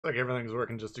Like everything's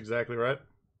working just exactly right.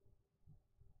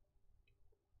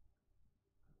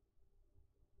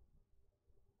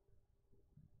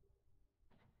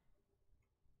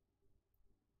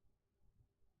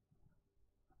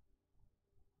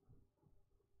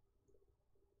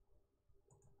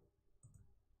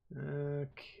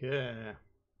 Okay.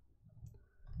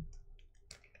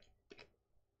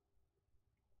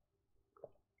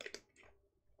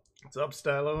 What's up,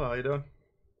 Stylo? How you doing?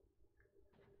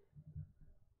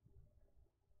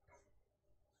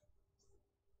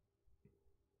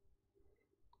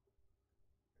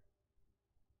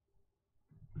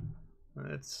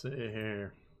 Let's see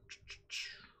here.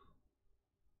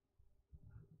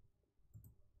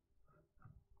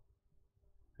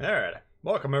 All right.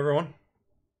 Welcome, everyone.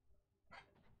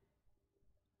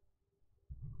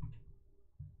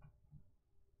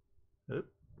 Oop.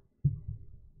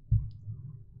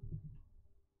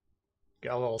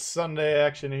 Got a little Sunday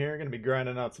action here. Gonna be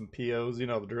grinding out some POs. You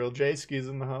know the drill. J-Ski's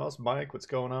in the house. Mike, what's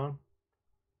going on?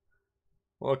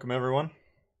 Welcome, everyone.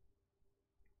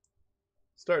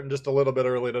 Starting just a little bit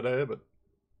early today, but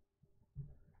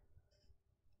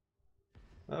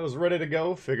I was ready to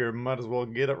go. Figure might as well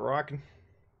get it rocking.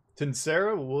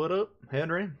 Tinsera, what up?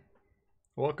 Henry,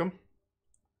 welcome.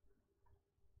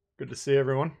 Good to see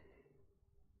everyone.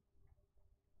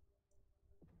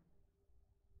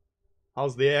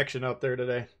 How's the action out there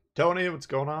today? Tony, what's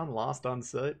going on? Lost on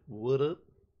Sight, what up?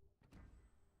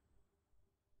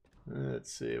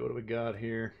 Let's see, what do we got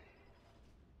here?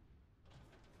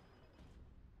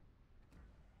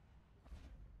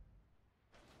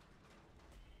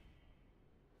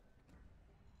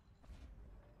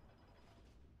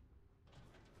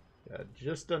 Got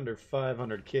just under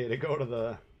 500k to go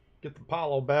to get the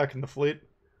Apollo back in the fleet.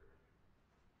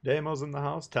 Damo's in the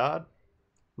house. Todd,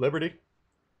 Liberty.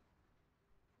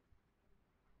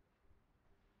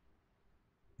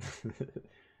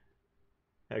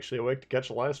 Actually awake to catch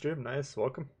a live stream. Nice,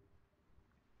 welcome.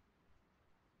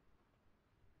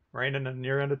 Raining in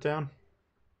your end of town.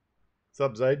 What's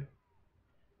up, Zaid?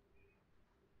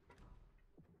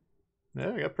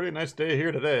 Yeah, we got a pretty nice day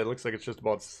here today. It looks like it's just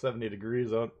about 70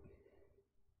 degrees out.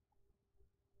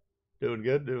 Doing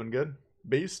good, doing good.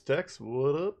 Beast, Tex,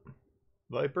 what up?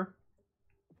 Viper.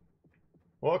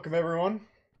 Welcome, everyone.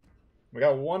 We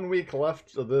got 1 week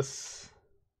left of this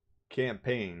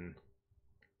campaign.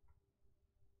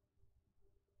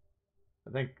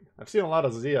 I think I've seen a lot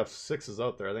of ZF6s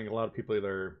out there. I think a lot of people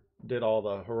either did all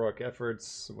the heroic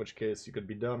efforts, in which case you could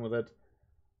be done with it,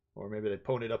 or maybe they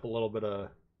ponied up a little bit of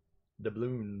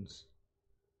doubloons.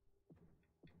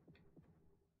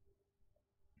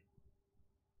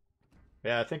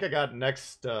 Yeah, I think I got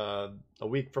next a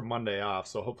week from Monday off,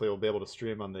 so hopefully we'll be able to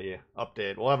stream on the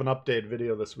update. We'll have an update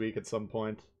video this week at some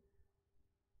point.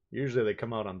 Usually they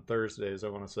come out on Thursdays, I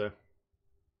want to say.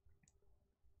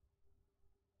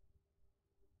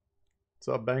 What's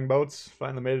up, Bang Boats?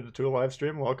 Finally made it to a live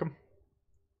stream. Welcome.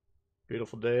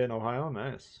 Beautiful day in Ohio.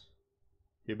 Nice.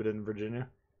 Keep it in Virginia.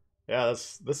 Yeah,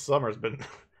 this summer's been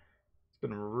it's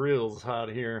been real hot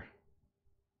here.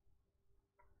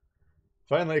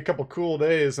 Finally, a couple cool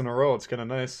days in a row. It's kind of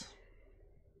nice.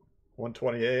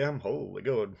 1:20 a.m. Holy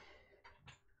good.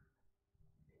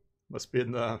 Must be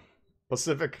in the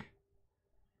Pacific.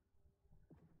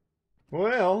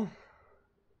 Well,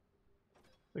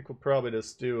 I think we'll probably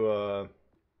just do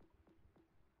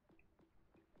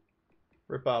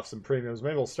rip off some premiums.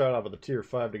 Maybe we'll start off with a tier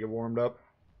 5 to get warmed up.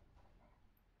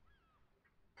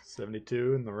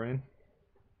 72 in the rain.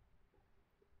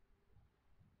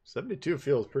 72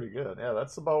 feels pretty good. Yeah,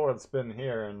 that's about what it's been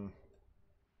here. And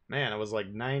man, it was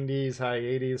like 90s, high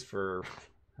 80s for,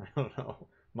 I don't know,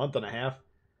 month and a half.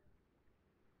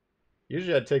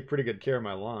 Usually I'd take pretty good care of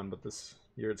my lawn, but this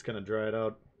year it's kind of dried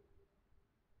out.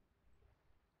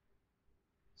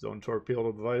 Zone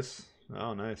torpedo device.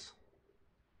 Oh, nice.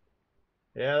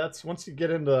 Yeah, that's once you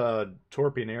get into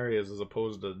torping areas as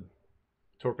opposed to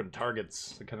torping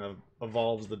targets, it kind of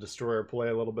evolves the destroyer play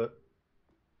a little bit.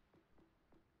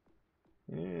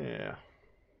 Yeah.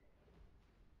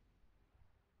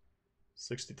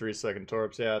 63-second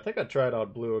torps. Yeah, I think I tried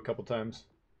out blue a couple times.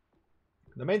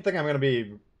 The main thing I'm going to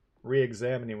be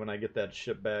re-examining when I get that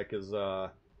ship back is I'm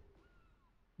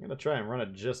going to try and run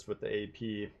it just with the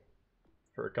AP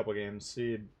for a couple games.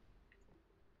 See,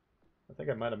 I think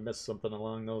I might have missed something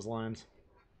along those lines.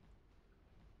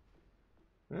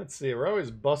 Let's see, we're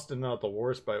always busting out the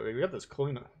Warspite. We got this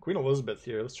Queen Elizabeth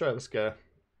here. Let's try this guy.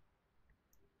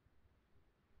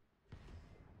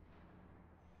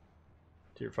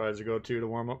 Tier 5's your go-to to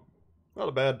warm up. Not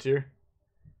a bad tier.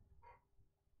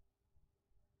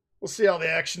 We'll see how the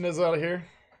action is out of here.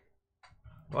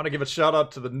 I want to give a shout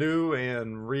out to the new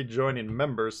and rejoining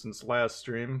members since last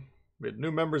stream. We had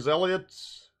new members: Elliot,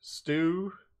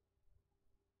 Stu's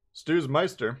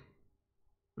Meister,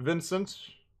 Vincent,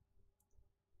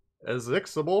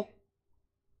 Ezixable,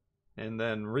 and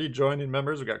then rejoining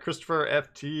members, we got Christopher,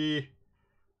 FT,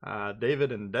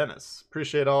 David, and Dennis.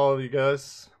 Appreciate all of you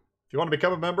guys. If you want to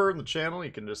become a member in the channel,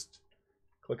 you can just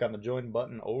click on the join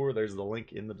button, or there's the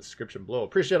link in the description below.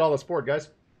 Appreciate all the support, guys.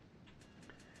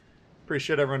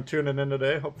 Appreciate everyone tuning in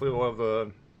today. Hopefully we'll have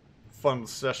a fun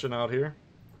session out here.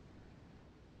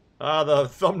 The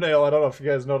thumbnail, I don't know if you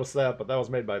guys noticed that, but that was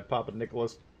made by Papa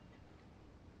Nicholas.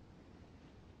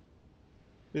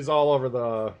 He's all over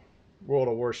the World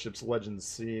of Warships Legends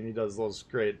scene. He does those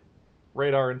great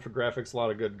radar infographics, a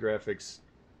lot of good graphics.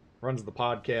 Runs the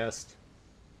podcast.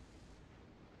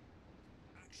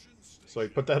 So he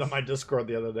put that on my Discord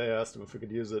the other day. I asked him if we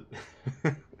could use it.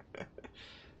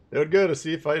 Doing good,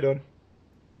 Asif. How you doing?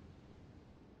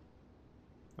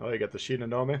 Oh, you got the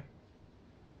Shinonome.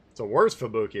 It's a worse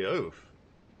Fubuki. Oof.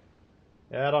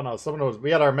 Yeah, I don't know. We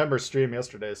had our member stream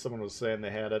yesterday. Someone was saying they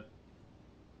had it.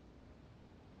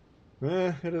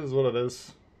 It is what it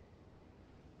is.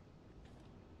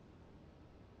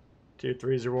 Tier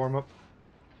 3 is your warm-up.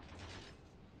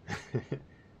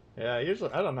 Yeah,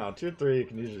 usually, I don't know. Tier 3 you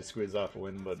can usually squeeze off a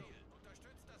win, but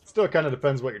still kind of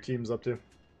depends what your team's up to.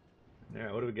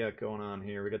 Yeah, what do we got going on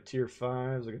here? We got tier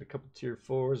 5s, we got a couple tier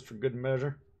 4s for good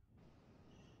measure.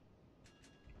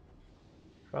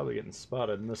 Probably getting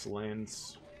spotted in this lane.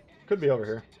 Could be over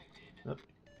here. Yep.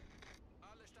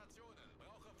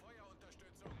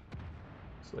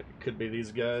 Looks like it could be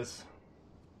these guys.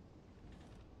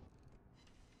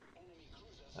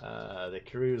 The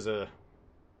cruiser.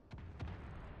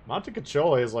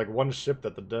 Montecachole is like one ship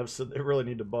that the devs said they really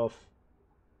need to buff.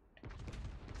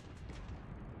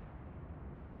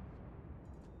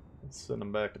 Let's send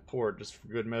them back to port just for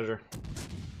good measure.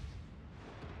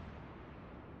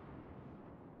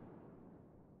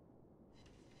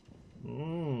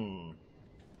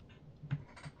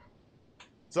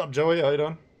 What's up, Joey? How you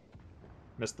doing?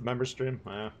 Missed the member stream?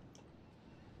 Yeah.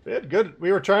 We had good.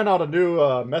 We were trying out a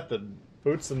new method.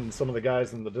 Boots and some of the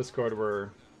guys in the Discord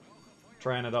were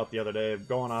trying it out the other day,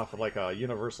 going off of like a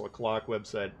universal clock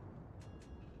website.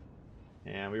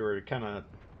 And we were kind of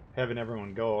having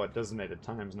everyone go at designated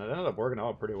times, and it ended up working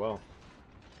out pretty well.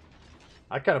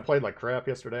 I kind of played like crap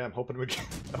yesterday. I'm hoping we can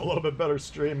have a little bit better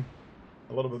stream,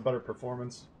 a little bit better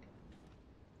performance.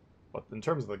 But in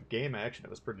terms of the game action, it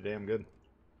was pretty damn good.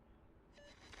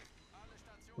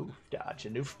 Oofda,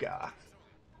 Janufka.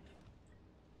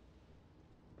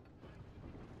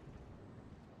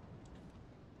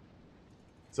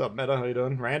 What's up, Meta? How you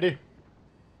doing? Randy?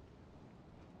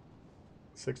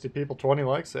 60 people, 20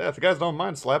 likes. Yeah, if you guys don't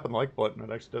mind slapping the like button,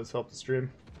 it actually does help the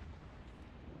stream.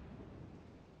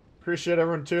 Appreciate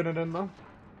everyone tuning in, though.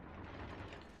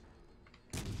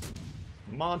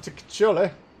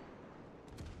 Montecachole.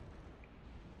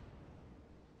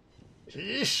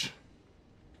 Yeesh.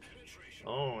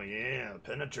 Oh, yeah,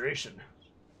 penetration.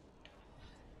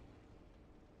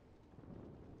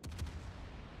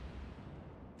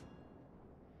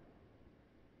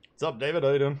 What's up, David?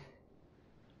 How you doing?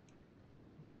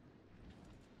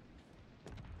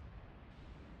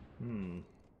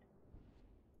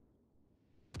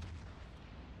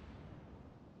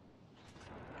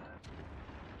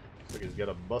 Looks like he's got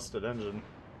a busted engine.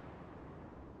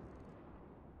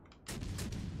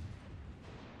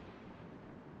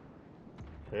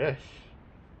 Yeah.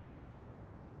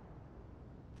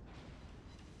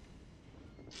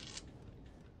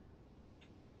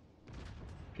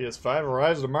 PS5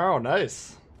 arrives tomorrow.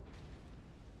 Nice.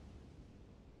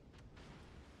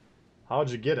 How'd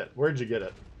you get it? Where'd you get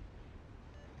it?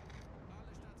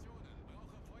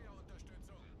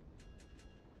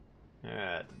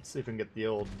 Alright, let's see if we can get the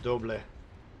old Tbull.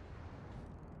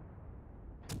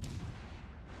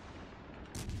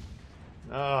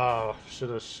 Oh, should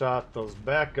have shot those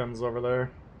back guns over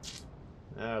there.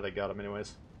 Ah, they got him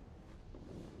anyways.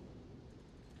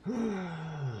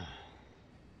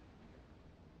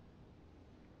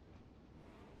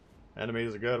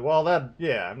 Enemies are good. Well,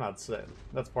 yeah, I'm not saying.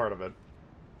 That's part of it.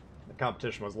 The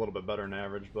competition was a little bit better than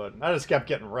average, but I just kept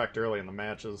getting wrecked early in the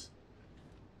matches.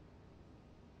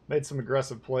 Made some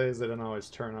aggressive plays, they didn't always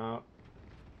turn out.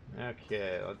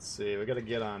 Okay, let's see. We gotta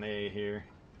get on A here.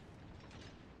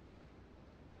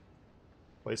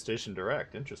 PlayStation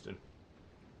Direct, interesting.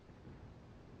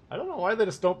 I don't know why they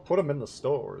just don't put them in the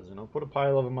stores, you know? Put a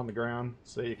pile of them on the ground,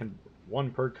 so you can,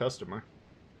 one per customer.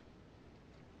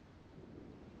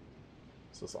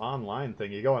 It's this online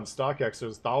thing. You go on StockX,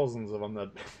 there's thousands of them that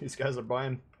these guys are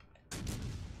buying.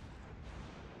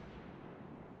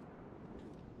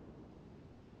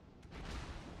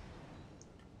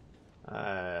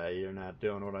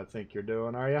 doing what I think you're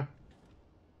doing, are you?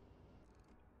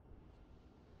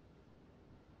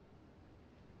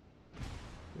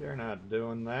 You're not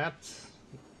doing that.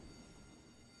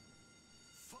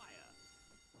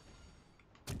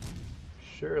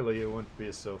 Surely you wouldn't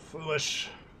be so foolish.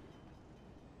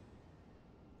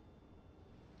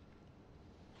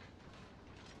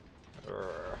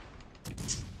 I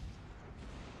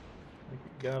think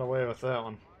you got away with that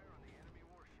one.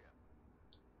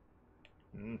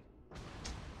 Hmm.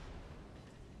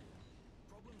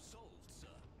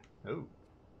 Ooh.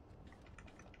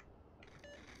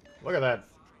 Look at that.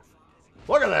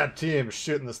 Look at that team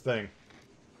shooting this thing.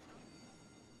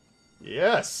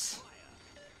 Yes.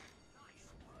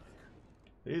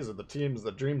 These are the teams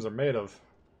that dreams are made of.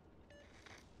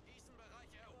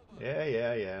 Yeah,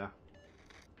 yeah, yeah.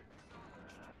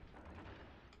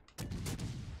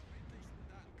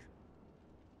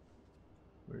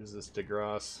 Where's this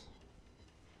DeGrasse?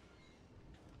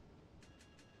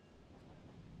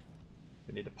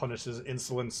 We need to punish his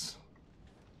insolence.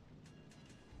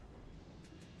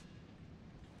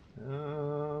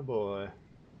 Oh boy.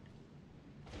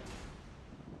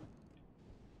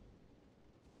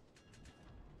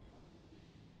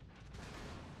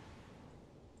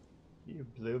 You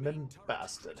bloomin'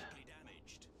 bastard.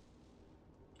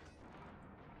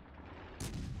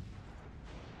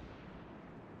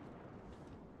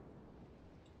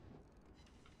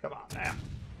 Come on now.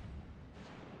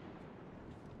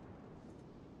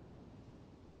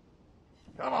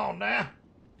 Come on now.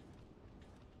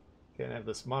 Can't have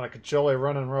this Monticelli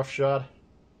running roughshod.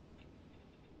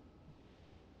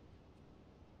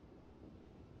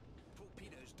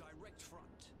 Torpedoes direct front.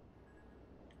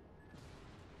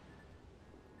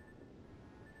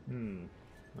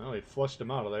 Well, he flushed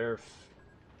him out of there. If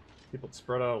people had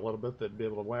spread out a little bit, they'd be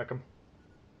able to whack him.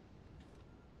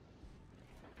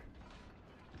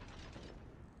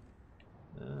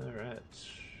 Alright.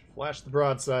 Flash the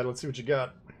broadside. Let's see what you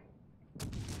got.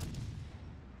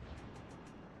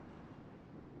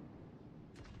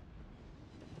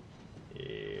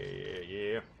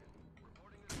 Yeah.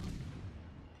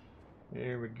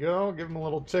 Here we go. Give him a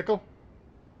little tickle.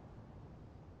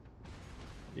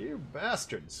 You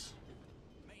bastards.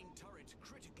 Main turret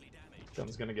critically damaged.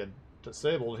 Gun's gonna get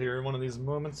disabled here in one of these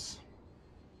moments.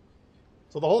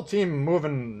 So the whole team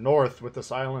moving north with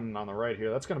this island on the right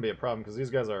here, that's gonna be a problem because these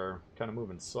guys are kind of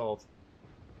moving south.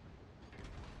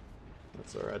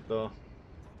 That's alright though.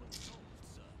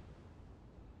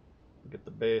 We'll get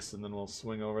the base and then we'll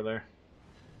swing over there.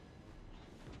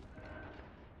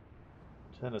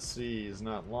 Tennessee is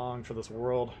not long for this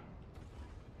world.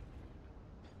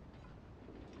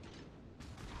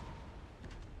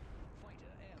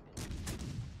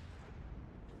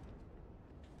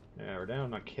 Yeah, we're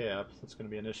down on cap. That's going to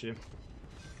be an issue.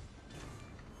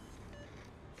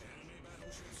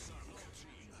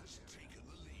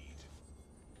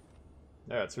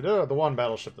 Alright, so we do have the one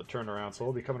battleship that turned around, so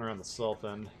we'll be coming around the south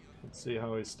end. Let's see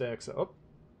how he stacks up. Oh.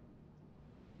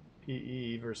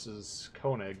 PE versus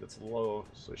Koenig, that's low,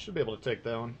 so we should be able to take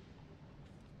that one.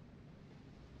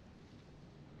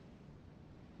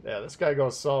 Yeah, this guy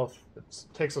goes south. It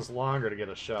takes us longer to get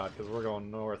a shot because we're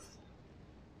going north.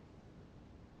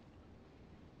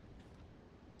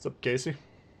 What's up, Casey?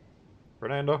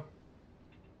 Fernando?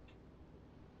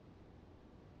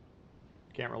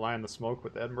 Can't rely on the smoke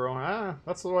with Edinburgh. Ah,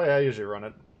 that's the way I usually run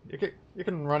it. You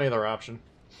can run either option.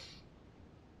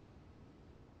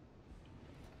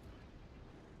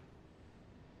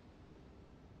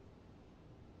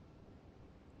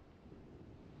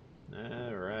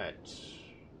 Alright.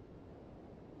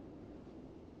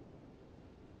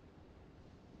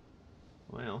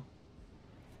 Well.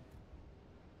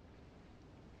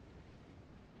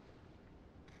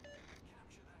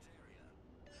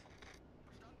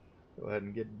 Go ahead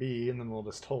and get B, and then we'll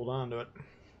just hold on to it.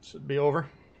 Should be over.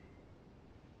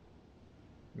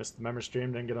 Missed the memory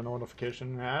stream, didn't get a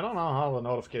notification. I don't know how the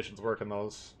notifications work in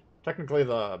those. Technically,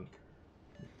 the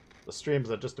streams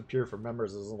that just appear for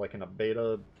members isn't like in a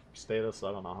beta status.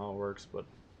 I don't know how it works, but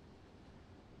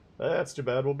that's too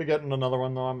bad. We'll be getting another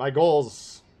one though. My goal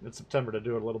is in September to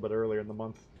do it a little bit earlier in the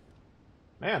month.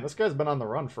 Man, this guy's been on the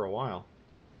run for a while.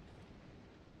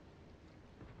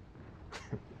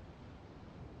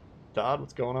 Todd,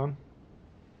 what's going on?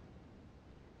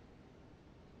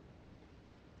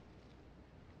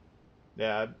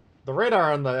 Yeah, the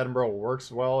radar on the Edinburgh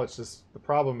works well. It's just the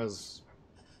problem is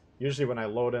usually when I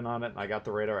load in on it and I got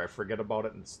the radar, I forget about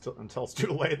it until it's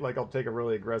too late. Like I'll take a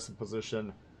really aggressive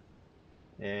position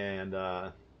and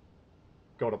go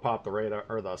to pop the radar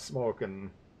or the smoke, and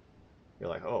you're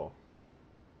like, oh,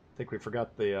 I think we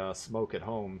forgot the smoke at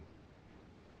home.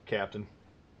 captain.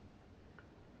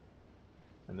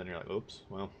 And then you're like, oops,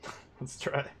 well, let's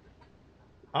try.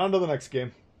 On to the next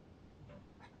game.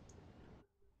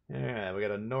 Yeah, we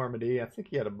got a Normandy. I think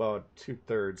he had about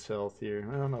 2/3 health here.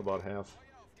 I don't know, about half.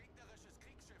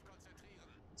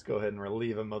 Let's go ahead and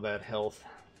relieve him of that health.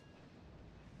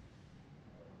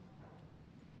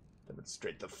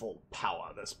 Demonstrate the full power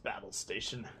of this battle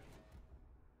station.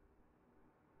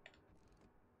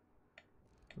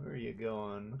 Where are you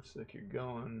going? Looks like you're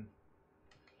going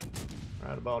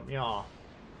right about yaw.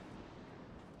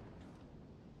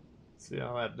 See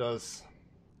how that does.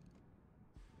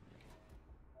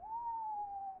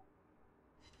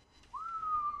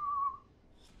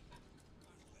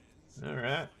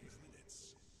 Alright.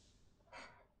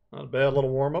 Not a bad little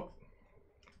warm-up.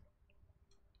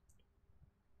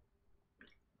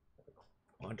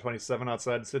 127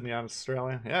 outside Sydney,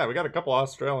 Australia. Yeah, we got a couple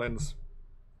Australians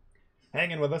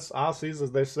hanging with us. Aussies,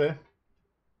 as they say.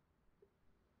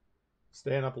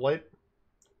 Staying up late.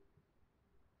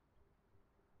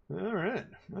 Alright,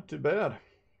 not too bad.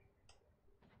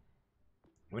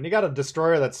 When you got a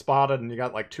destroyer that's spotted and you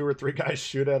got like 2 or 3 guys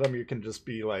shoot at him, you can just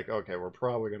be like, okay, we're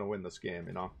probably going to win this game,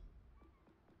 you know?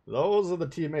 Those are the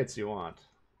teammates you want.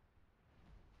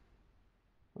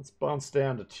 Let's bounce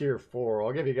down to tier 4.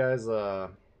 I'll give you guys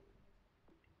a...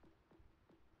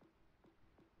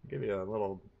 give you a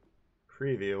little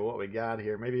preview of what we got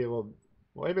here. Maybe we'll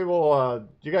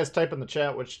you guys type in the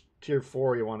chat which tier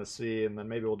 4 you want to see, and then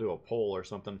maybe we'll do a poll or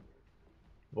something.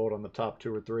 Vote on the top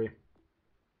 2 or 3.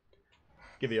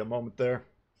 Give you a moment there.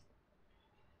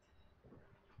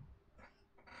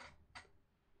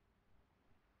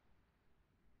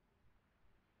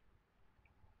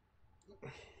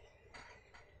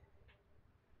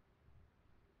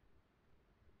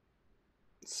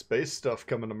 Space stuff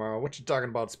coming tomorrow. What you talking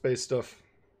about, space stuff?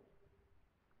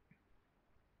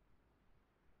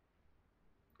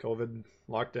 COVID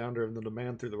lockdown driven the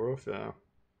demand through the roof, yeah.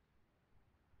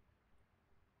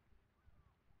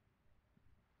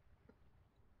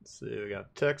 Let's see, we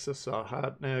got Texas,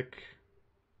 Hotnick.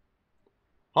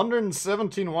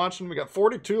 117 watching. We got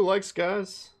 42 likes,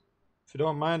 guys. If you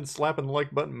don't mind slapping the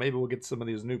like button, maybe we'll get some of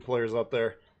these new players out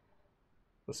there.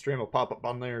 The stream will pop up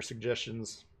on there,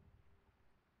 suggestions.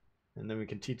 And then we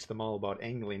can teach them all about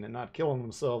angling and not killing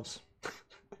themselves.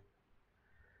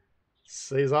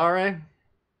 Cesare.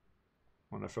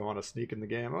 Wonder if I want to sneak in the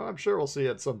game. Oh, I'm sure we'll see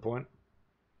at some point.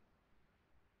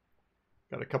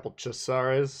 Got a couple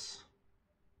Cesares.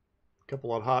 A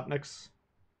couple of Hotnicks.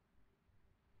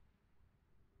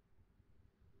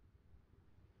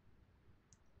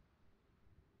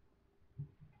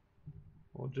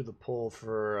 We'll do the poll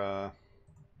for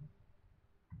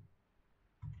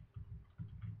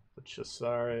the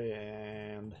Cesare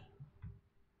and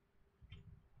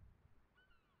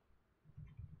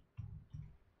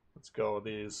let's go with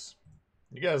these.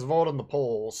 You guys vote on the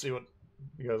poll. We'll see what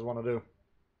you guys want to do.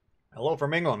 Hello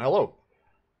from England. Hello.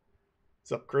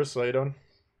 What's up, Chris? How you doing?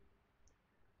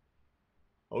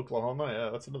 Oklahoma. Yeah,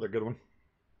 that's another good one.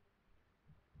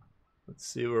 Let's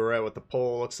see where we're at with the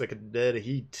poll. Looks like a dead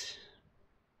heat.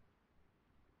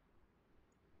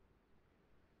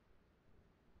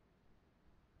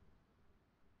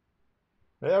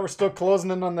 Yeah, we're still closing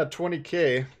in on that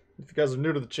 20K. If you guys are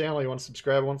new to the channel, you want to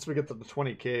subscribe. Once we get to the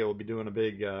 20K, we'll be doing a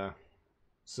big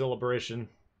celebration.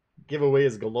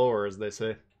 Giveaways galore, as they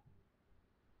say.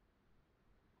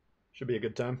 Should be a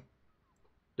good time.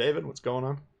 David, what's going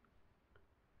on?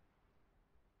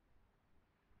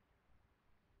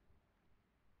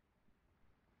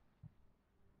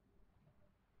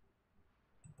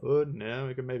 Good. Yeah,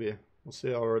 we can maybe... we'll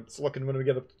see how it's looking when we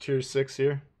get up to tier 6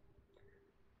 here.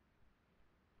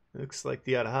 Looks like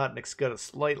the Hotnick's got a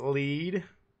slight lead.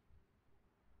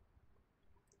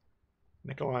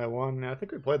 Nikolai won. I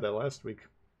think we played that last week.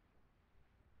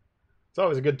 It's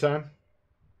always a good time.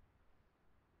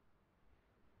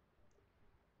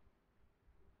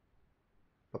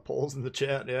 The polls in the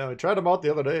chat. Yeah, we tried them out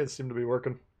the other day. It seemed to be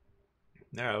working.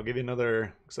 All right, I'll give you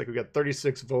another... looks like we got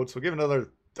 36 votes. We'll give another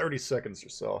 30 seconds or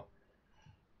so.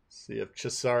 See if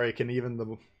Cesare can even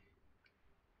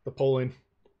the polling.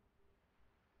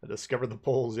 I discovered the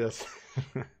polls, yes.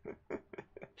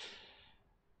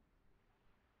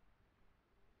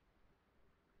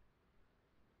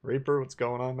 Reaper, what's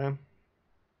going on, man?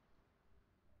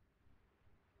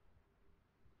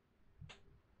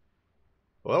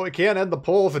 Well, we can't end the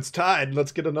poll if it's tied.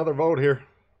 Let's get another vote here.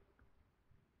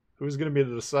 Who's going to be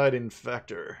the deciding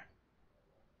factor?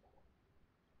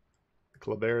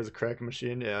 Kleber is a crack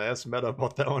machine. Yeah, I asked Meta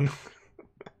about that one.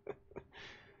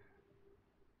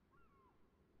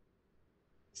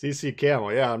 CC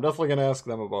Camel. Yeah, I'm definitely going to ask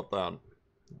them about that.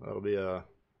 That'll be a...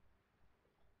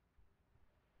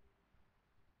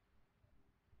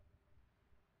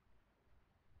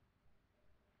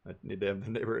 I need to have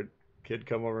the neighborhood kid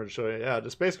come over and show you. Yeah,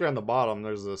 just basically on the bottom,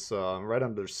 there's this, right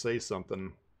under say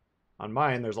something. On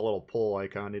mine, there's a little poll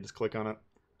icon. You just click on it.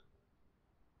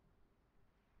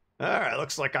 Alright,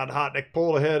 looks like on Hot Nick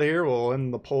pulled ahead here. We'll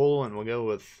end the poll and we'll go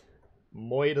with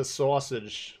Moita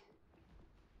Sausage.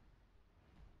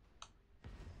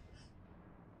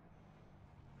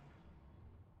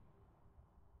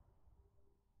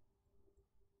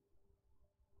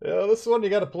 Yeah, this one you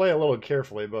gotta play a little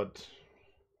carefully, but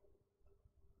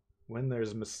when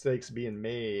there's mistakes being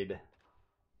made,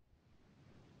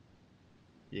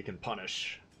 you can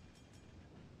punish.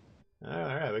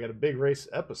 Alright, we got a big race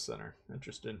epicenter.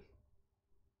 Interesting.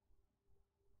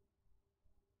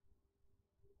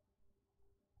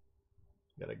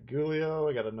 We got a Gulio,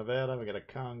 we got a Nevada, we got a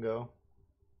Congo.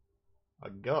 A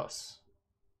Gus.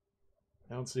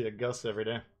 I don't see a Gus every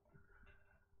day.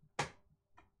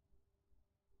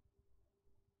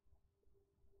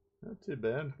 Not too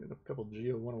bad. Got a couple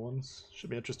Geo 101s. Should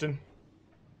be interesting.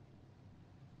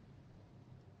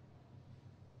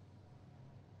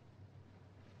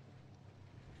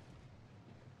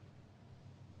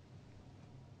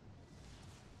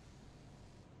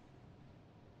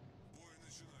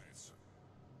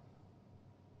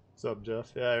 What's up,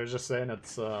 Jeff? Yeah, I was just saying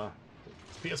it's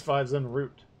PS5's en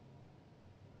route.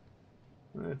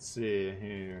 Let's see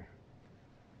here.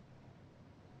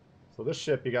 So this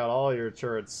ship, you got all your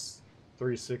turrets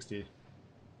 360.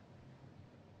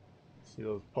 See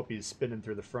those puppies spinning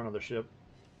through the front of the ship.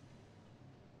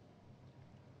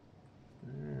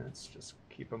 Let's just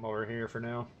keep them over here for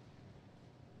now.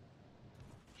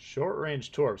 Short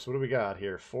range torps. What do we got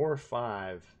here? 4 or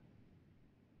 5.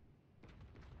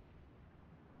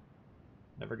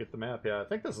 Never get the map. Yeah, I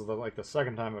think this is like the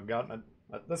second time I've gotten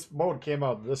it. This mode came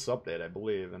out this update, I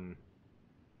believe, and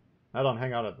I don't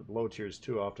hang out at the low tiers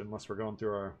too often unless we're going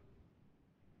through our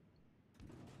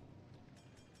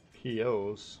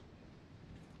POs.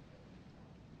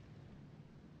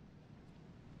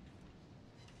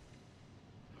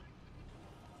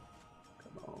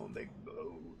 Come on, big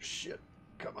blow. Shit.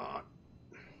 Come on.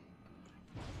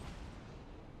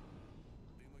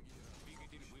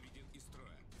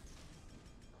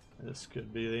 This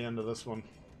could be the end of this one.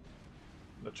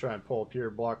 I'm gonna try and pull up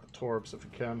here, block the torps if we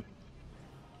can.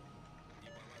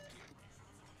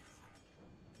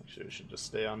 Actually, we should just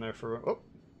stay on there for... Oh!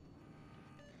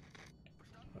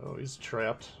 Oh, he's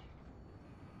trapped.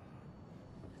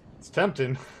 It's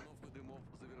tempting.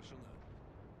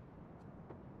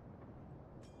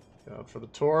 Go for the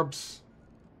torps.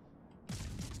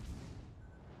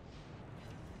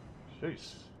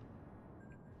 Jeez.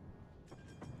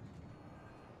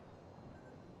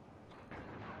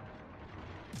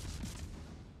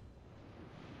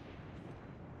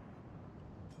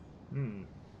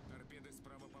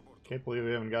 Can't believe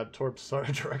we haven't got torps our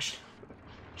direction.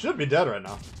 Should be dead right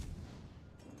now.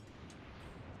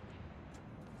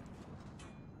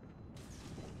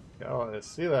 Oh, I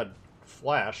see that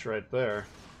flash right there.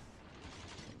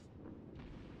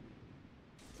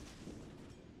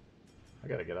 I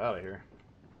gotta get out of here.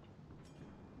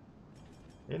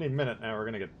 Any minute now we're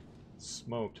gonna get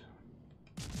smoked.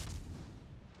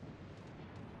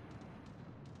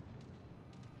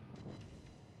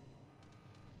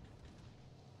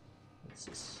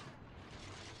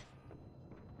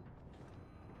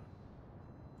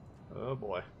 Oh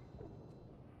boy.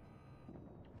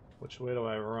 Which way do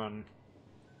I run?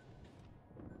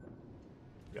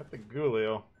 Got the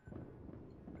Gulio.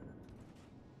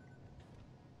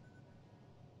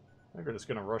 I think we're just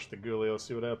gonna rush the Gulio,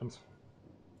 see what happens.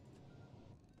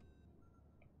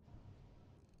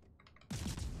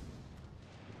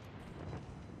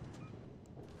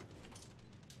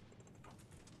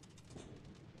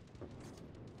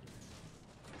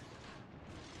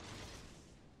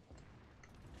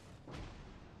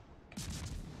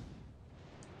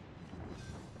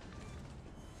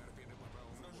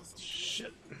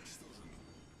 Shit.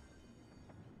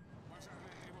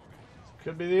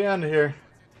 Could be the end here.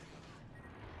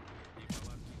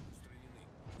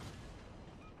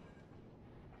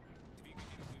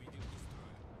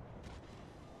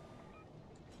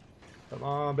 Come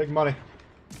on, big money.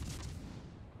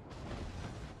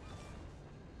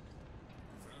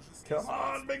 Come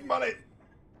on, big money.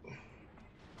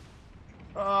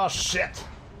 Oh, shit.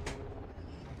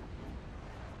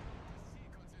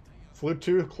 Flew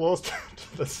too close to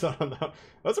the sun.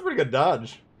 That's a pretty good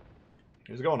dodge.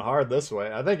 He was going hard this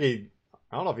way. I think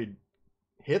I don't know if he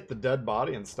hit the dead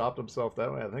body and stopped himself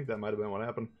that way. I think that might have been what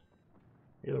happened.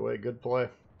 Either way, good play.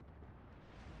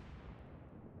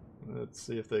 Let's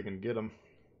see if they can get him.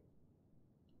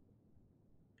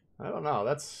 I don't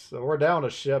know. We're down a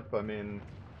ship. I mean,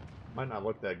 might not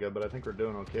look that good, but I think we're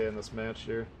doing okay in this match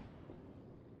here.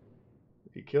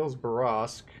 If he kills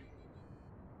Barask.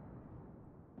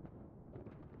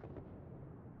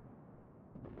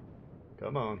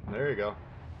 Come on, there you go.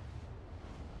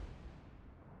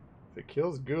 If it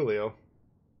kills Gulio.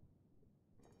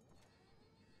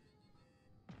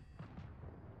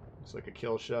 Looks like a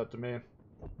kill shot to me.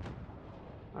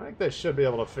 I think they should be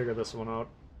able to figure this one out.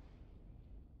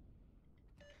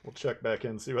 We'll check back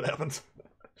in and see what happens.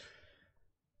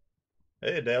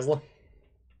 Hey, Dazzler.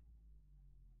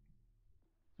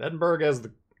 Edinburgh has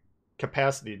the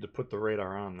capacity to put the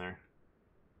radar on there.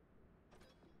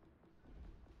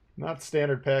 Not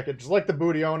standard package. Like the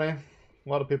Boudione. A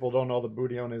lot of people don't know the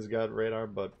Boudione's got radar,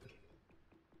 but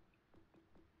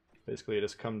basically you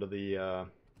just come to the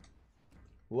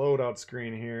loadout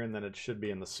screen here, and then it should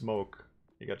be in the smoke.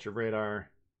 You got your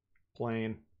radar,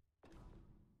 plane.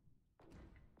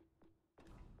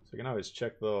 So you can always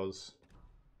check those.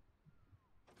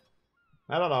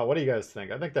 I don't know. What do you guys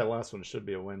think? I think that last one should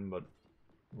be a win, but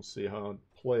we'll see how it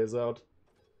plays out.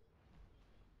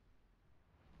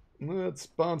 Let's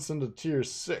bounce into Tier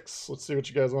 6. Let's see what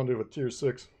you guys want to do with Tier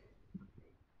 6.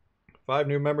 5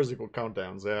 new members equal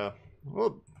countdowns. Yeah.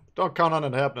 Well, don't count on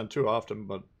it happening too often,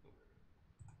 but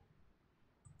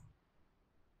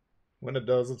when it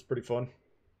does, it's pretty fun.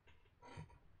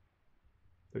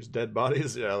 There's dead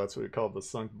bodies. Yeah, that's what we call the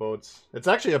sunk boats. It's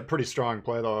actually a pretty strong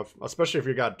play, though. Especially if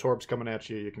you got torps coming at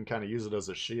you, you can kind of use it as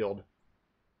a shield.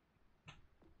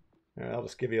 Yeah, I'll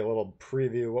just give you a little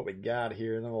preview of what we got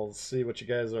here, and then we'll see what you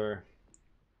guys are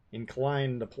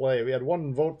inclined to play. We had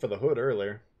 1 vote for the Hood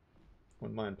earlier.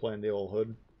 Wouldn't mind playing the old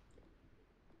Hood.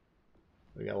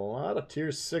 We got a lot of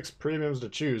Tier 6 premiums to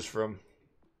choose from.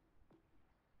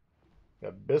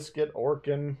 Got Biscuit,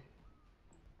 Orkin,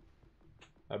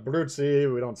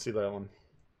 Abruzzi. We don't see that one.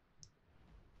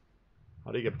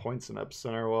 How do you get points in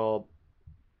Epicenter? Well,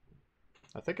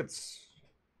 I think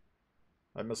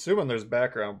I'm assuming there's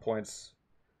background points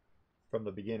from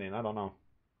the beginning. I don't know.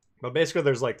 But basically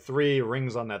there's like 3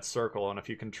 rings on that circle, and if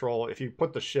you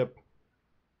put the ship,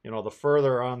 you know, the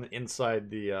further on inside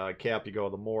the cap you go,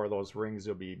 the more of those rings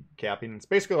you'll be capping. It's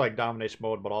basically like domination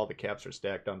mode, but all the caps are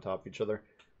stacked on top of each other.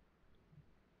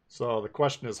 So the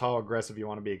question is how aggressive you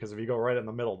want to be, because if you go right in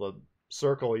the middle, the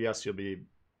circle, yes, you'll be,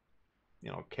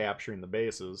 you know, capturing the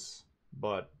bases,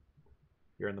 but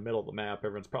you're in the middle of the map,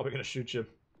 everyone's probably going to shoot you.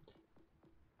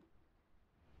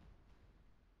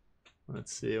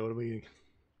 Let's see, what do we...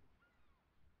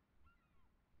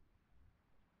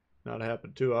 Not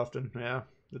happened too often. Yeah,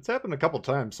 it's happened a couple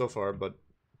times so far, but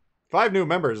 5 new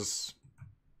members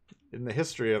in the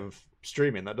history of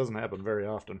streaming, that doesn't happen very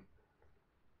often.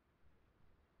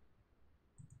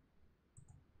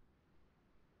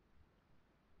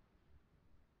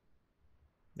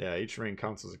 Yeah, each ring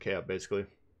counts as a cap, basically.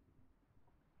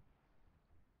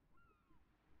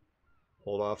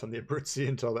 Hold off on the Abruzzi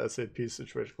until the SAP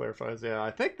situation clarifies. Yeah,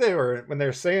 I think when they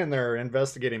were saying they're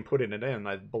investigating putting it in,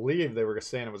 I believe they were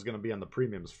saying it was going to be on the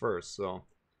premiums first, so.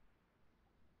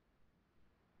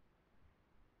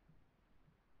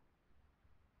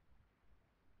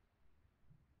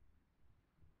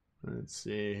 Let's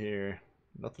see here.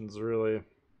 Nothing's really...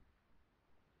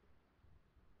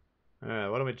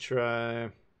 Alright, why don't we try...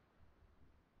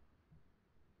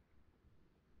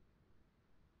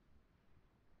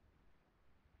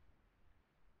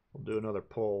 We'll do another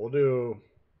poll. We'll do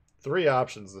 3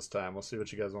 options this time. We'll see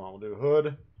what you guys want. We'll do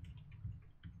Hood.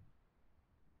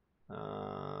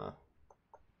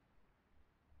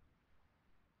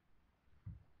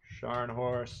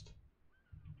 Scharnhorst.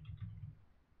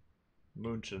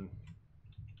 Munchen.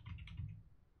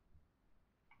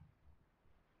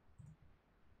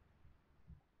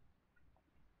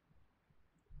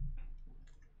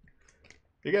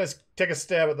 You guys take a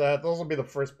stab at that. Those will be the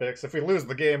first picks. If we lose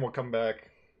the game, we'll come back.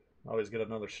 Always get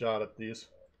another shot at these.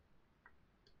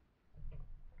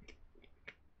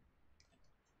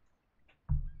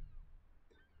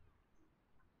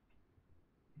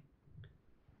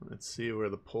 Let's see where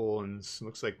the poll ends.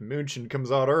 Looks like Munchen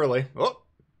comes out early. Oh,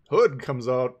 Hood comes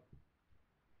out.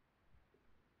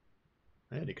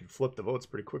 Man, you can flip the votes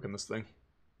pretty quick on this thing.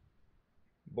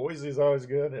 Boise's always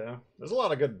good, yeah. There's a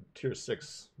lot of good Tier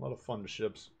 6. A lot of fun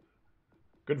ships.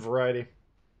 Good variety.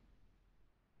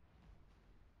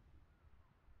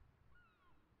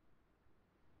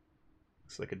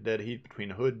 Looks like a dead heat between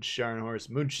Hood, Scharnhorst,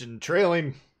 Munchen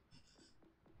trailing.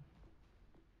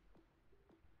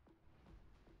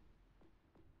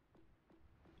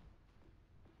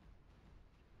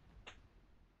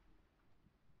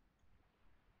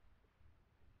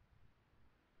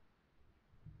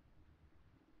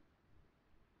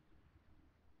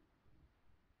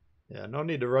 Yeah, no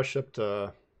need to rush up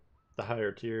to the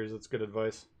higher tiers. That's good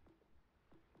advice.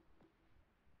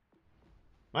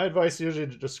 My advice is usually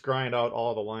to just grind out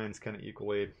all the lines kind of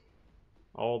equally.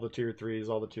 All the tier 3s,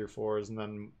 all the tier 4s, and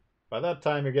then by that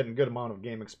time you're getting a good amount of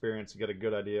game experience. You get a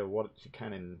good idea of what you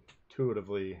kind of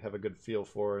intuitively have a good feel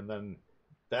for, and then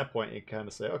at that point you kind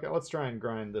of say, okay, let's try and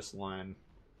grind this line.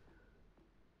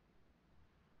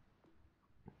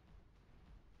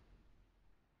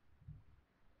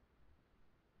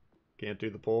 Can't do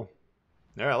the pull.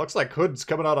 Alright, looks like Hood's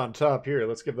coming out on top here.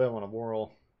 Let's give that one a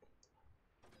whirl.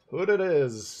 Hood it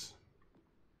is.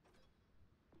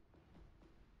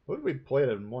 Hood we played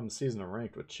in one season of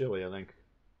Ranked with Chili, I think.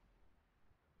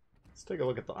 Let's take a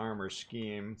look at the armor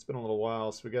scheme. It's been a little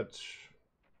while, so we got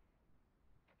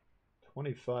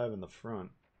 25 in the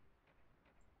front.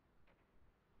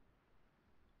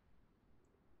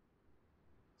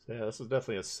 So yeah, this is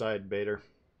definitely a side baiter.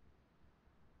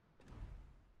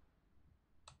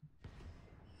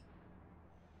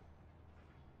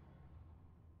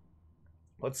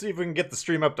 Let's see if we can get the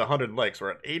stream up to 100 likes.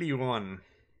 We're at 81.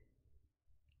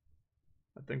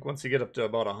 I think once you get up to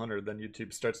about 100, then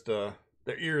YouTube starts to...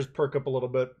 their ears perk up a little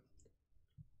bit.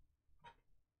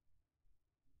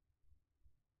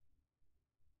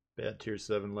 Bad tier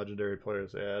 7 legendary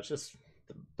players. Yeah, it's just...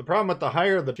 the problem with the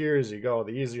higher the tiers you go, the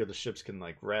easier the ships can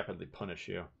like rapidly punish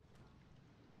you.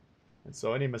 And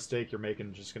so any mistake you're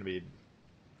making is just going to be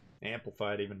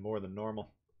amplified even more than normal.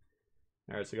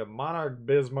 Alright, so we got Monarch,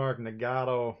 Bismarck,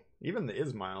 Nagato, even the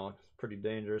Ismail is pretty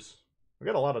dangerous. We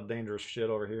got a lot of dangerous shit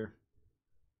over here.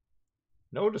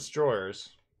 No destroyers.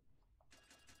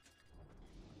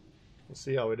 We'll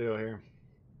see how we do here.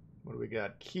 What do we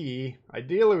got? Key.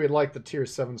 Ideally, we'd like the tier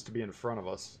 7s to be in front of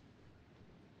us.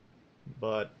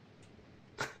 But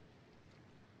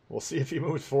we'll see if he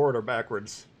moves forward or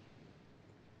backwards.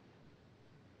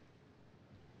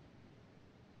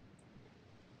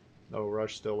 No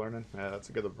rush, still learning. Yeah, that's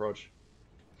a good approach.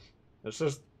 It's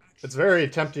very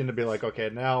tempting to be like, okay,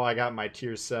 now I got my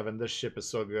tier 7. This ship is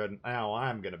so good. Now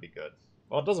I'm going to be good.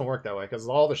 Well, it doesn't work that way because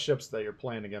all the ships that you're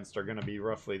playing against are going to be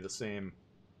roughly the same,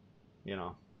 you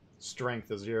know, strength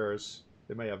as yours.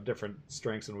 They may have different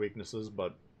strengths and weaknesses,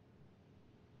 but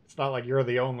it's not like you're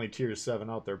the only tier 7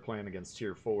 out there playing against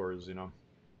tier 4s, you know.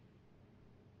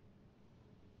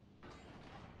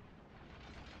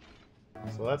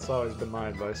 So that's always been my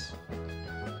advice.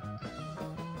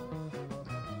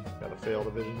 Got a failed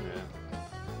division, yeah.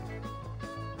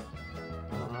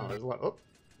 Oh, there's a lot. Oh,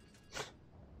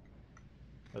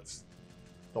 that's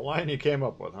the line you came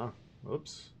up with, huh?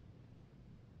 Oops.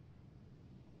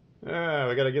 Yeah,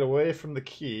 we gotta get away from the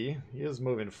key. He is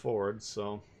moving forward,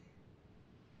 so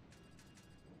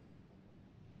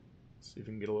see if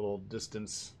we can get a little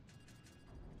distance.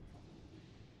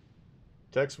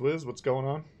 Tex Wiz, what's going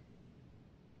on?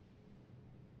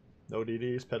 No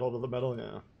DDs, pedal to the metal,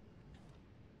 yeah.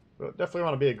 But definitely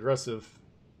want to be aggressive.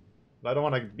 But I don't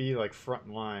want to be like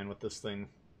front line with this thing.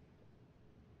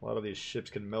 A lot of these ships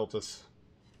can melt us.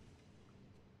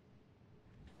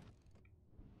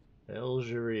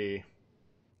 Algerie.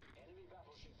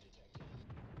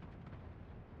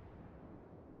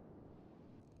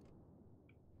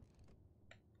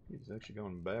 He's actually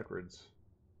going backwards.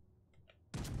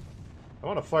 I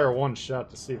want to fire one shot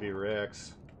to see if he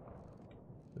reacts.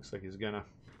 Looks like he's gonna.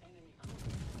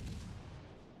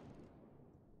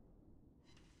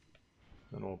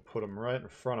 Then we'll put him right in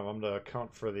front of him to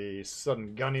account for the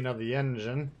sudden gunning of the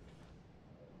engine.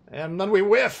 And then we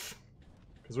whiff!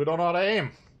 Because we don't know how to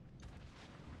aim.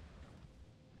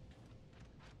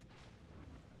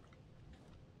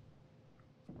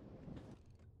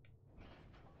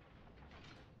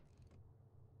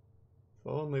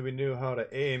 If only we knew how to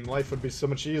aim, life would be so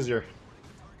much easier.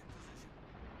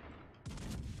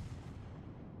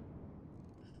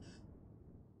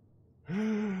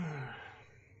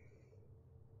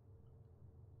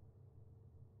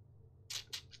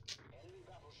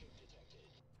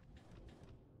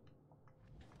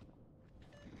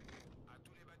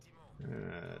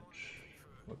 Alright,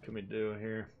 what can we do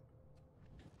here?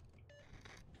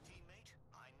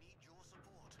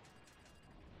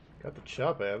 Got the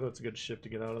chop ab, that's a good ship to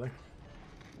get out of there.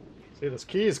 See, this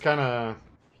key is kind of...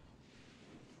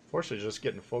 Fortunately, just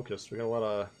getting focused. We got a lot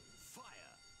of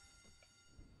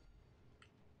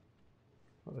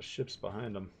ships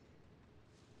behind him.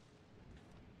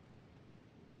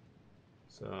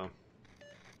 So...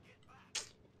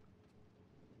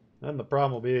 Then the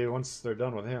problem will be, once they're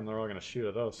done with him, they're all going to shoot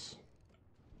at us.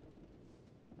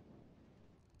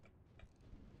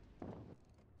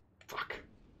 Fuck.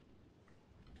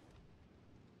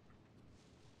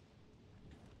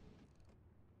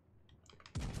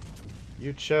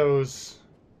 You chose...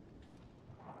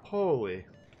 Holy.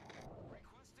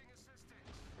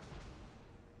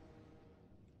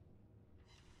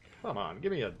 Come on,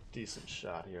 give me a decent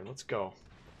shot here. Let's go.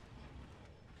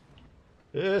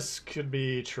 This could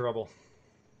be trouble.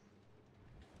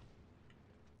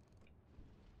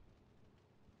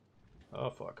 Oh,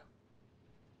 fuck.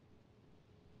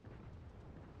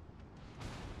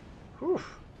 Whew.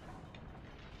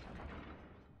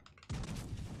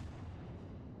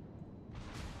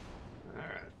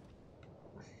 Alright.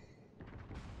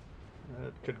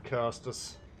 That could cost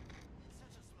us.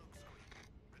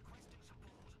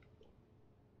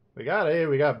 We got A,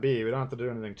 we got B. We don't have to do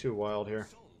anything too wild here.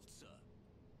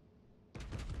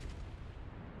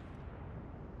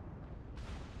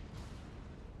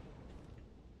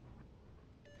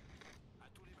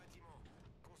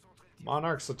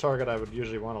 Monarch's the target I would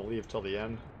usually want to leave till the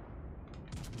end,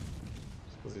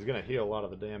 because he's going to heal a lot of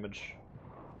the damage.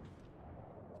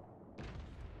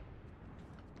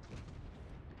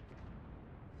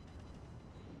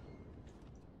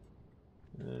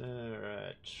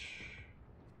 Alright.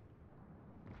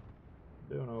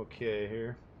 Doing okay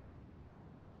here.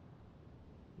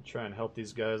 Try and help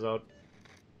these guys out.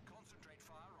 Concentrate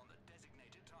fire on the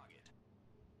designated target.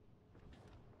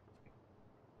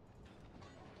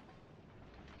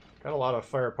 Got a lot of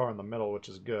firepower in the middle, which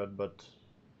is good, but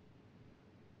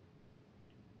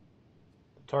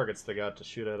the targets they got to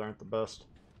shoot at aren't the best.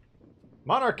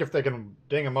 Monarch, if they can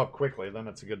ding him up quickly, then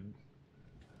it's a good...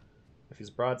 If he's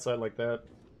broadside like that...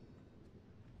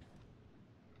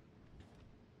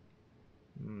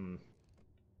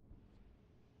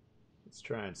 Let's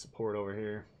try and support over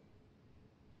here.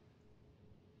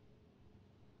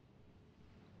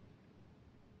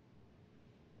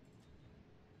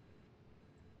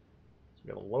 So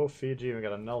we got a low Fiji, and we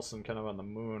got a Nelson kind of on the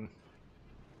moon.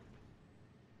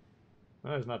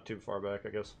 Oh, he's not too far back, I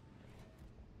guess.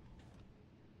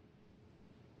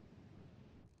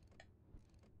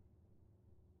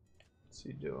 What's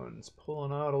he doing? He's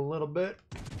pulling out a little bit.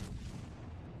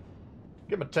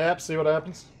 Give him a tap, see what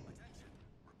happens.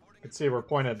 You can see we're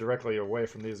pointed directly away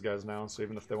from these guys now, so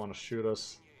even if they want to shoot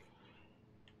us,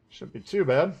 shouldn't be too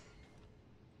bad.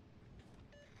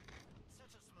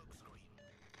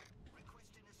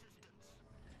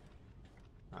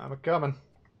 I'm a-coming.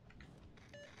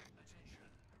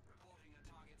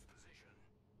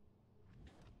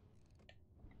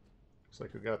 Looks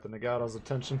like we got the Nagato's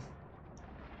attention.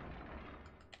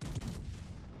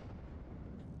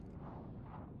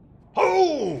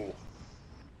 Oh!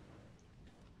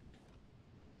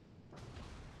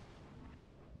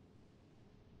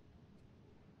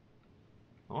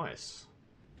 Nice.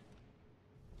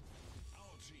 Our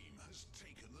team has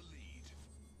taken the lead.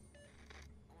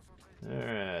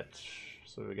 Alright.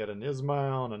 So we got an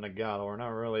Ismail and a Nagato. We're not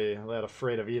really that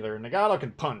afraid of either. Nagato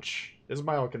can punch.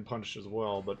 Ismail can punch as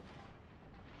well, but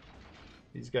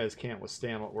these guys can't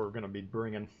withstand what we're going to be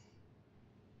bringing.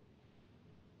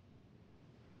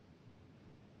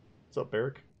 What's up,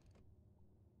 Eric?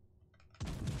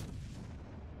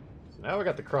 So now we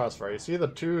got the crossfire. You see the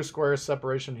two squares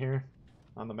separation here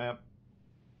on the map?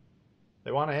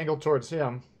 They want to angle towards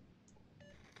him.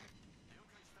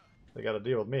 They got to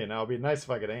deal with me. Now it'd be nice if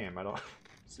I could aim. I don't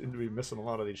seem to be missing a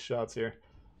lot of these shots here.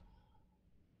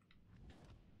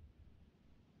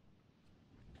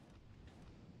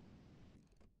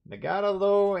 Nagata,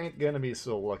 though, ain't gonna be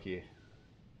so lucky.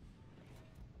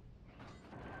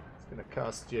 It's gonna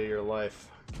cost you your life.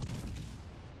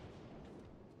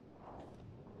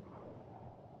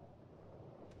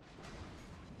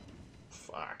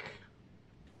 Fuck.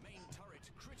 Main turret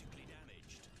critically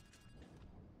damaged.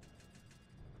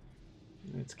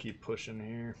 Let's keep pushing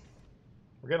here.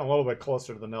 We're getting a little bit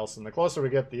closer to the Nelson. The closer we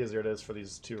get, the easier it is for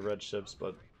these two red ships,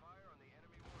 but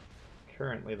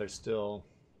currently they're still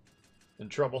in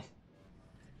trouble.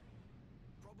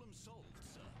 Problem solved,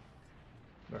 sir.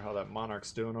 Wonder how that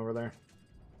Monarch's doing over there.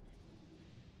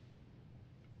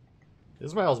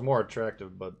 Ismail's more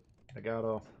attractive, but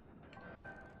Nagato.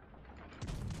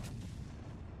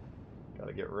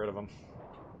 Gotta get rid of him.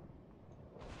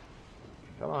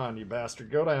 Come on, you bastard,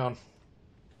 go down.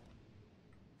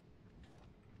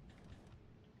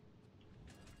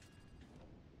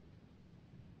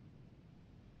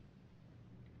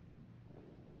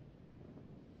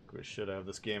 We should have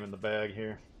this game in the bag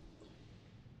here.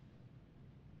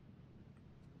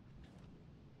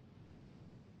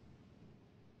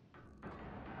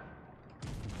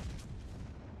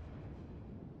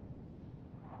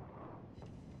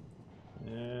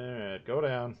 Alright, go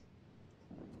down.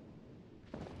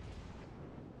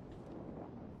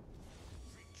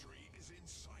 Victory is in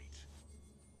sight.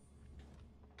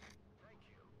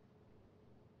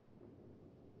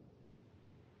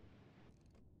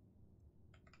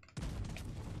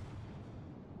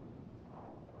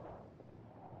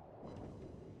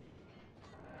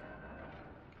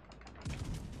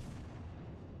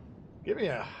 Give me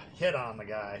a hit on the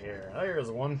guy here. Oh, here's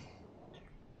one.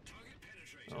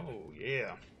 Oh,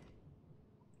 yeah.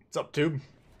 What's up, Tube?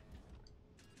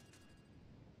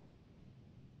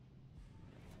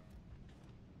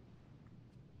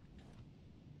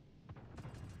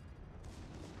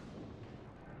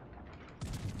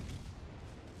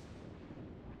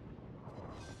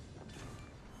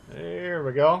 There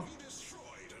we go.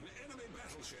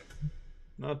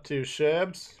 Not too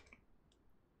shabs.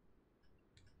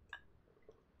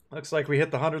 Looks like we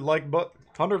hit the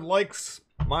 100 likes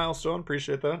milestone.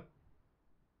 Appreciate that.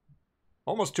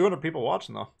 Almost 200 people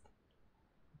watching though.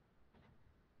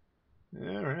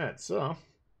 All right, so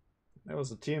that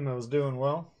was a team that was doing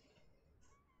well.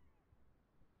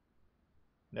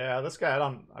 Yeah, this guy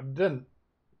I didn't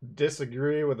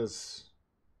disagree with his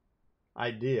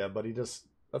idea, but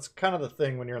that's kind of the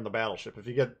thing when you're in the battleship. If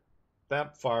you get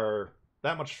that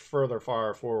much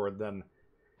far forward than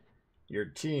your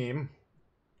team,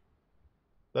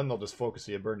 then they'll just focus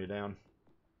you, burn you down.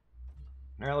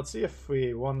 All right, let's see if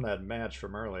we won that match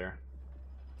from earlier.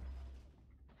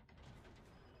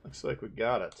 Looks like we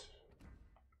got it.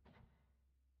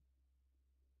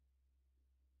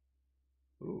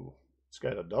 Ooh, this guy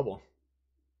had a double.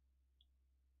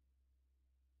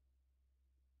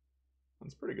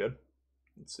 That's pretty good.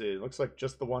 Let's see, looks like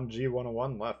just the one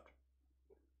G101 left.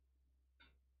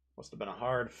 Must have been a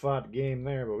hard fought game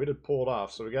there, but we did pull it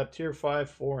off. So we got tier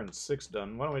 5, 4, and 6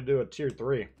 done. Why don't we do a tier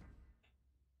 3?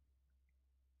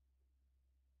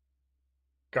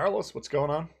 Carlos, what's going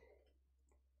on?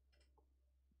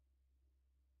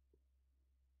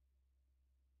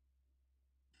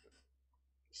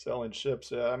 Selling ships,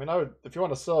 yeah. I mean, if you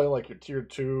want to sell like your tier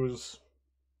 2s,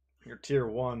 your tier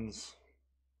 1s,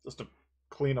 just to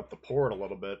clean up the port a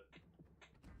little bit.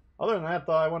 Other than that,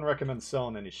 though, I wouldn't recommend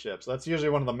selling any ships. That's usually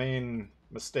one of the main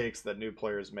mistakes that new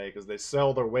players make, is they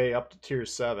sell their way up to tier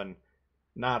 7,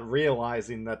 not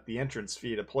realizing that the entrance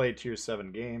fee to play tier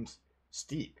 7 games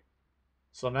steep.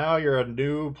 So now you're a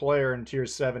new player in tier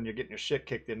 7, you're getting your shit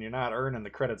kicked in, you're not earning the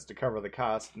credits to cover the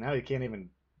cost. Now you can't even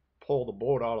pull the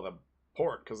boat out of the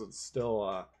port because it's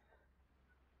still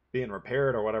being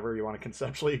repaired or whatever you want to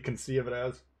conceptually conceive it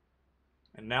as.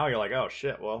 And now you're like, oh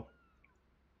shit, well,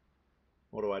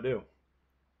 what do I do?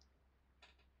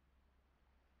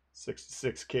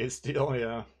 66k steel,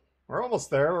 yeah. We're almost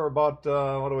there. We're about,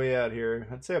 what are we at here?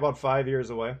 I'd say about 5 years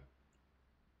away.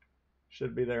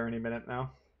 Should be there any minute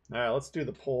now. Alright, let's do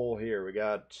the poll here.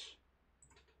 We'll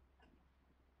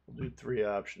do 3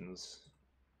 options.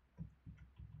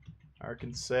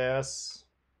 Arkansas.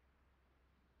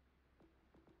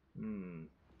 We'll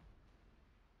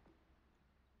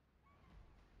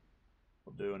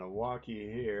do an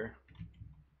Iwaki here.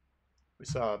 We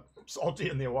saw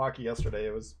Salty in the Iwaki yesterday.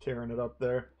 It was tearing it up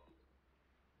there.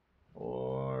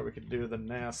 Or we could do the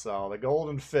Nassau, the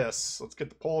Golden Fists. Let's get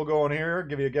the poll going here.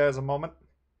 Give you guys a moment.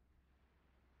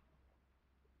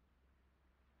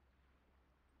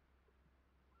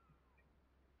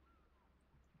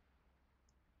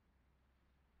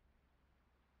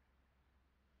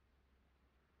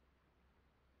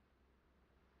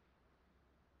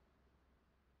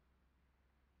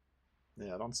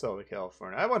 Yeah, don't sell to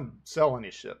California. I wouldn't sell any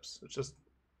ships. It's just,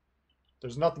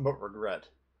 there's nothing but regret.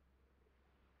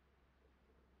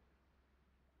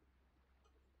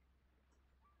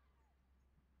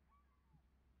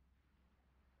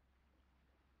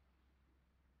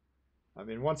 I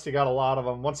mean, once you got a lot of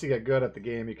them, once you get good at the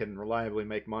game, you can reliably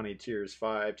make money tiers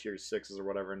 5, tiers 6s, or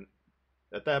whatever. And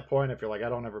at that point, if you're like, I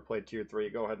don't ever play tier 3,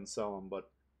 go ahead and sell them.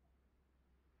 But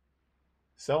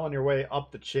selling your way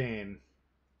up the chain,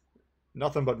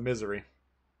 nothing but misery.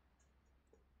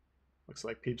 Looks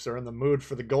like peeps are in the mood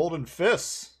for the Golden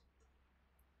Fists.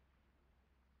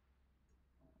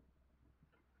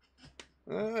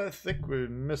 I think we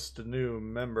missed a new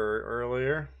member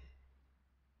earlier.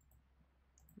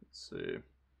 Let's see.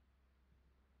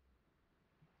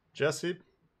 Jesse.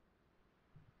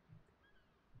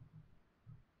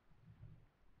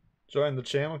 Join the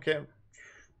channel, Cam.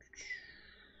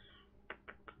 I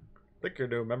think you're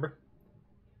a new member.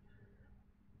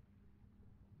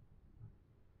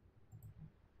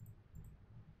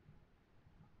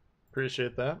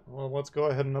 Appreciate that. Well, let's go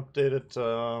ahead and update it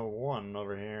 1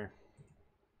 over here.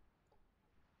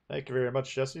 Thank you very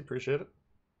much, Jesse. Appreciate it.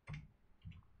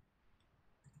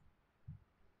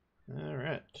 All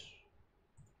right.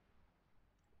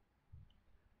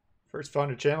 First found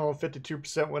your channel,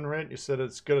 52% win rate. You said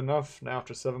it's good enough. Now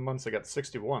after 7 months, I got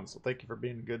 61. So thank you for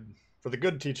being good, for the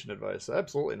good teaching advice.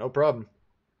 Absolutely, no problem.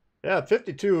 Yeah,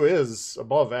 52 is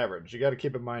above average. You got to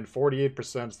keep in mind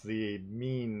 48% is the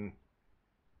mean,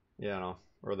 you know,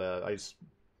 or the ice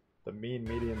The mean,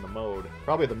 median, the mode.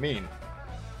 Probably the mean.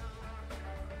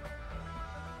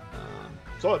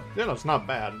 So, you know, it's not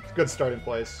bad. It's a good starting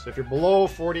place. If you're below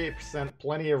 48%,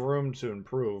 plenty of room to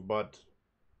improve. But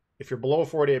if you're below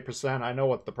 48%, I know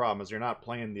what the problem is. You're not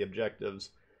playing the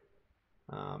objectives.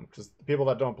 Because the people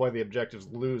that don't play the objectives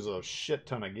lose a shit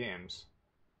ton of games.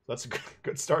 So that's a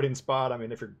good starting spot. I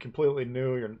mean, if you're completely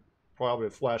new, you're probably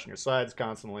flashing your sides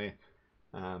constantly.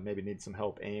 Maybe need some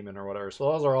help aiming or whatever.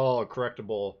 So those are all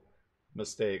correctable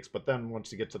mistakes. But then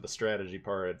once you get to the strategy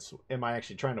part, it's, am I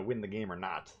actually trying to win the game or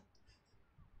not?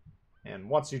 And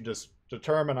once you just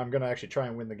determine I'm going to actually try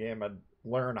and win the game and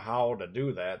learn how to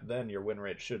do that, then your win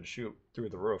rate should shoot through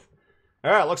the roof. All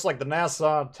right, looks like the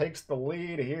Nassau takes the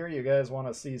lead here. You guys want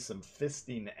to see some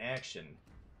fisting action.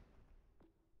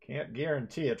 Can't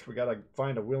guarantee it. We got to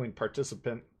find a willing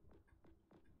participant.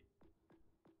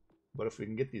 But if we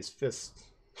can get these fists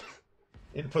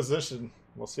in position,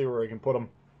 we'll see where we can put them.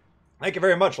 Thank you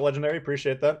very much, Legendary.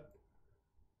 Appreciate that.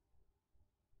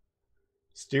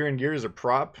 Steering gears or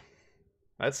prop?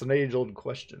 That's an age-old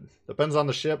question. Depends on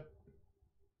the ship.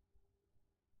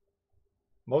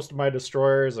 Most of my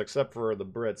destroyers, except for the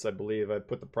Brits, I believe, I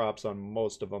put the props on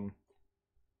most of them.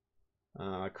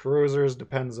 Cruisers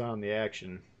depends on the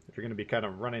action. If you're going to be kind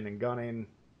of running and gunning,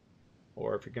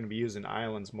 or if you're going to be using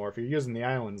islands more. If you're using the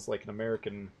islands like an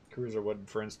American cruiser would,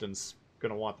 for instance,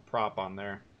 going to want the prop on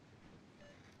there.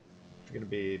 If you're going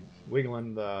to be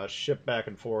wiggling the ship back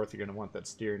and forth, you're going to want that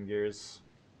steering gears.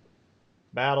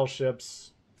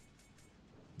 Battleships,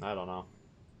 I don't know.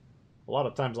 A lot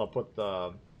of times I'll put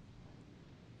the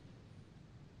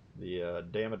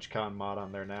damage con mod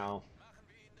on there now.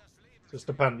 Just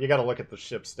depend. You got to look at the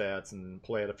ship stats and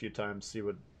play it a few times. See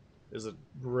what is it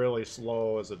really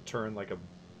slow? Is it turn like a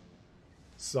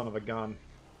son of a gun?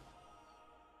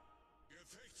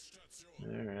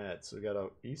 All right, so we got a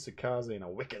Isakaze and a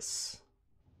Wickus.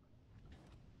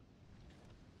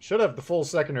 Should have the full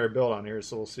secondary build on here,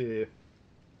 so we'll see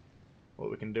what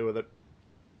we can do with it.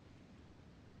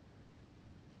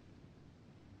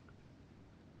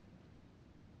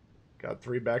 Got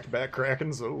 3 back-to-back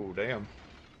Krakens. Oh, damn.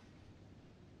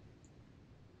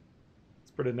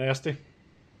 It's pretty nasty.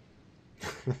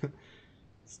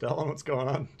 Stellan, what's going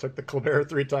on? Took the Kleber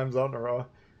 3 times out in a row.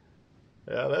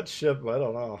 Yeah, that ship, I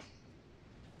don't know.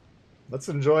 Let's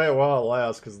enjoy it while it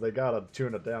lasts, because they gotta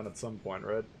tune it down at some point,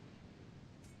 right?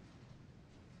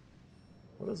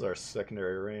 What is our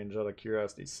secondary range, out of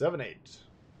curiosity? 7-8.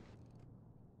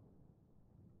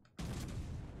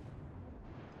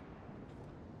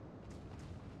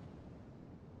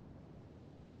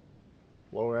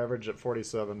 Low average at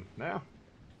 47. Now,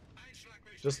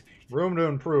 just room to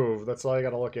improve. That's all you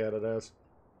gotta look at it as.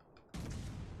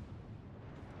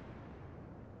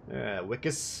 Yeah,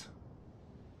 Wickus.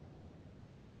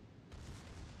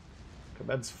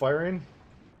 Commence firing.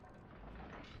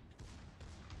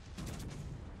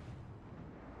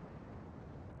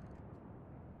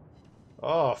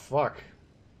 Oh, fuck.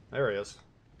 There he is.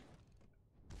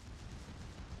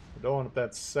 I don't want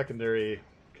that secondary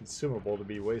consumable to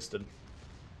be wasted.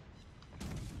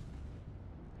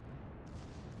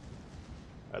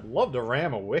 I'd love to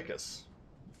ram a Wickus.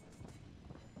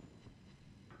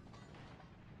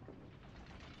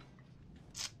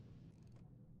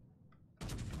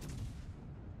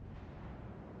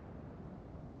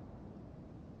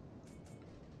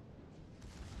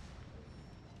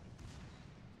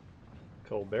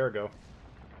 Colbergo.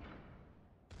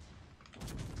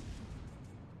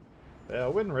 Yeah,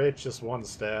 win rate's just one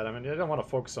stat. I mean, you don't want to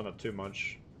focus on it too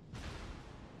much.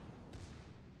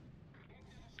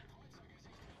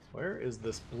 Where is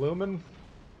this bloomin'?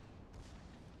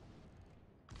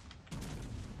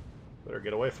 Better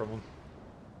get away from him.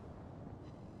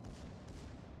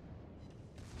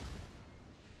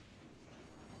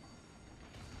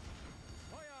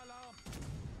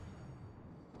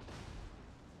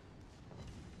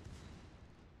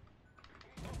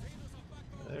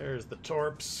 There's the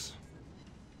torps.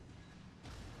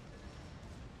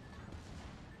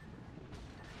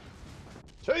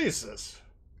 Jesus!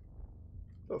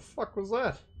 The fuck was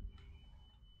that?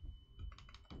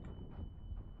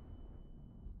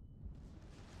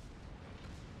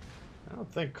 I don't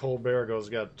think Colbergo's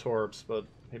got torps, but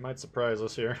he might surprise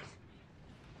us here.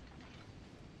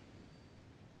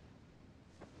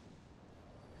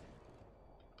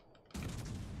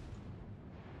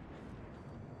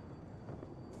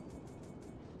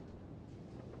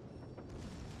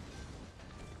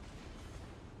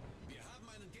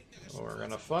 We're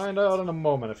gonna find out in a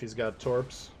moment if he's got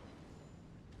torps.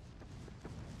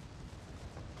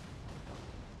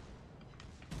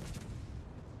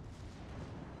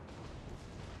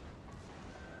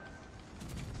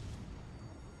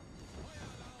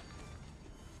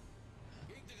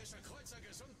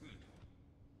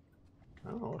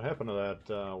 I don't know what happened to that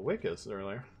Wickus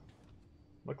earlier.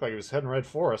 Looked like he was heading right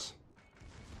for us.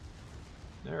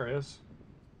 There he is.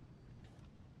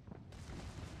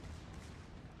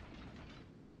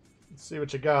 Let's see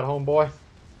what you got, homeboy.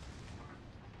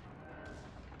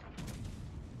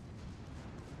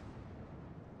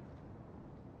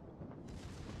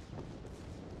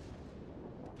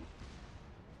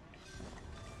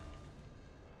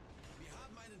 Wir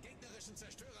haben einen gegnerischen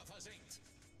Zerstörer versenkt.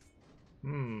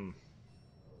 Looks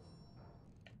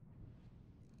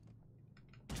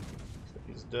like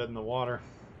he's dead in the water.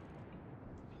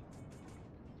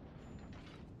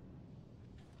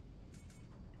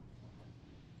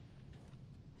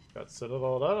 Got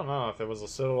Citadel. I don't know if it was a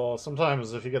Citadel.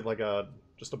 Sometimes if you get like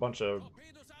just a bunch of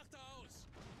Torpedos achte aus!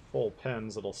 full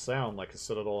pens, it'll sound like a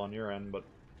Citadel on your end, but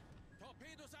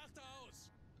Torpedos achte aus!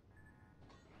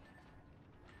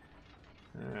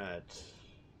 alright.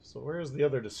 So where's the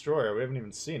other destroyer? We haven't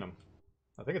even seen him.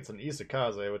 I think it's an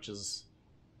Isakaze, which is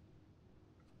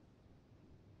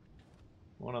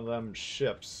one of them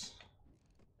ships.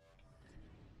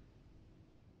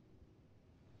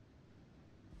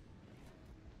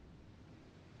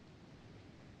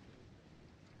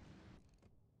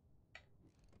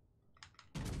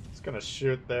 He's gonna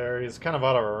shoot there. He's kind of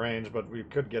out of our range, but we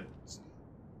could get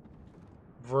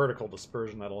vertical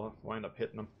dispersion that'll wind up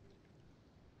hitting him.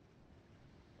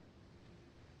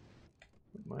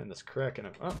 Wouldn't mind this cracking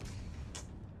him. Oh.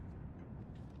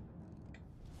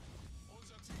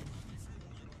 Unser Team hat die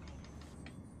Führung übernommen.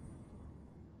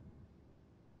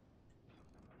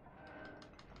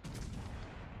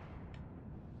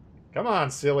 Come on,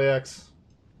 Celiax.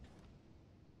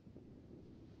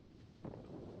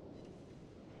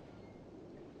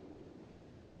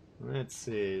 Let's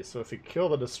see. So if we kill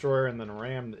the destroyer and then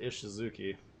ram the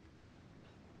Ishizuki,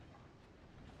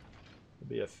 it'll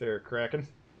be a fair cracking.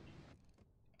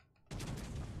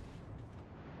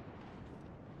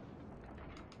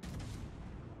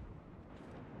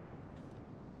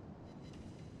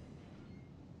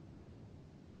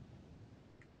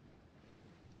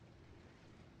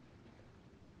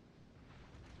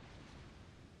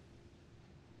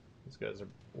 These guys are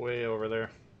way over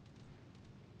there.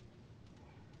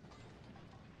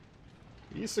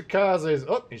 Isakaze's...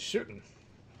 Oh, he's shooting.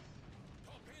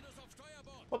 Torpedos auf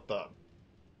Steuerbord! What the?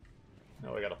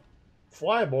 Now we got a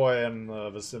flyboy in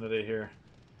the vicinity here.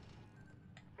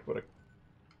 Put a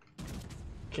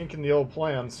kink in the old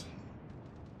plans.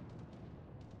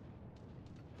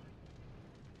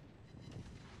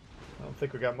 I don't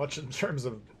think we got much in terms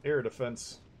of air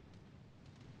defense.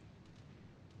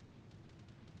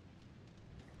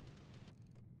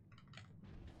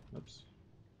 Oops.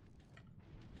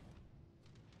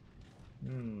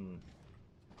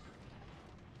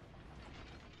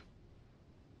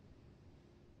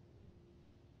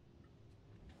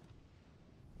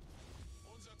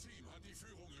 Unser Team hat die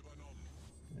Führung übernommen.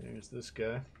 There's this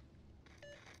guy.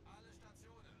 Alle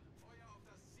Stationen, Feuer auf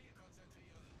das Ziel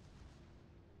konzentrieren.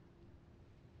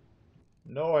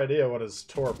 No idea what his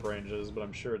torp range is, but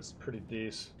I'm sure it's pretty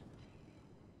decent.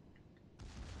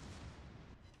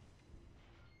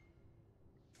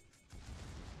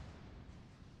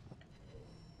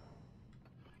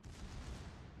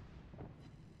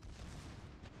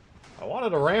 I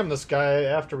wanted to ram this guy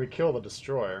after we kill the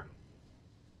destroyer.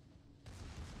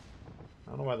 I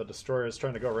don't know why the destroyer is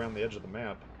trying to go around the edge of the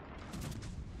map.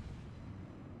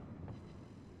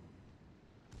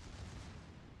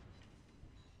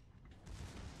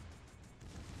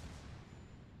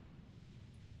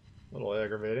 A little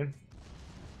aggravating.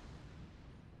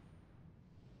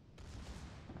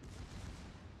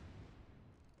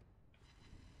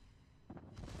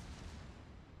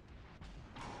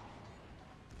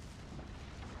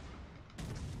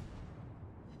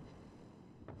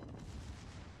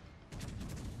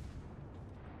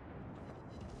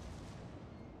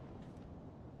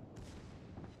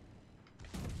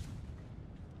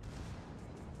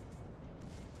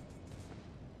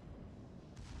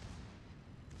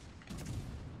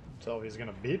 Tell if he's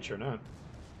gonna beach or not.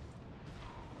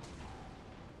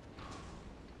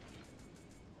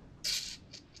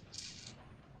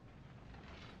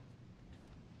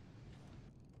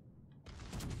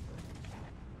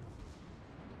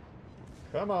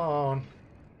 Come on.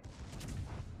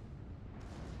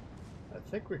 I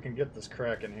think we can get this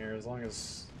Kraken here as long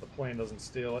as the plane doesn't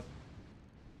steal it.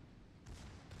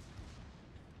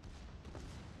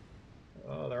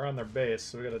 Oh, they're on their base,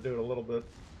 so we gotta do it a little bit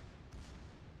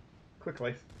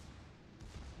quickly.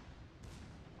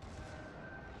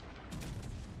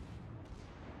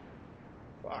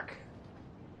 Fuck.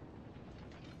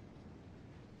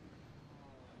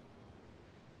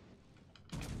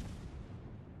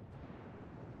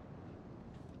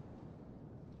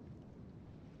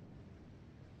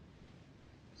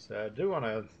 So I do want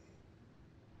to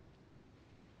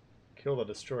kill the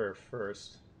destroyer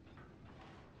first.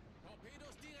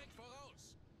 Torpedos direkt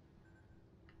voraus.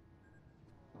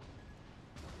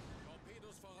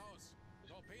 Torpedos voraus.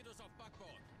 Torpedos auf Backbord.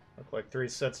 Look like 3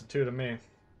 sets of 2 to me.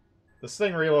 This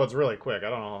thing reloads really quick. I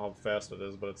don't know how fast it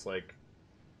is, but it's like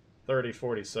 30,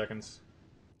 40 seconds.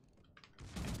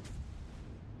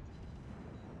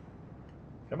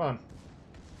 Come on.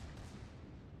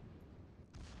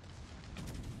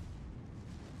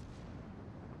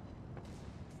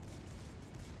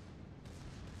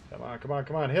 Come on, come on,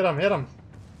 come on. Hit him, hit him.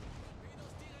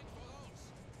 Torpedos direkt voraus.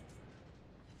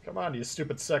 Come on, you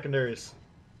stupid secondaries.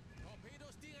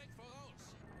 Torpedos direkt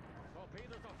voraus.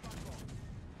 Torpedos auf Backbord.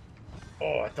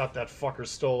 Oh, I thought that fucker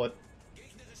stole it.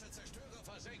 Gegnerischer Zerstörer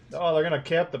versenkt. Oh, they're gonna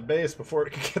cap the base before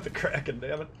it can get the Kraken,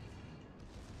 damn it.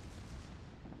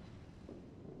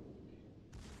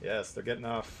 Yes, they're getting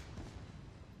off.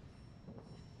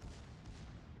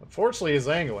 Unfortunately, he's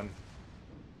angling.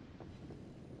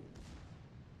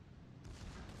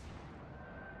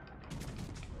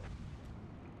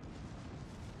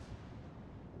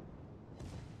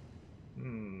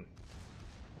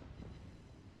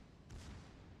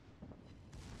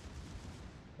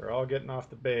 They're all getting off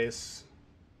the base.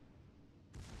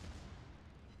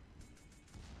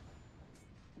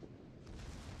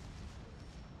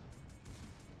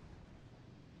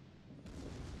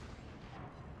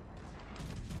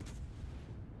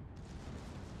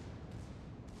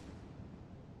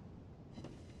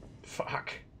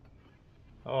 Fuck.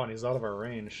 Oh, and he's out of our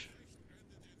range.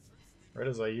 Right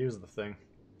as I use the thing.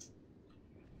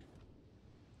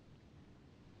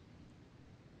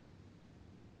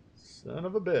 Son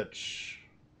of a bitch.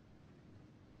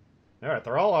 Alright,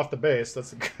 they're all off the base.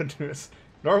 That's the good news.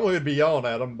 Normally we'd be yelling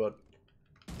at them, but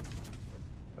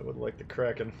I would like the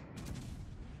Kraken.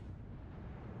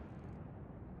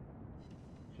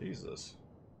 Jesus.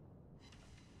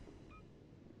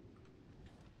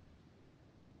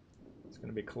 It's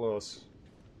gonna be close.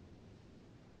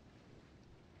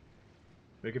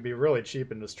 We could be really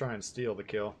cheap and just try and steal the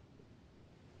kill.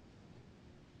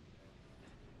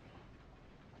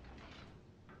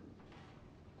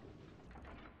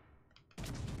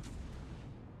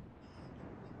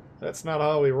 That's not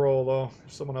how we roll, though.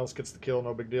 If someone else gets the kill,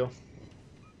 no big deal.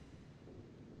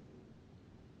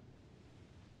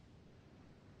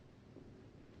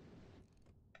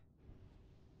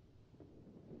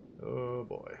 Oh,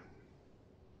 boy.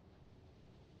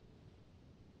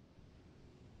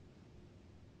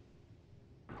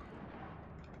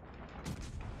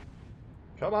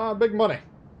 Come on, big money.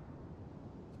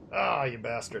 Ah, you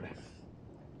bastard.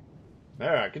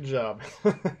 Alright, good job.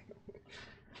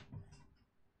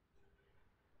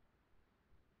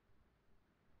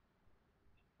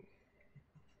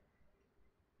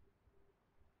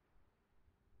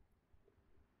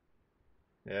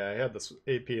 Yeah, I had this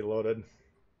AP loaded. I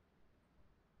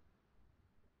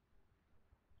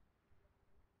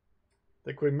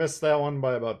think we missed that one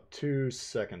by about 2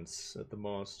 seconds at the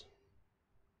most.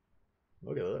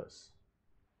 Look at this.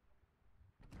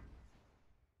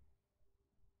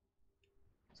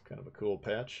 It's kind of a cool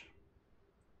patch.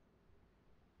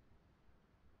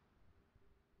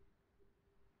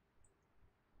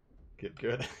 Get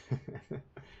good.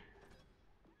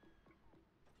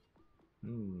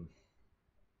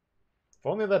 If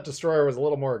only that destroyer was a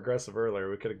little more aggressive earlier,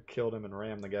 we could have killed him and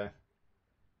rammed the guy.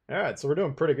 Alright, so we're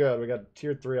doing pretty good. We got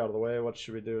tier 3 out of the way. What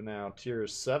should we do now? Tier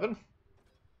 7?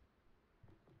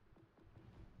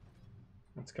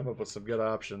 Let's come up with some good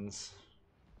options.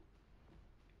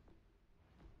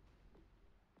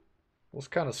 Let's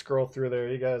kind of scroll through there.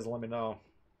 You guys let me know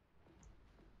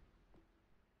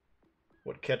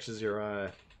what catches your eye.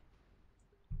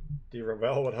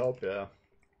 D-Ravel would help, yeah.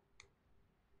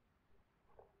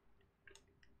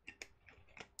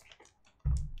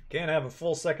 Can't have a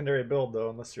full secondary build, though,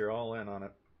 unless you're all in on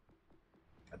it.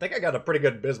 I think I got a pretty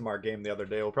good Bismarck game the other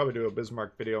day. We'll probably do a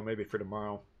Bismarck video maybe for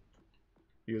tomorrow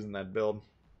using that build.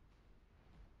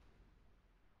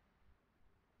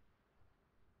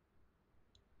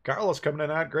 Carlos coming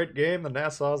in out. Great game. The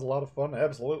Nassau's a lot of fun.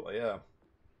 Absolutely, yeah.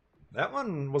 That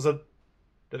one was a...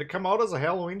 Did it come out as a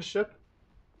Halloween ship?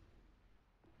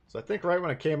 So I think right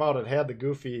when it came out, it had the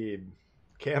goofy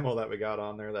camo that we got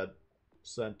on there that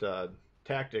sent...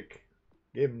 Tactic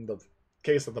gave him the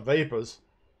case of the vapors.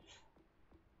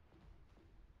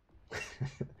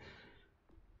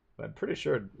 I'm pretty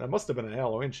sure that must have been a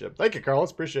Halloween ship. Thank you, Carlos.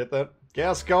 Appreciate that.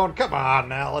 Gascon, come on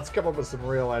now. Let's come up with some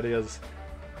real ideas.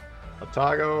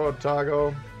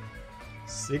 Otago.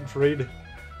 Siegfried.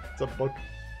 What's up, book?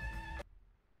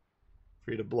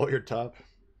 Free to blow your top.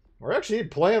 We're actually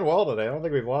playing well today. I don't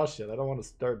think we've lost yet. I don't want to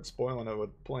start spoiling it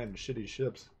with playing shitty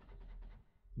ships.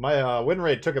 My win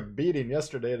rate took a beating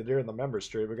yesterday during the member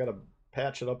stream. We got to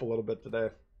patch it up a little bit today.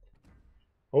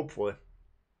 Hopefully.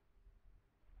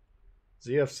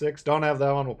 ZF6. Don't have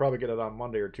that one. We'll probably get it on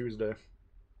Monday or Tuesday.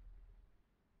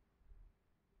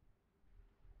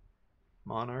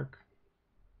 Monarch.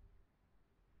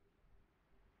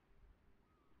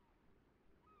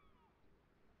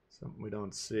 Something we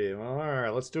don't see. Well,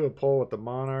 alright, let's do a poll with the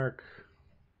Monarch.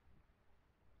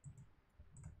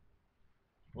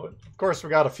 Well, of course,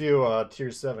 we got a few Tier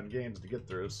 7 games to get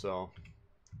through, so...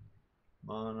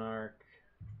 Monarch.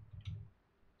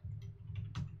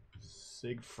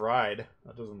 Siegfried.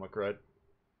 That doesn't look right.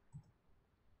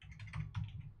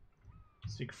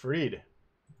 Siegfried.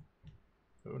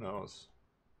 Who knows?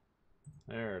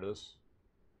 There it is.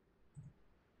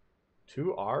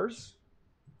 2 R's?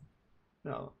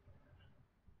 No.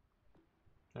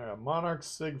 Alright, Monarch,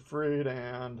 Siegfried,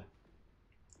 and...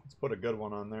 Let's put a good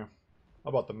one on there. How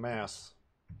about the Mass?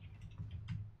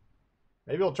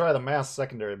 Maybe we'll try the Mass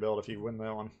secondary build if you win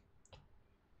that one.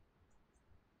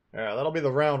 Alright, that'll be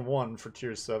the round 1 for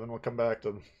Tier 7. We'll come back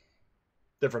to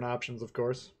different options, of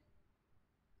course.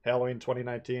 Halloween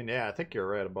 2019. Yeah, I think you're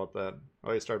right about that.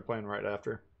 Oh, you started playing right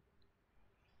after.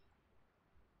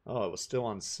 Oh, it was still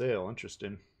on sale.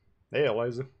 Interesting. Hey,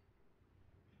 Eliza.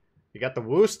 You got the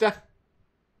Worcester?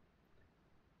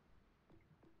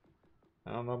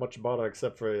 I don't know much about it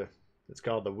except for it's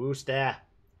called the Worcester.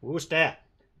 Worcester.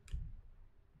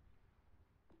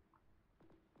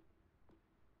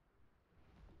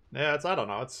 Yeah, I don't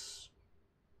know. It's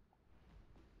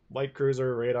light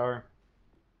cruiser, radar.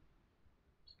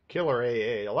 Killer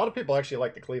AA. A lot of people actually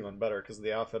like the Cleveland better because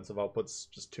the offensive output's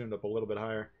just tuned up a little bit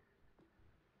higher.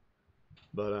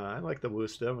 But I like the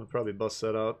Worcester. I'm going to probably bust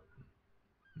that out.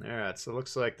 Alright, so it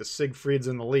looks like the Siegfried's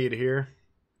in the lead here.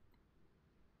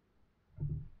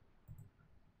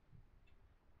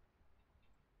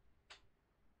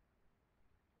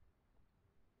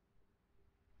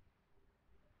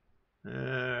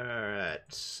 Alright,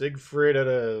 Siegfried it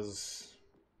is.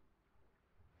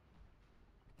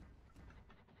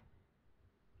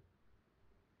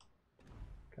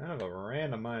 Kind of a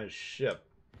randomized ship.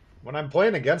 When I'm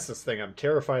playing against this thing, I'm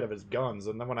terrified of his guns,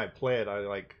 and then when I play it, I,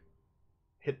 like,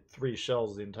 hit 3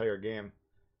 shells the entire game.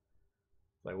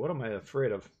 Like, what am I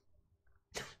afraid of?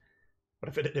 But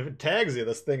if it tags you,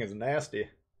 this thing is nasty.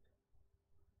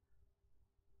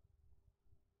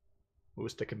 Ooh,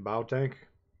 stick and bow tank.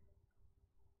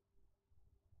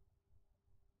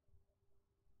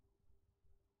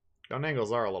 Gun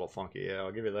angles are a little funky, yeah,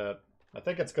 I'll give you that. I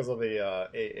think it's because of the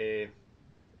AA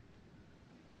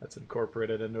that's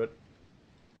incorporated into it.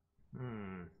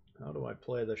 How do I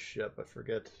play this ship? I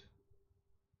forget.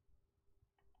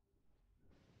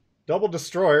 Double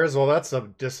destroyers, well that's a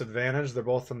disadvantage. They're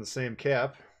both in the same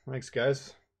cap. Thanks,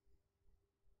 guys.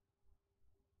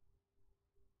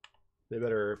 They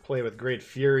better play with great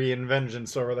fury and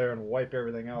vengeance over there and wipe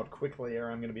everything out quickly,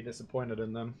 or I'm going to be disappointed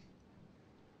in them.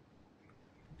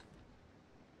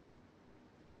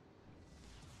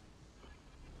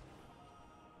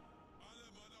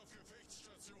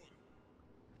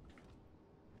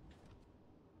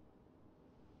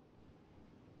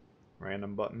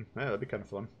 Random button. Yeah, that'd be kind of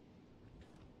fun.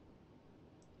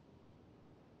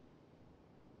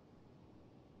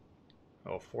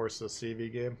 Oh, force a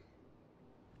CV game.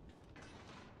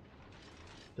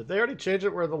 Did they already change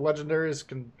it where the legendaries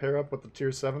can pair up with the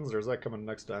tier 7s, or is that coming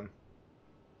next time?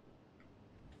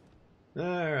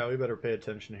 Alright, we better pay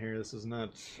attention here. This is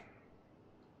not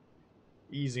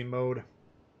easy mode.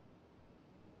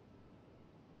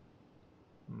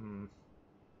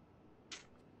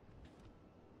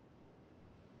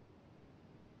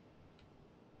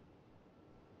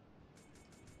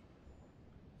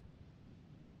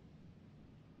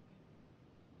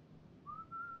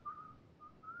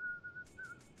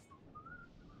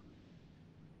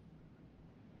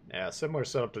 Yeah, similar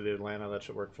setup to the Atlanta. That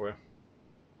should work for you.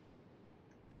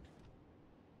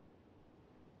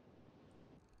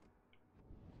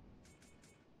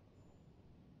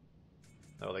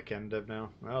 Oh, they can div now?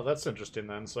 Well, that's interesting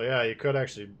then. So yeah, you could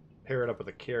actually pair it up with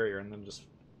a carrier and then just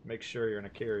make sure you're in a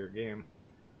carrier game.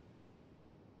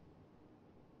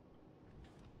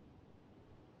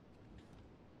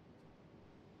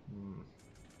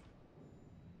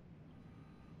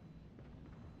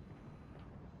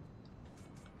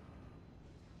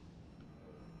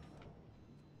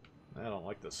 I don't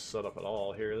like this setup at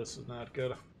all here. This is not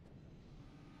good.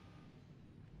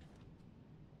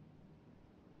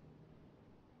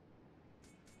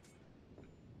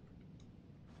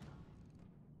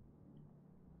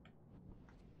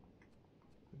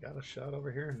 Got a shot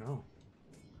over here? No.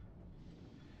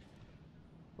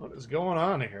 What is going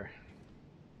on here?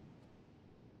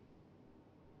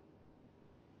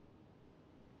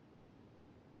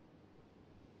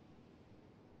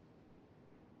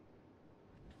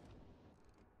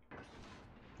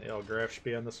 Yeah, I'll graph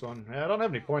be on this one. Yeah, I don't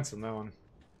have any points in that one.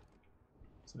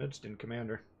 It's an interesting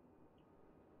commander.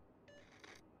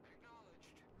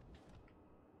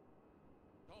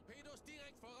 Torpedos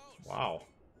direkt voraus. Wow.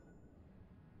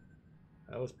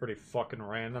 That was pretty fucking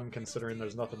random considering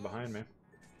there's nothing behind me.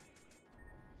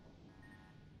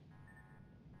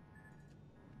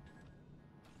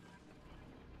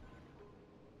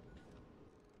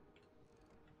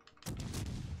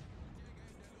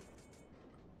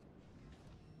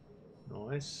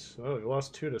 Nice. Well, we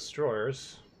lost 2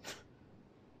 destroyers.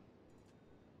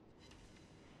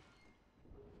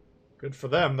 Good for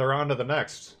them. They're on to the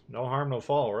next. No harm, no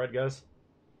foul, right, guys?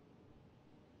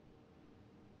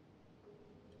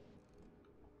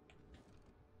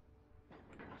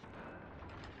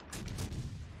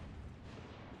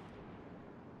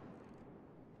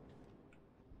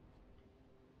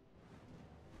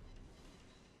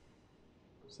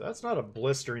 So that's not a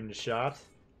blistering shot.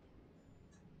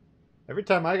 Every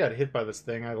time I got hit by this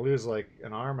thing, I lose like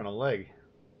an arm and a leg.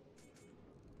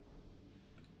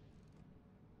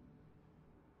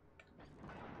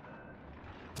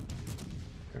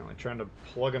 Apparently trying to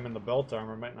plug him in the belt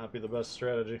armor might not be the best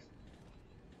strategy.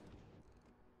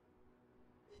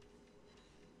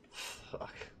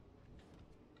 Fuck.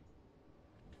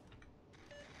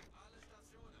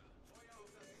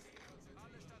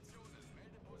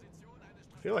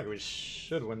 I feel like we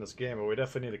should win this game, but we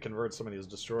definitely need to convert some of these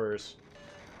destroyers.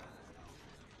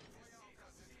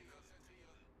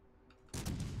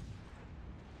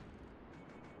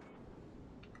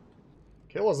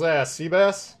 Kill his ass,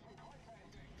 Seabass.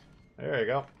 There you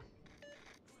go.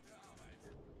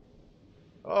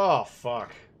 Oh,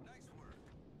 fuck.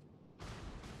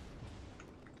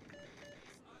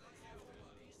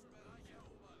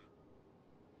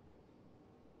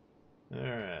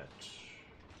 Alright.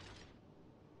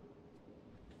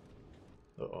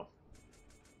 Uh-oh.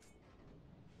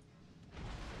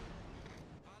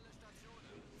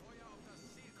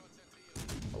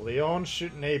 Leon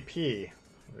shooting AP. We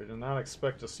did not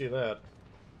expect to see that.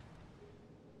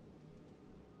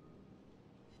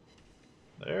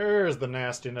 There's the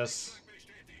nastiness.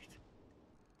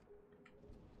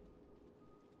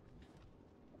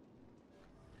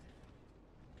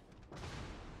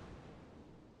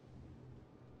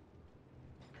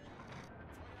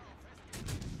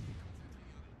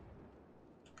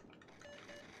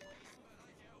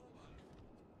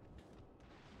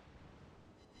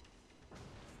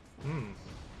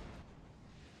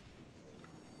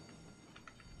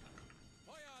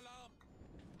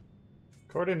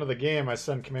 According to the game, I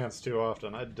send commands too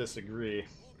often. I disagree.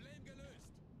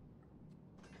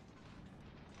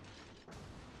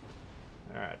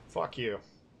 Alright, fuck you.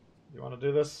 You want to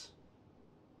do this?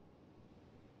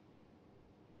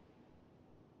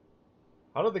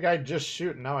 How did the guy just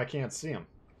shoot and now I can't see him?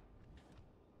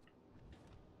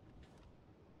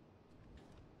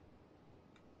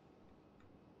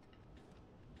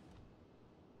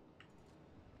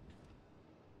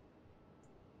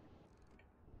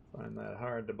 Find that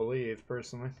hard to believe,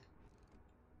 personally.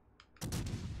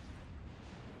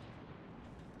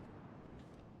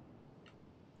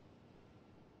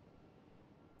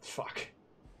 Fuck.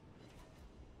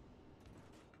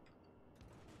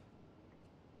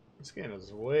 This game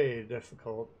is way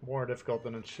difficult. More difficult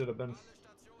than it should have been.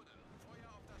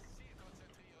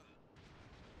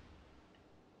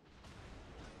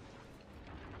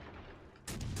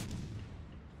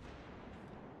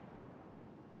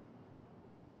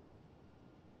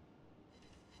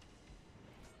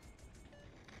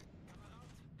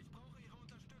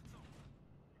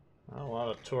 Not a lot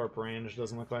of torp range,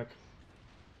 doesn't look like.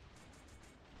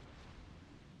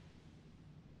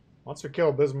 Once we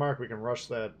kill Bismarck, we can rush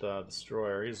that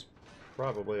destroyer. He's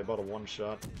probably about a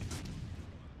one-shot.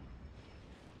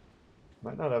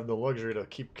 Might not have the luxury to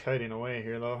keep kiting away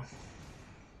here, though.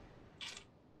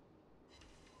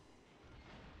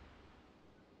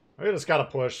 We just gotta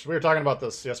push. We were talking about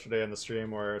this yesterday in the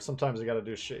stream, where sometimes you gotta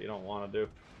do shit you don't want to do.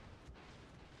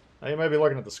 Now, you might be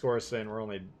looking at the score saying we're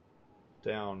only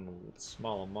down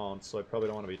small amounts, so I probably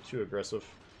don't want to be too aggressive.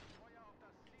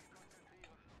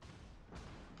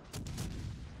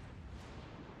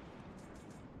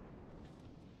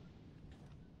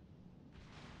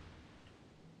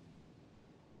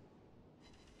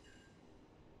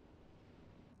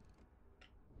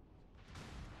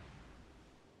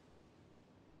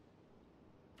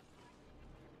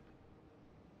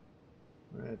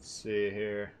 Let's see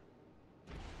here.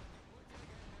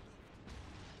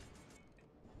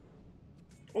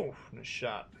 Oh, nice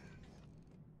shot.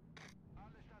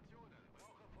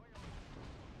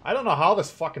 I don't know how this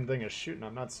fucking thing is shooting.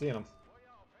 I'm not seeing him.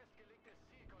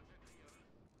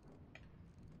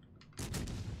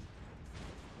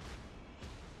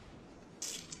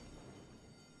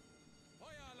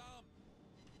 Feueralarm!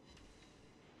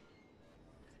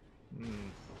 Hmm.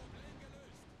 Problem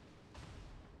gelöst.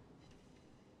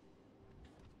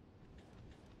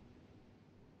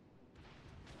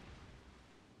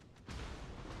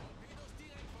 Torpedos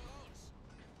direkt voraus.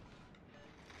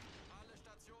 Alle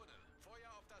Stationen,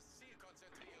 Feuer auf das Ziel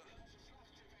konzentrieren.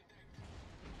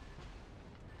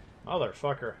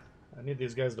 Motherfucker. I need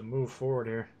these guys to move forward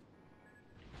here.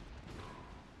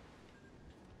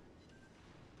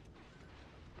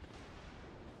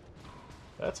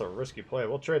 That's a risky play.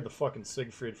 We'll trade the fucking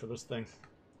Siegfried for this thing.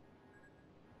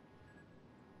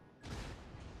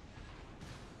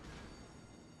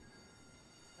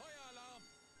 Feueralarm!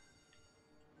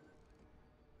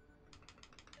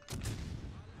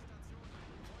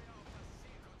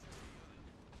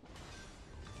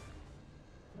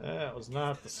 That was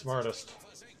not the smartest.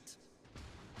 Versenkt.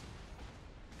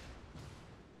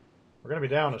 We're gonna be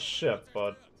down a ship,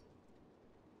 but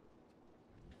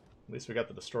at least we got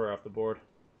the destroyer off the board.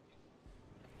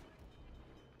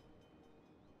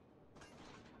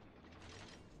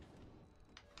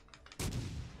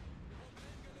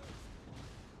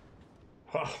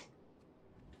 Wow.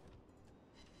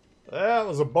 That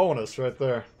was a bonus right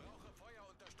there. Brauche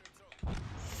Feuerunterstützung.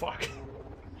 Fuck.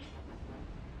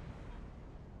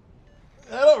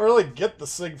 I don't really get the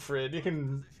Siegfried. You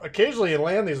can occasionally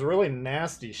land these really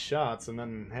nasty shots, and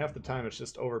then half the time it's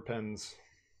just overpens.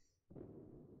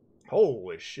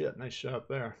 Holy shit, nice shot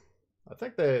there. I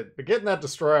think but getting that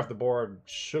destroyer off the board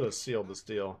should have sealed this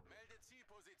deal. Melde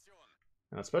Zielposition.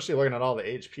 And especially looking at all the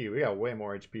HP, we got way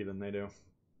more HP than they do.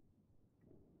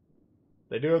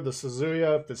 They do have the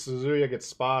Suzuya. If the Suzuya gets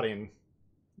spotting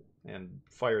and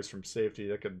fires from safety,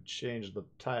 that could change the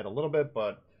tide a little bit,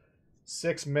 but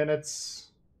 6 minutes.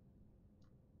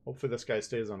 Hopefully this guy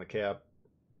stays on the cap.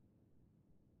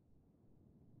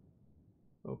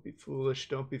 Don't be foolish,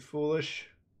 don't be foolish.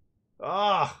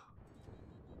 Ah!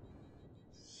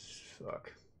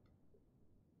 Fuck.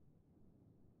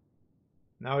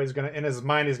 Now he's gonna, in his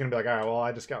mind, he's gonna be like, alright, well,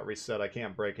 I just got reset. I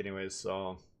can't break anyways, so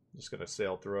I'm just gonna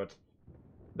sail through it.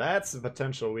 That's the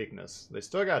potential weakness. They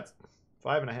still got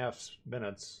 5.5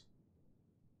 minutes.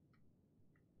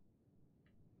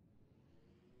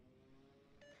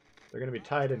 They're going to be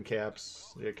tied in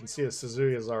caps. You can see the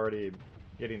Suzuki is already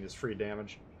getting his free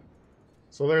damage.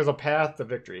 So there's a path to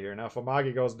victory here. Now if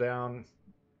Amagi goes down,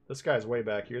 this guy's way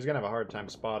back here. He's going to have a hard time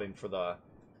spotting for the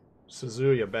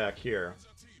Suzuki back here.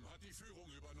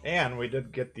 And we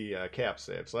did get the cap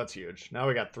save, so that's huge. Now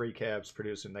we got 3 caps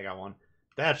producing. They got 1.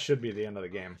 That should be the end of the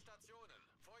game. Stationen,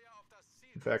 Feuer auf das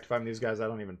Ziel. In fact, if I'm these guys, I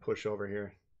don't even push over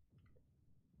here.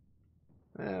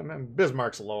 Man,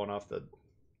 Bismarck's low enough that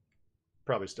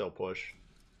probably still push.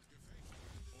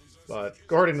 But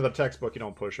according to the textbook, you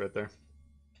don't push right there.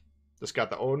 Just got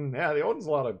the Odin. Yeah, the Odin's a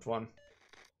lot of fun.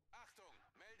 Achtung,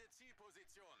 melde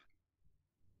Zielposition.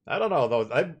 I don't know,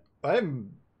 though.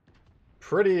 I'm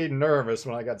pretty nervous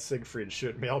when I got Siegfried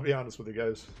shooting me, I'll be honest with you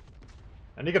guys.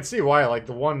 And you can see why, like,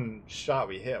 the one shot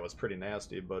we hit was pretty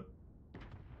nasty, but...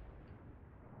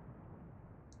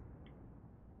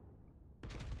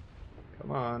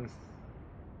 Come on.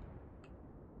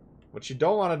 What you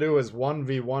don't want to do is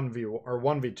 1v1v or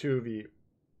 1v2v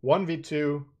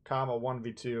 1v2, comma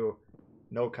 1v2,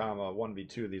 no comma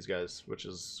 1v2 these guys, which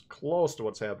is close to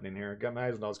what's happening here. Got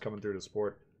Eisenhower's coming through to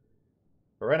support.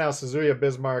 But right now, Suzuya,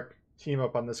 Bismarck, team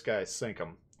up on this guy, sink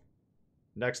him.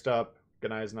 Next up,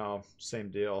 Gneisenau, same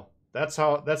deal. That's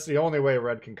the only way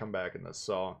Red can come back in this.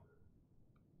 So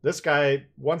this guy,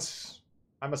 once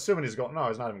I'm assuming he's going, no,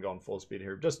 he's not even going full speed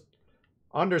here. Just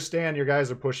understand your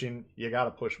guys are pushing. You got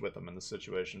to push with them in this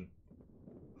situation.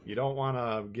 You don't want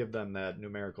to give them that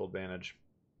numerical advantage.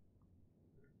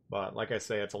 But like I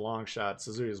say, it's a long shot.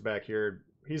 Suzuki's back here.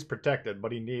 He's protected,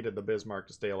 but he needed the Bismarck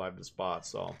to stay alive to spot.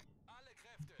 So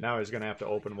now he's going to have to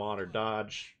open water,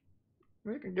 dodge.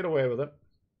 We can get away with it.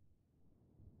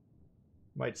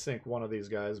 Might sink one of these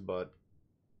guys, but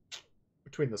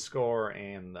between the score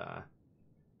and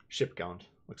ship count,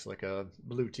 looks like a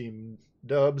blue team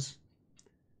dubs.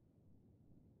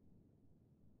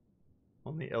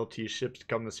 Only LT ships to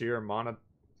come this year. Montana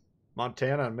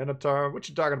and Minotaur. What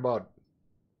you talking about?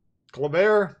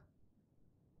 Colbert?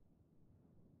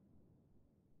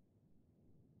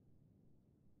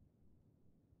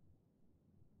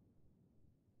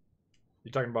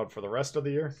 You talking about for the rest of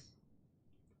the year?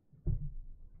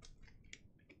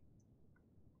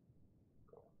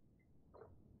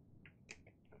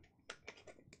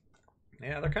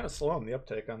 Yeah, they're kind of slow on the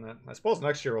uptake on that. I suppose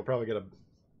next year we'll probably get a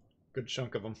good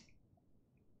chunk of them.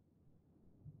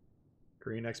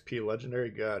 Green XP Legendary?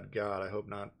 God, I hope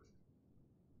not.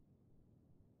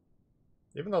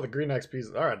 Even though the green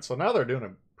XP's... Alright, so now they're doing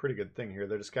a pretty good thing here.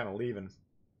 They're just kind of leaving.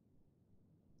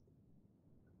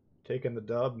 Taking the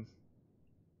dub.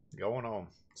 Going home.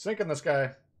 Sinking this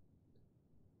guy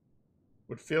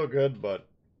would feel good, but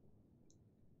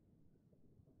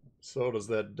so does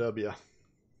that W.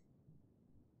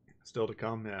 Still to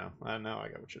come? Yeah, I know. I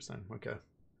got what you're saying. Okay.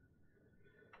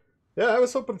 Yeah, I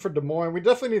was hoping for Des Moines. We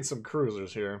definitely need some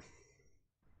cruisers here.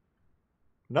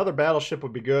 Another battleship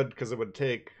would be good because it would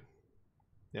take,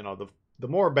 you know, the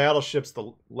more battleships,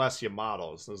 the less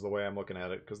Yamatos is the way I'm looking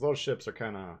at it. Because those ships are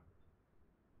kind of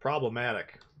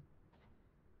problematic.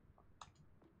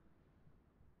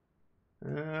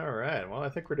 Alright, well, I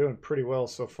think we're doing pretty well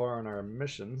so far on our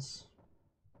missions.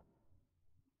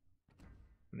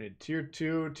 We need tier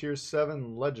 2, tier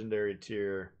 7, legendary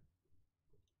tier.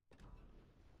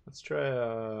 Let's try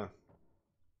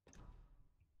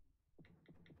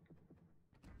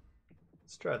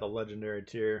the legendary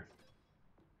tier.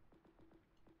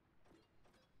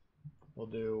 We'll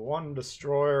do 1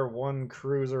 destroyer, 1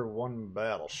 cruiser, 1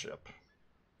 battleship.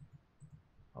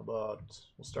 How about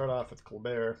we'll start off with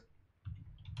Colbert.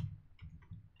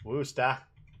 Woosta.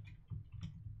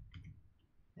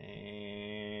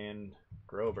 And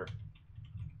Grover.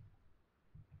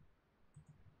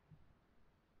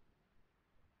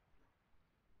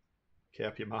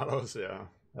 Cap Yamatos, yeah.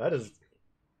 That is,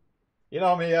 you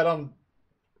know me, I don't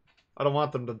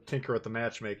want them to tinker with the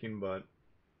matchmaking, but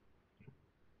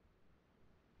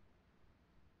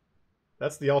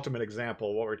that's the ultimate example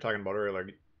of what we were talking about earlier.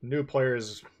 New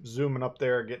players zooming up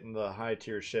there, getting the high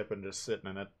tier ship and just sitting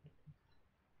in it.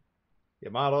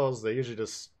 Yamatos, they usually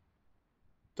just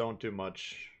don't do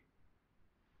much.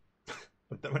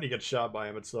 But then when you get shot by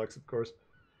them, it sucks, of course.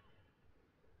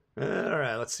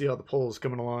 Alright, let's see how the poll is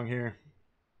coming along here.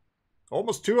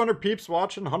 Almost 200 peeps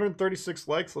watching, 136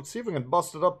 likes. Let's see if we can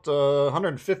bust it up to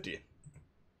 150.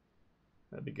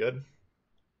 That'd be good.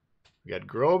 We got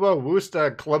Groba,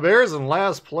 Woosta, Kleber's in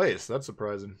last place. That's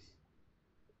surprising.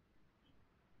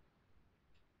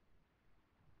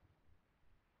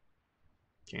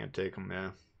 Can't take him,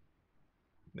 yeah.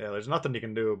 Yeah, there's nothing you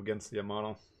can do against the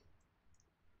Yamato.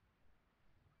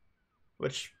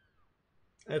 Which,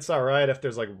 it's alright if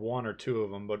there's like 1 or 2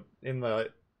 of them, but in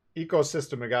the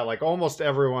ecosystem we got like almost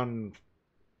everyone,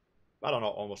 I don't know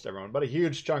almost everyone, but a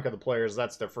huge chunk of the players,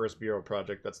 that's their first Bureau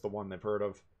project. That's the one they've heard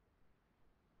of.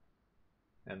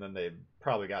 And then they've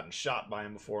probably gotten shot by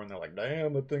him before and they're like,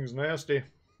 damn, that thing's nasty.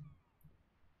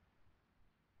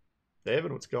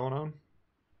 David, what's going on?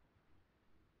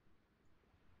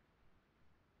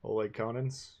 Oleg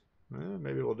Conans.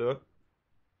 Maybe we'll do it.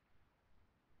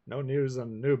 No news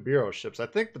on new Bureau ships. I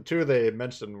think the 2 they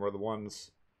mentioned were the ones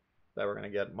that we're going to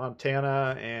get.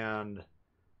 Montana and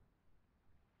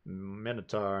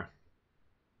Minotaur.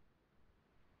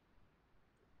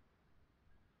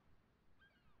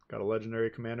 Got a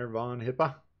legendary commander, Von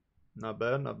Hippa. Not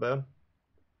bad, not bad.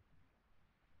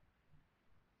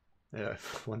 Yeah,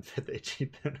 1/5 HE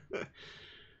pin.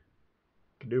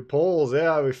 Can do polls.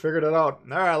 Yeah, we figured it out.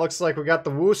 All right, looks like we got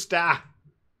the Woosta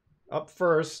up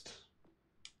first.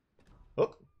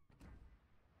 Oh.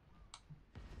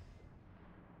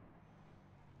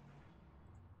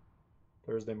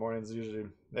 Thursday mornings usually.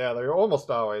 Yeah, they're almost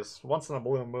always. Once in a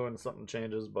blue moon, something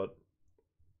changes, but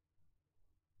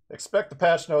expect the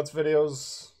patch notes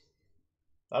videos.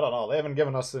 I don't know. They haven't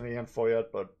given us any info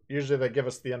yet, but usually they give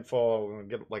us the info and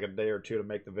get like a day or 2 to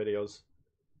make the videos.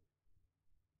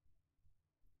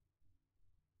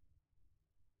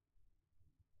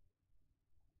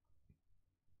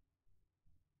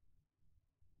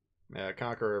 Yeah,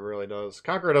 Conqueror really does.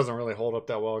 Conqueror doesn't really hold up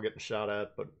that well getting shot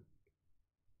at, but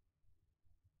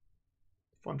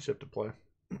fun ship to play.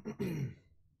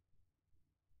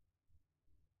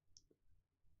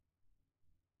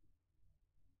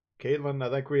 Caitlin, I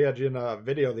think we had you in a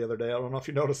video the other day. I don't know if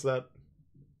you noticed that.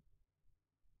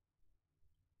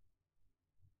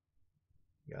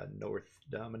 Got North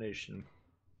domination.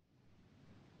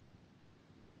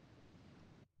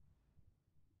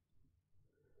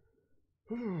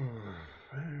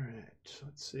 Alright,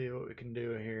 let's see what we can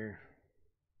do here.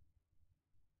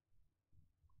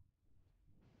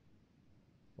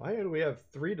 Why do we have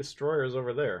 3 destroyers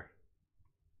over there?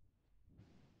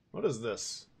 What is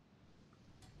this?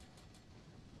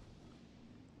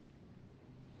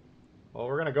 Well,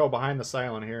 we're gonna go behind this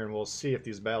island here, and we'll see if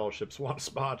these battleships want to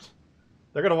spot.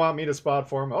 They're gonna want me to spot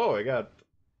for them. Oh, I got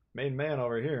main man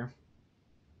over here.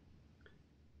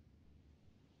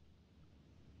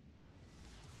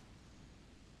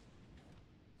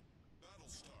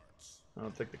 I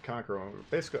don't think the Conqueror one.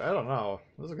 Basically, I don't know.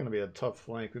 This is gonna be a tough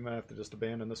flank. We might have to just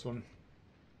abandon this one.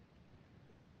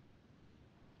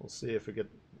 We'll see if we get.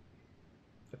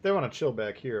 If they want to chill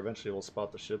back here, eventually we'll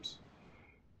spot the ships.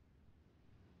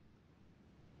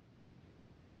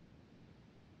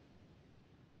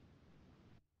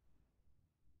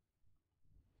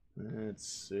 Let's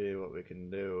see what we can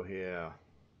do here.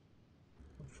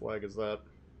 What flag is that?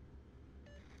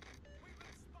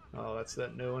 Oh, that's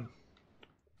that new one.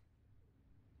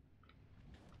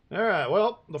 Alright,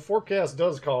 well, the forecast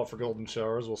does call for golden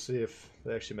showers. We'll see if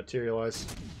they actually materialize.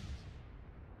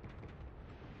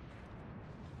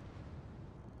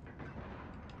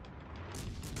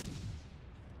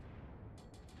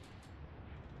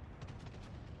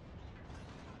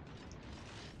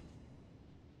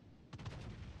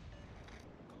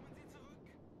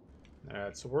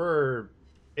 Alright, so we're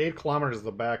 8 kilometers to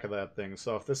the back of that thing,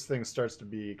 so if this thing starts to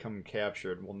become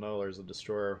captured, we'll know there's a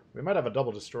destroyer. We might have a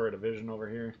double destroyer division over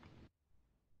here.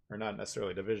 Or not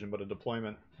necessarily a division, but a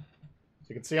deployment. So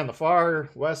you can see on the far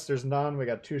west there's none. We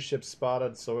got 2 ships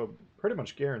spotted, so we're pretty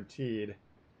much guaranteed.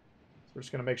 So we're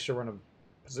just going to make sure we're in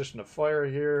a position to fire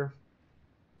here.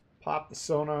 Pop the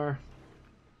sonar.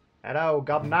 Hello,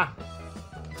 governor.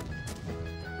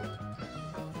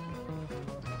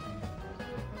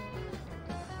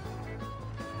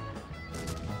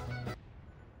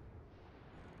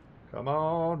 Come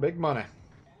on, big money.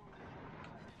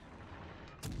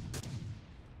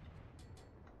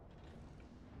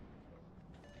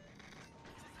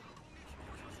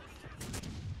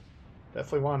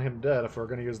 Definitely want him dead if we're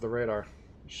going to use the radar.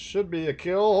 Should be a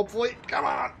kill, hopefully. Come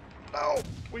on! No,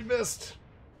 we missed.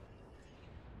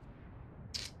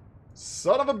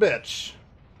 Son of a bitch.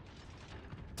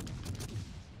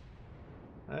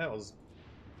 That was...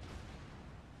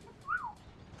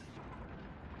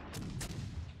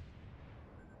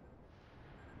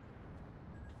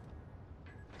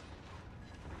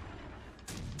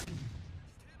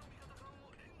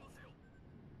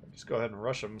 Just go ahead and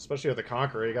rush him, especially with the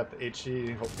Conqueror. You got the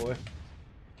HE, hopefully.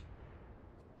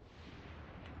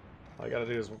 All you gotta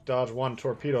do is dodge 1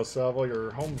 torpedo salvo, you're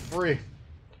home free.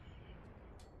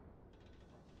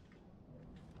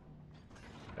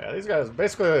 Yeah, these guys,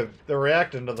 basically, they're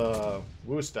reacting to the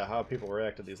Woosta, how people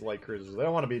react to these light cruisers. They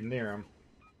don't want to be near them.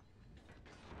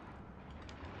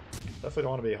 Definitely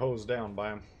don't want to be hosed down by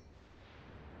them.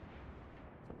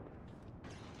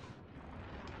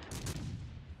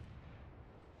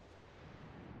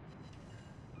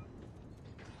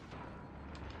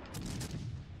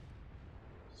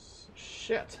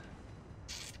 Shit.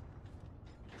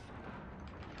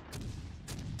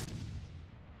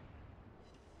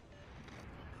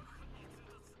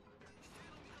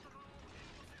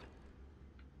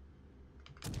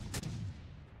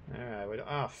 Alright, we don't...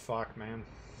 Ah, fuck, man.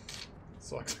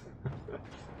 Sucks.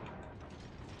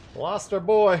 Lost our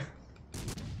boy.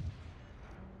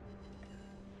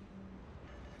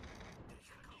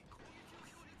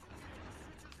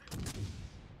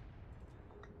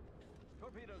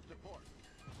 Torpedoes to port.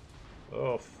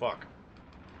 Oh, fuck.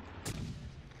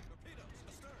 Torpedoes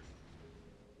astern.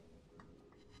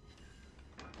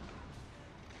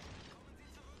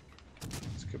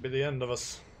 This could be the end of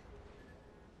us.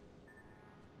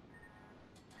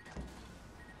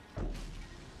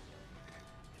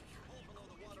 Hull below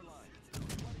the waterline.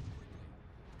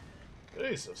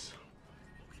 Jesus.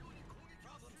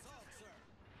 Problem solved, sir.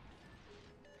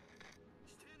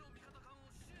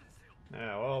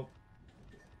 Yeah, well,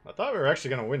 I thought we were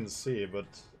actually going to win C, but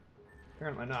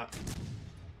apparently not.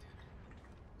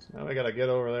 So now we got to get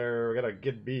over there. We got to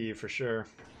get B for sure.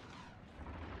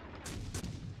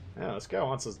 Yeah, this guy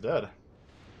wants us dead.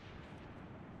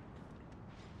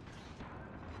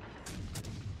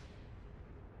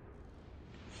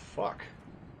 Fuck.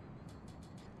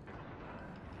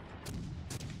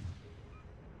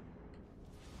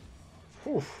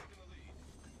 Whew.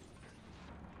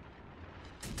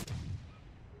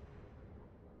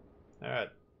 Alright.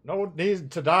 No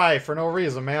need to die for no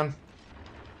reason, man.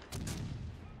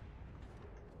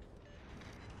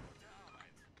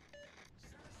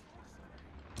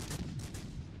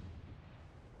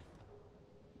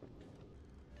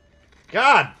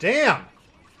 God damn!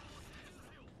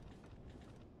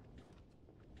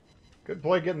 Good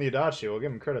play getting the Adachi. We'll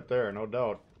give him credit there, no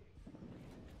doubt.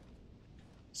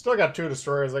 Still got 2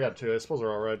 destroyers. I got 2. I suppose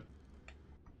we're alright.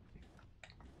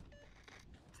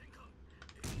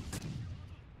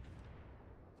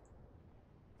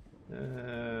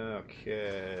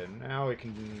 now we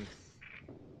can...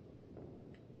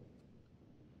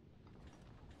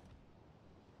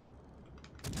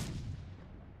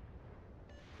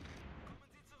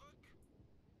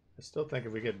 I still think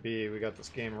if we get B, we got this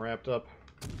game wrapped up.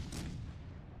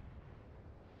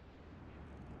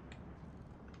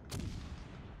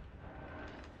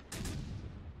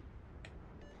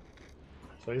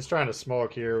 So he's trying to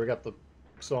smoke here. We got the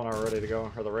sonar ready to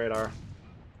go, or the radar.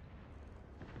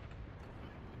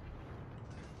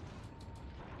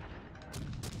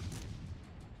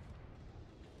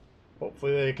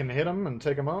 Hopefully they can hit him and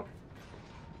take him out.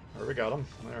 There we got him.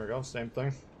 There we go. Same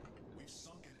thing. We've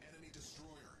sunk an enemy destroyer.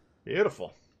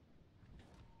 Beautiful.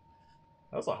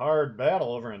 That was a hard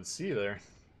battle over in C there.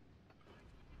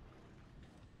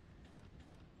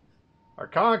 Our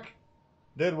conch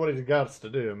did what he got us to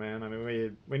do, man. I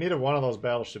mean, we needed one of those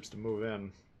battleships to move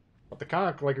in. But the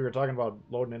conch, like we were talking about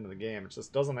loading into the game, it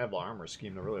just doesn't have the armor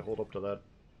scheme to really hold up to that.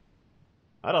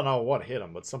 I don't know what hit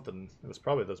him, but something... It was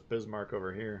probably this Bismarck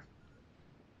over here.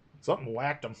 Something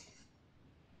whacked him.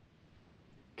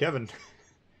 Kevin.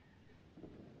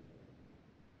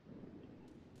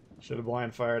 Should have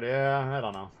blind fired. Yeah, I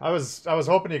don't know. I was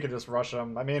hoping you could just rush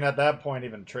him. I mean, at that point,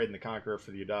 even trading the Conqueror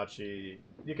for the Udachi,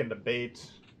 you can debate.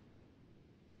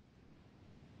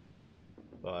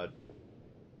 But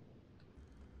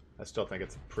I still think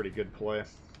it's a pretty good play.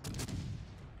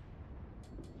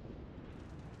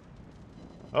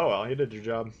 Oh well, you did your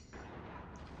job.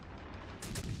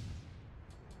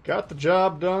 Got the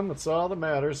job done, that's all that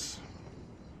matters.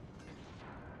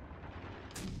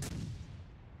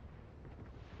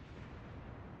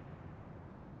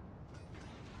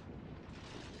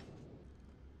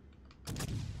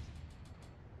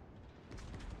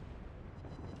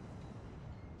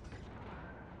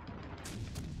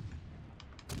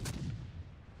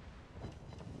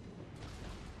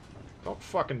 Don't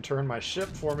fucking turn my ship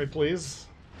for me, please.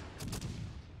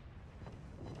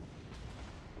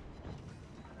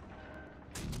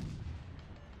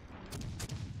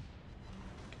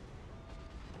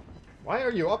 Why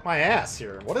are you up my ass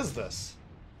here? What is this?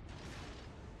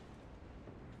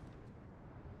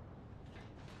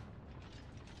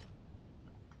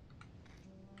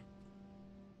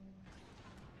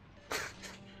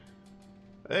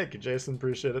 Thank you, Jason.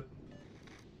 Appreciate it.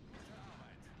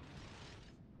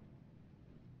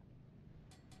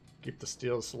 Keep the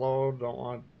steel slow.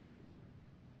 Don't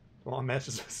want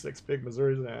matches with 6 big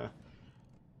Missouris. Yeah,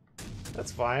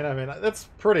 that's fine. I mean, that's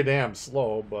pretty damn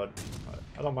slow, but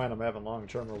I don't mind them having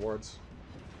long-term rewards.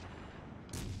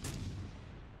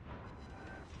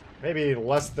 Maybe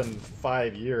less than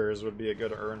 5 years would be a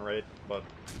good earn rate, but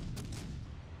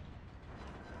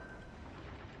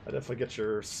I definitely get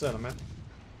your sentiment.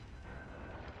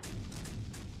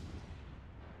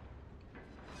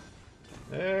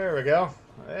 There we go.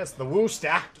 That's the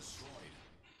Worcester.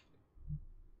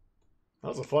 That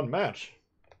was a fun match.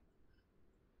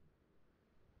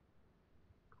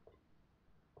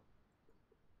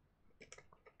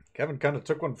 Kevin kind of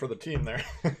took one for the team there.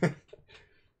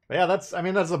 Yeah, that's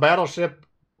the battleship.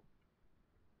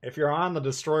 If you're on the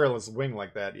destroyerless wing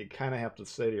like that, you kind of have to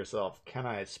say to yourself, can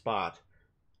I spot?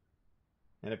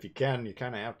 And if you can, you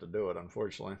kind of have to do it,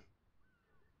 unfortunately.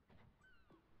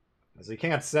 Because you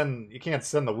can't send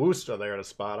the Worcester there to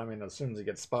spot. I mean, as soon as he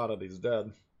gets spotted, he's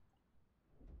dead.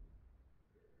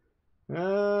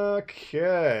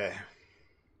 Okay.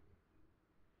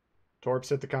 Torps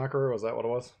hit the Conqueror, was that what it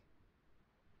was?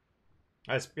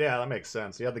 Yeah, that makes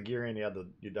sense. He had the Geary and he had the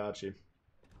Udachi.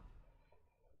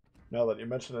 Now that you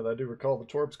mention it, I do recall the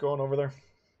Torps going over there.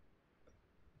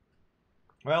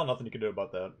 Well, nothing you can do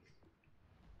about that.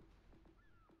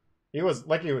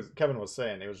 Kevin was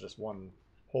saying, he was just one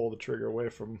pull the trigger away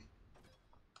from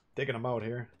taking him out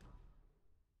here.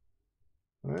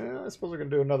 Well, I suppose we're going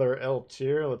to do another L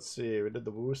tier. Let's see. We did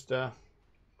the Worcester.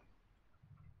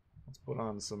 Let's put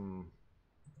on some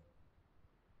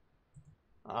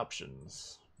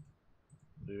options.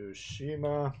 Do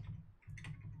Shima.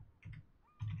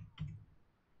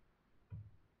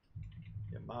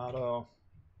 Yamato.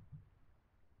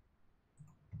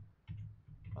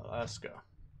 Alaska.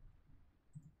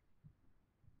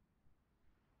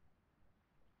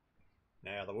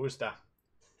 Yeah, the Worcester.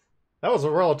 That was a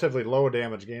relatively low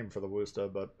damage game for the Worcester,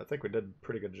 but I think we did a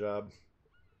pretty good job.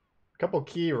 A couple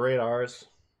key radars.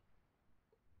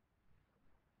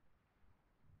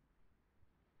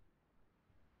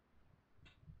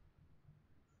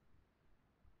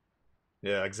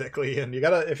 Yeah, exactly. And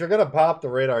if you're gonna pop the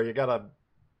radar, you gotta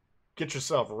get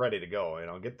yourself ready to go. You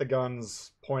know, get the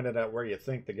guns pointed at where you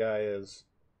think the guy is.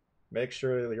 Make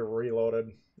sure that you're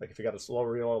reloaded. Like if you got a slow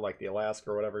reload, like the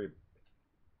Alaska or whatever,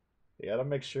 you You gotta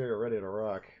make sure you're ready to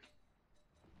rock.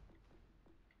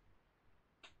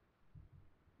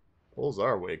 Pulls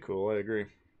are way cool, I agree.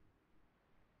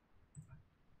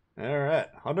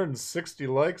 Alright, 160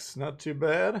 likes, not too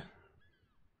bad.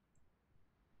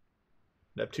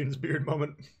 Neptune's beard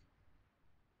moment.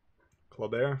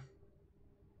 Club Air.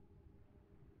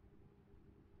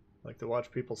 Like to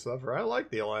watch people suffer. I like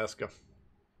the Alaska.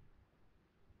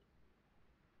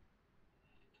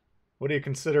 What do you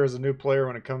consider as a new player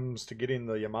when it comes to getting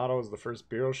the Yamato as the first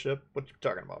Bureau ship? What you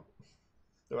talking about?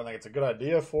 Do I think it's a good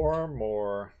idea for them,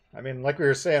 or... I mean, like we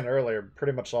were saying earlier,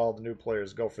 pretty much all the new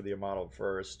players go for the Yamato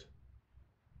first.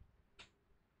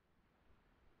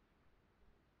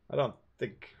 I don't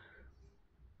think...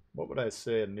 What would I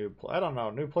say a new player? I don't know.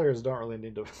 New players don't really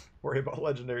need to worry about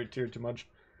Legendary Tier too much.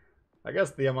 I guess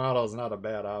the Yamato is not a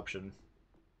bad option.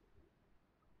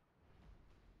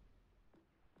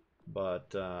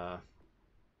 But,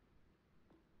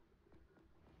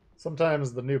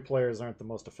 sometimes the new players aren't the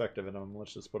most effective in them,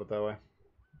 let's just put it that way.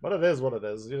 But it is what it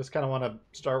is. You just kind of want to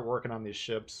start working on these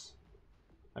ships.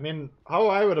 I mean, how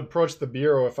I would approach the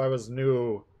Bureau if I was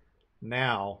new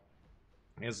now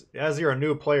is, as you're a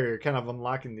new player, you're kind of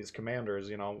unlocking these commanders,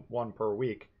 you know, one per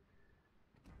week.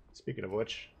 Speaking of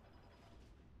which.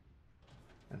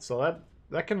 And so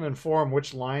that can inform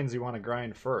which lines you want to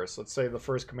grind first. Let's say the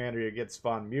first commander you get's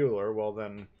von Mueller, well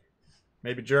then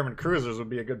maybe German cruisers would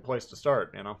be a good place to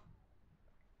start, you know.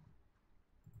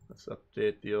 Let's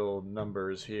update the old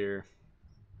numbers here.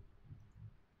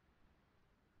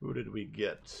 Who did we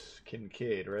get?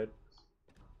 Kincaid, right?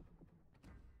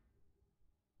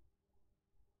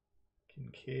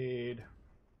 Kincaid.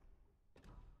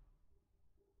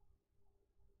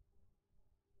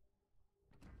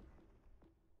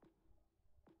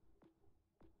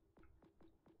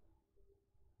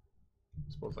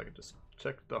 I suppose I could just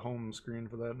check the home screen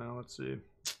for that now. Let's see.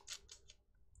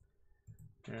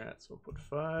 Alright, so we'll put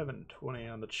 5 and 20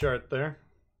 on the chart there.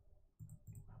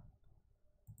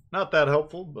 Not that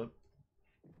helpful, but...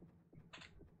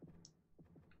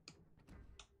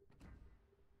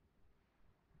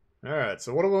 Alright,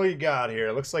 so what do we got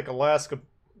here? Looks like Alaska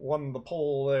won the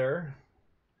poll there.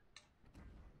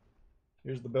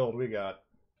 Here's the build we got.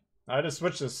 I just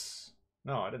switched this...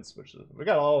 No, I didn't switch this. We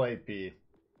got all AP.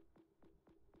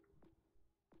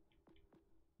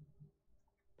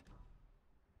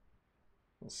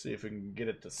 We'll see if we can get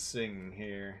it to sing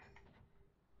here.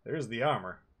 There's the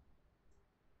armor.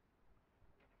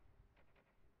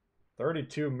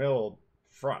 32 mil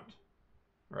front,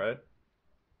 right?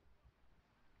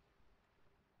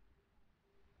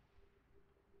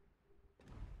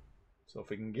 So if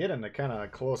we can get into kind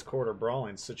of close quarter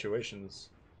brawling situations,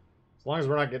 as long as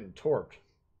we're not getting torped,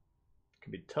 it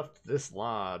can be tough to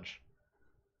dislodge.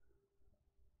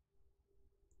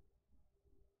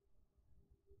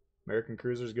 American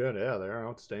cruisers good? Yeah, they're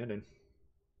outstanding.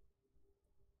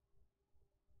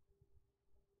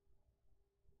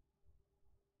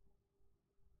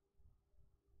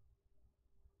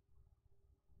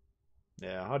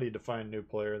 Yeah, how do you define new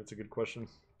player? That's a good question.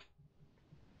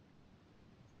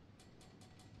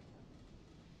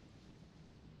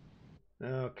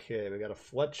 Okay, we got a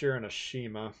Fletcher and a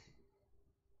Shima.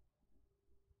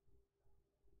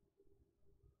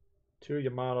 2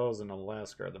 Yamatos and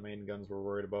Alaska are the main guns we're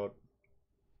worried about.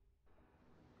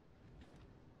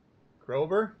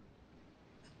 Grover?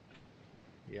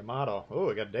 Yamato. Oh,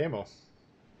 we got Demo.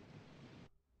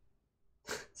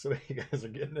 So you guys are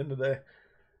getting in today.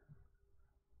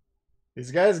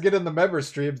 These guys get in the member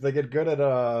streams, they get good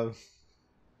at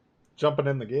jumping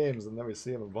in the games, and then we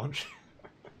see them a bunch.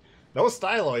 No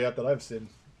stylo yet that I've seen.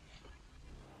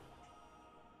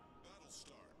 Battle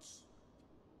starts.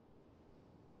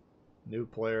 New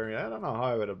player. Yeah, I don't know how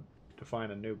I would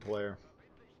define a new player.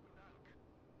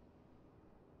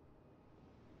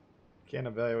 Can't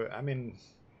evaluate. I mean,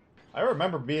 I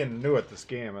remember being new at this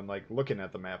game and like looking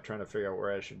at the map, trying to figure out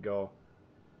where I should go.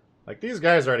 Like these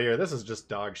guys right here, this is just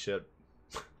dog shit.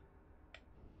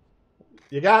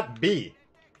 You got B.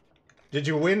 Did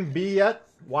you win B yet?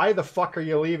 Why the fuck are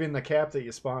you leaving the cap that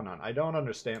you spawned on? I don't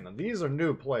understand them. These are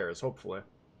new players, hopefully.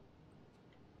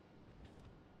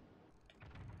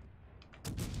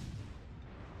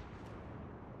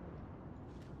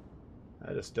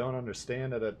 I just don't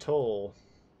understand it at all.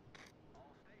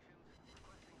 All stations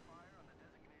requesting fire on the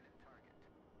designated target.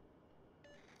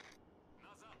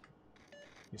 Nose up.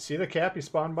 You see the cap you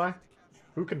spawned by?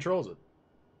 Who controls it?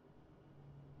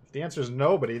 If the answer is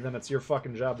nobody, then it's your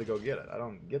fucking job to go get it. I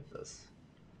don't get this.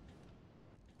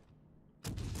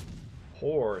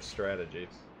 Poor strategy.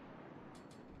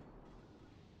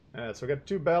 Alright, so we got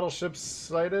 2 battleships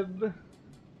sighted.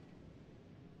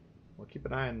 We'll keep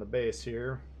an eye on the base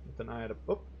here with an eye to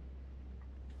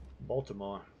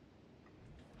Baltimore.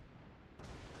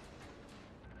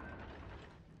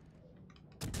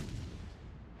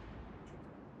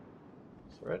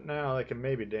 So right now they can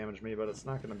maybe damage me, but it's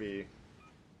not going to be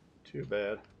too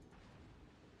bad.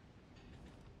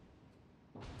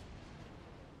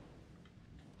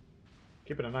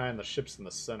 Keeping an eye on the ships in the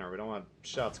center. We don't want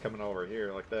shots coming over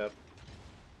here like that.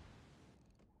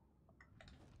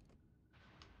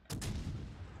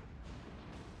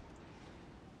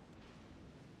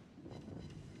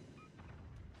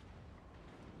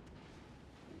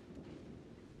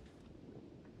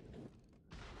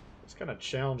 It's kind of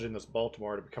challenging this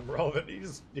Baltimore to become relevant.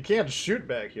 You can't shoot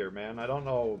back here, man. I don't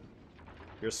know.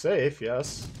 You're safe,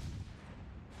 yes.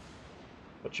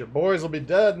 But your boys will be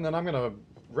dead, and then I'm gonna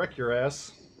wreck your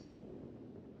ass.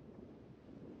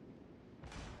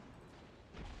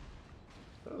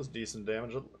 That was decent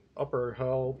damage. Upper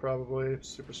hull, probably.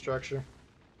 Superstructure.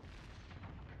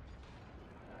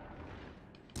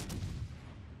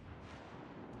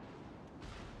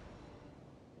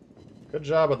 Good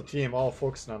job of the team all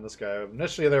focusing on this guy.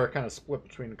 Initially, they were kind of split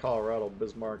between Colorado and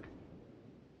Bismarck.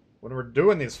 When we're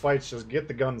doing these fights, just get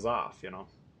the guns off, you know.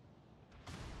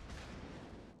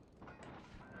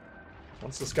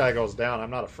 Once this guy goes down, I'm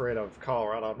not afraid of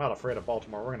Colorado. I'm not afraid of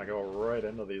Baltimore. We're going to go right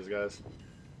into these guys.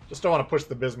 Just don't want to push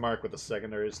the Bismarck with the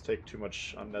secondaries. Take too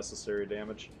much unnecessary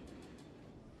damage.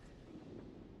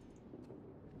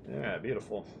 Yeah,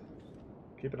 beautiful.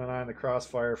 Keeping an eye on the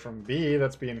crossfire from B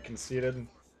that's being conceded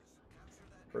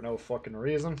for no fucking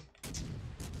reason.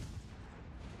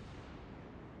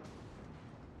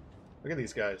 Look at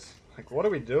these guys. Like, what are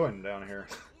we doing down here?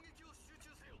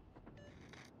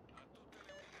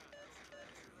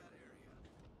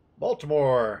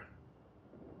 Baltimore!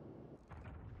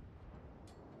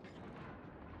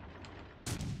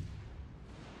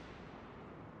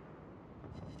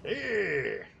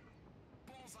 Hey!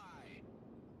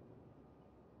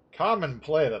 Common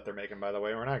play that they're making, by the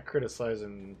way. We're not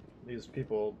criticizing these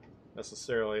people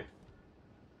necessarily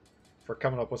for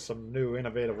coming up with some new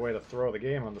innovative way to throw the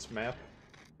game on this map.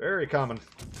 Very common.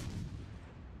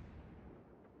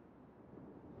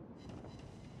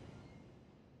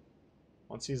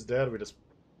 Once he's dead, we just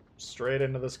straight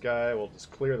into this guy. We'll just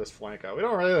clear this flank out. We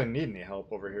don't really need any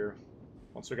help over here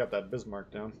once we got that Bismarck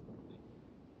down.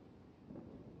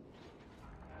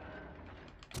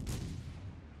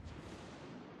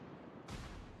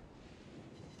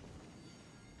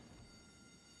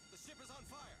 The ship is on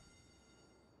fire.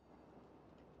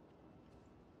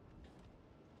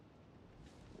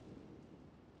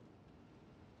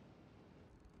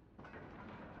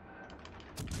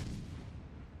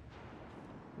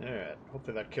 Alright,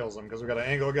 hopefully that kills him, because we got an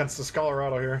angle against this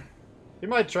Colorado here. He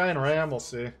might try and ram, we'll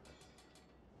see.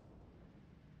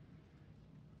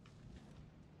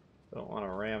 Don't want to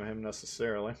ram him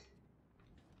necessarily.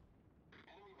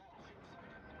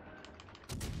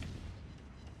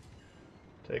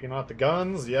 Taking out the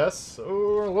guns, yes.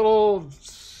 Oh,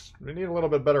 we need a little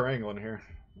bit better angle in here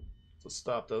to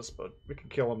stop this, but we can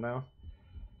kill him now.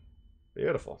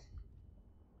 Beautiful.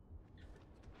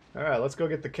 Alright, let's go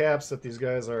get the caps that these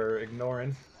guys are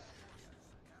ignoring.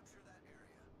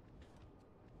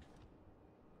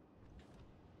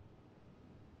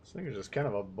 This thing is just kind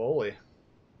of a bully.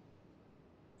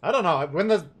 I don't know,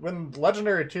 when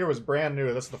Legendary Tier was brand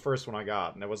new, this is the first one I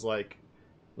got, and it was like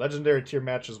Legendary Tier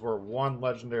matches were one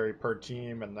Legendary per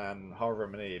team, and then however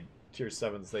many Tier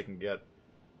 7s they can get.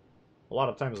 A lot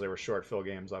of times they were short fill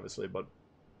games, obviously, but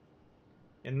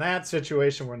in that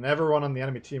situation, when everyone on the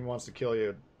enemy team wants to kill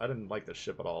you, I didn't like this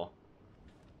ship at all.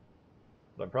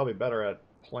 But I'm probably better at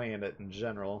playing it in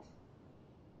general.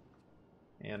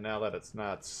 And now that it's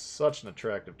not such an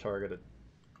attractive target,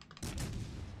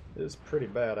 it is pretty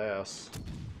badass.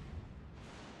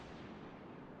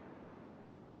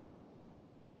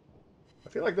 I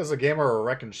feel like this is a game where we're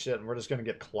wrecking shit and we're just going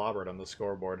to get clobbered on the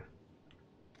scoreboard.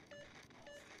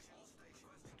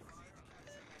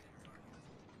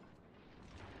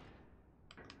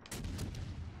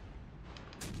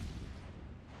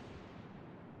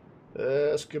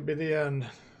 This could be the end.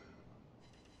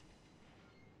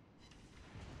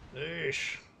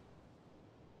 Eesh.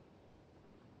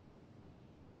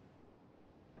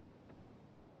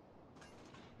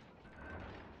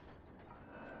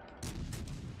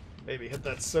 Maybe hit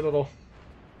that citadel.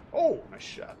 Oh, nice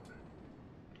shot.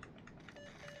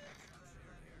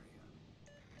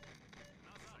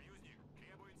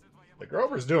 The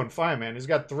Grover's doing fine, man. He's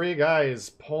got 3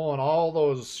 guys pulling all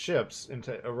those ships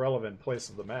into irrelevant place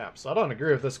of the map. So I don't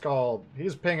agree with this call.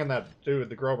 He's pinging that dude,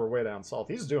 the Grover, way down south.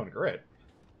 He's doing great.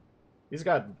 He's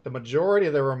got the majority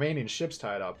of the remaining ships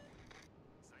tied up.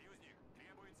 Союзник,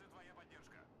 требуется твоя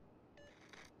поддержка.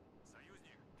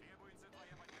 Союзник, требуется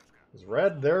твоя поддержка. Because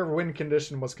red, their win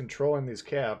condition was controlling these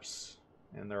caps,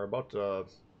 and they're about to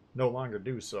no longer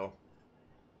do so.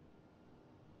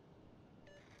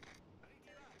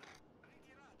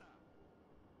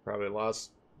 Probably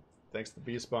lost thanks to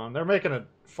B-spawn. They're making it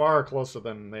far closer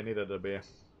than they needed to be.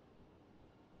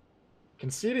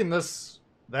 Conceding this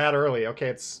that early,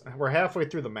 okay, we're halfway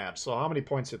through the match, so how many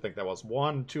points do you think that was?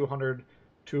 1, 200,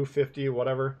 250,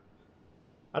 whatever?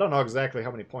 I don't know exactly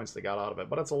how many points they got out of it,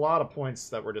 but it's a lot of points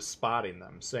that we're just spotting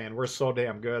them, saying, we're so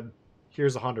damn good,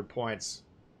 here's 100 points,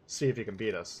 see if you can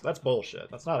beat us. That's bullshit.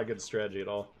 That's not a good strategy at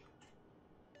all.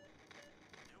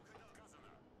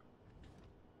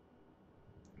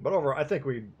 But overall, I think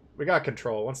we got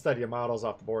control once that Yamato's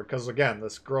off the board, because again,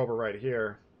 this Grover right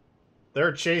here,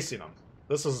 they're chasing them.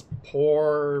 This is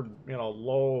poor, you know,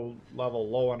 low level,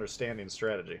 low understanding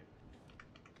strategy.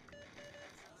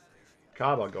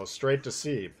 Kaba goes straight to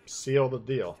C. Seal the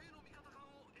deal.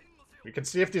 We can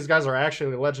see if these guys are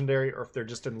actually legendary or if they're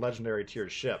just in legendary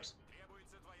tiered ships.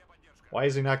 Why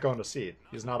is he not going to C?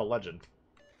 He's not a legend.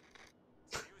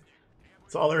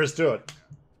 That's all there is to it.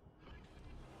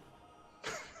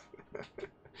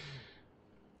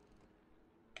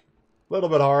 A little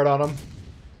bit hard on him.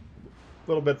 A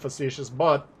little bit facetious,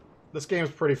 but this game's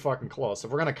pretty fucking close.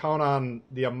 If we're going to count on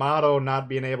the Yamato not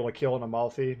being able to kill an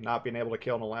Amalfi, not being able to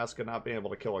kill an Alaska, not being able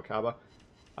to kill a Kaba,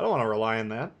 I don't want to rely on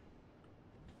that.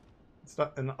 It's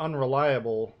not an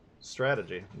unreliable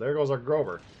strategy. There goes our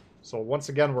Grover. So once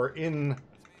again, we're in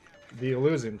the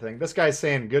losing thing. This guy's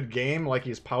saying good game like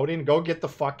he's pouting. Go get the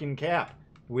fucking cap.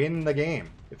 Win the game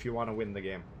if you want to win the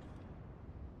game.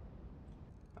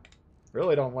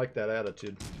 Really don't like that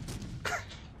attitude.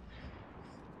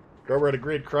 Grover had a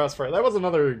great crossfire. That was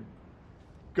another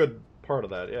good part of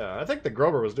that, yeah. I think the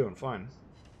Grover was doing fine.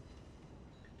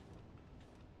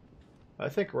 I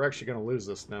think we're actually going to lose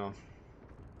this now.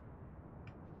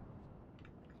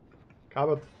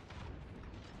 Kaba,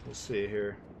 we'll see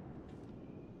here.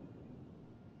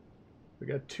 We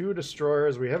got 2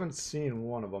 destroyers. We haven't seen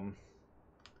one of them.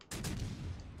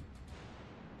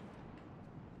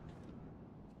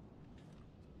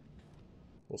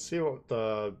 We'll see what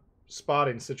the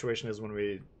spotting situation is when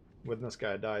this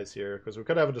guy dies here, because we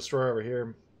could have a destroyer over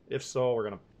here. If so, we're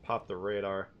gonna pop the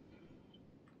radar.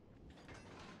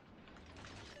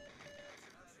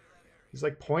 He's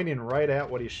like pointing right at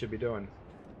what he should be doing.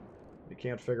 He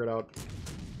can't figure it out.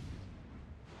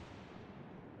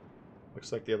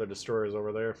 Looks like the other destroyer is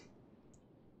over there.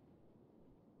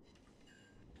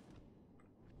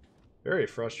 Very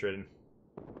frustrating.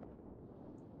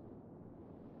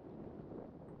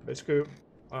 Basically,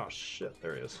 oh shit,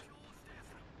 there he is.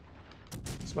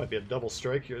 This might be a double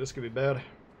strike here. This could be bad.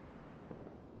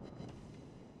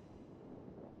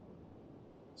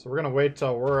 So we're gonna wait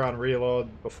till we're on reload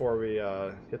before we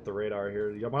hit the radar here.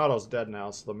 Yamato's dead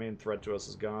now, so the main threat to us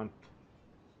is gone.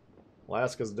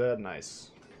 Alaska's dead,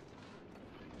 nice.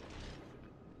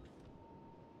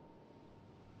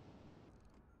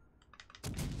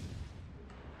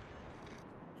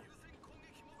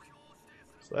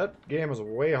 So that game is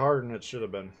way harder than it should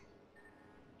have been.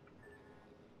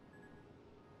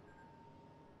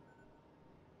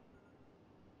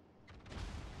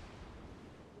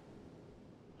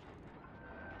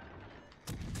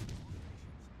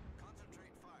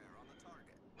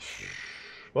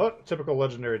 But, typical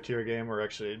legendary tier game where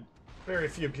actually very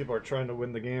few people are trying to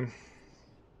win the game.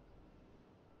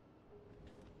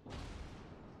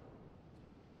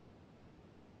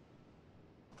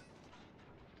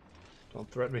 Don't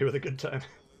threaten me with a good time.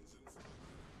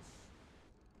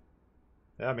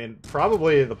 Yeah, I mean,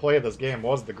 probably the play of this game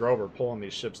was the Grover pulling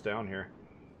these ships down here.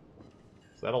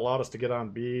 So that allowed us to get on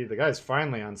B. The guy's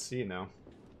finally on C now.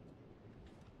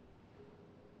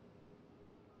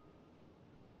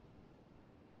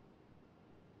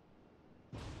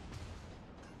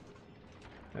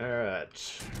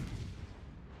 Alright.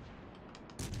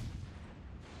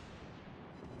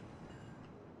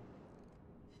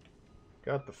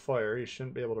 Got the fire. He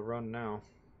shouldn't be able to run now.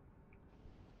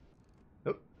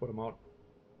 Nope, put him out.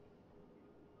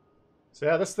 So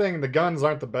yeah, this thing, the guns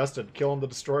aren't the best at killing the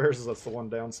destroyers. That's the one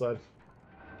downside.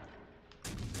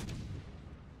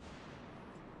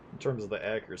 In terms of the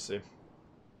accuracy.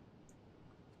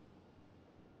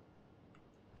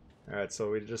 Alright, so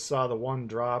we just saw the one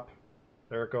drop.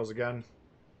 There it goes again.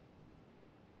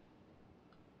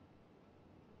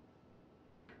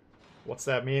 What's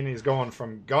that mean? He's going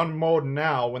from gun mode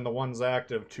now when the one's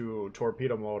active to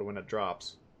torpedo mode when it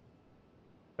drops.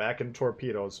 back in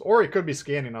torpedoes. Or he could be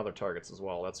scanning other targets as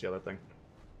well. That's the other thing.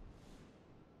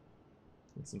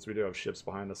 And since we do have ships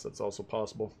behind us, that's also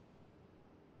possible.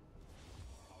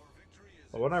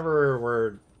 But whenever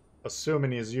we're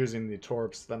assuming he's using the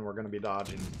torps, then we're going to be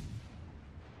dodging.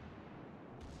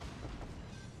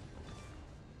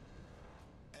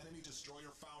 Enemy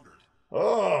destroyer foundered.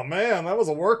 Oh man, that was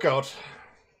a workout.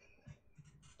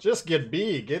 Just get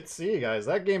B, get C, guys.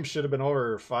 That game should have been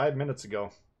over 5 minutes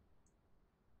ago.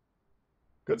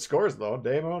 Good scores, though.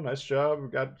 Damo, nice job. We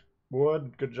got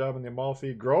Wood, good job in the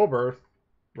Amalfi. Grober,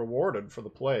 rewarded for the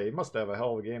play. He must have a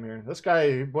hell of a game here. This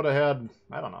guy would have had,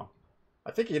 I don't know. I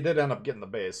think he did end up getting the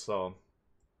base, so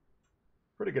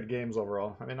pretty good games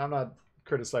overall. I mean, I'm not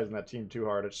criticizing that team too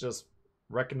hard. It's just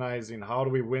recognizing how do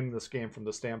we win this game from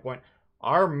the standpoint.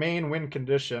 Our main win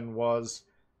condition was,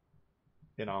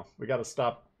 you know, we got to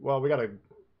stop. Well, we got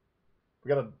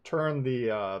to turn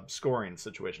the scoring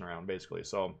situation around, basically.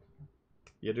 So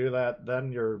you do that,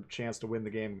 then your chance to win the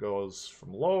game goes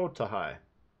from low to high.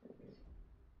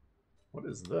 What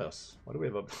is this? Why do we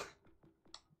have a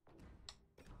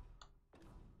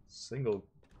single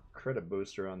credit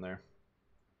booster on there?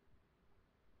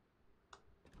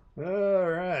 All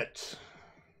right.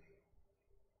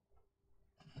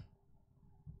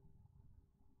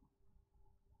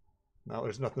 Now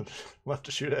there's nothing left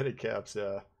to shoot any caps.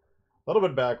 Yeah, a little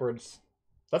bit backwards.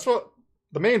 That's what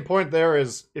the main point there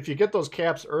is. If you get those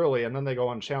caps early and then they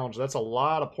go unchallenged, that's a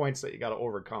lot of points that you got to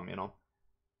overcome. You know,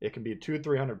 it can be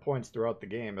 200-300 points throughout the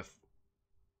game. If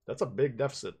that's a big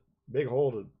deficit, big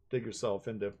hole to dig yourself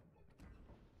into.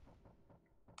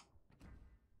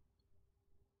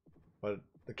 But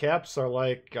the caps are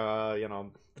like, you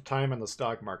know, the time in the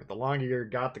stock market. The longer you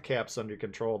got the caps under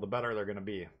control, the better they're going to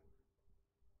be.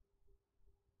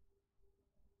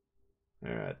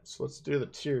 All right, so let's do the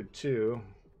tier 2.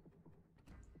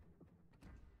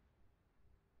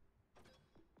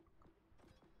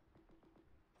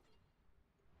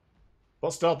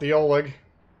 Bust out the Oleg.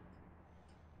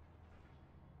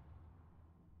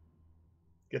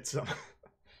 Get some.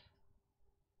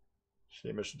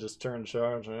 Shame should just turn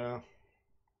charge, yeah.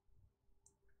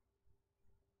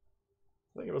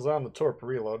 I think it was on the torp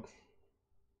reload.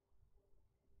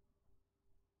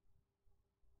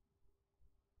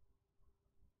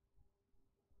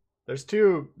 There's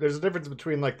a difference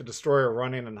between like the destroyer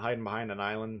running and hiding behind an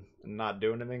island and not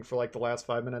doing anything for like the last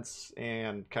 5 minutes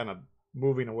and kind of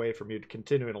moving away from you,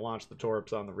 continuing to launch the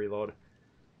torps on the reload.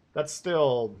 That's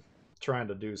still trying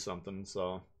to do something,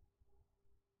 so.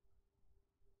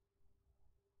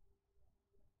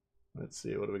 Let's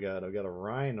see, what do we got? I've got a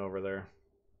Rhine over there.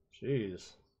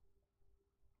 Jeez.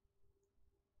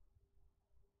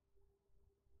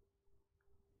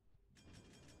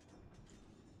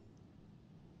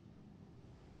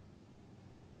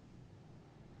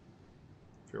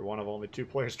 If you're one of only 2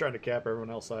 players trying to cap everyone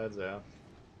else sides, yeah.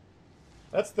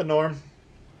 That's the norm.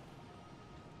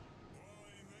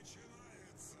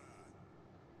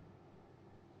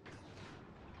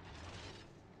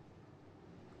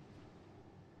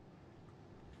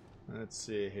 Let's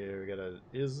see here. We got an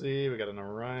Izzy, we got an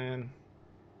Orion.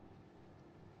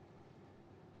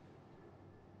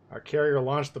 Our carrier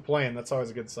launched the plane. That's always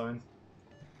a good sign.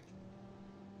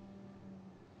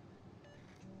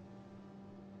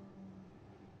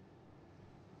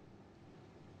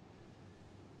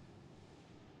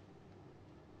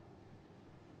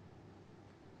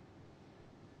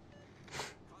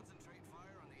 Concentrate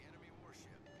fire on the enemy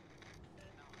warship.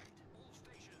 Denied. All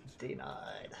stations.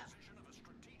 Denied. Position of a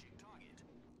strategic target.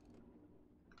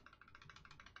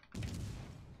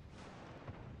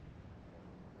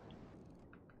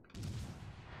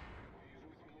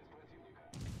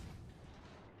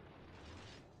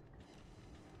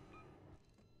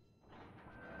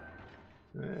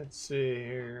 Let's see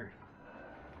here.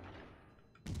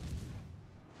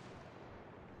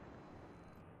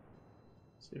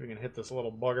 See if we can hit this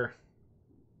little bugger.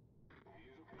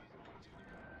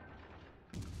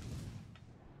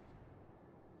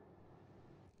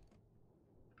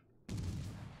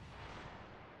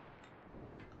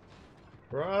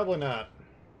 Probably not.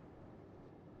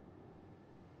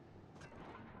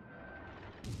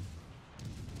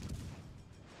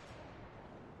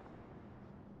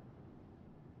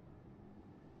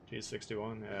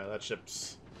 G61, yeah, that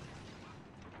ship's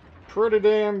pretty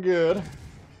damn good.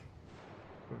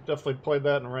 We've definitely played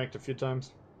that and ranked a few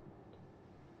times.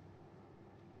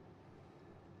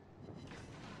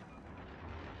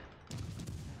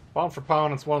 Pound for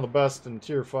pound, it's one of the best in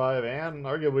Tier 5 and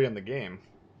arguably in the game.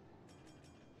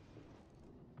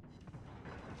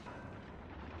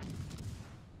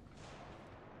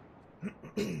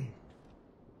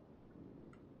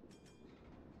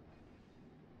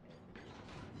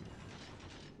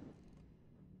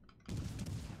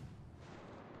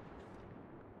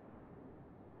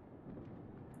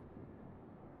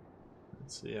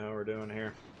 Let's see how we're doing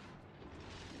here.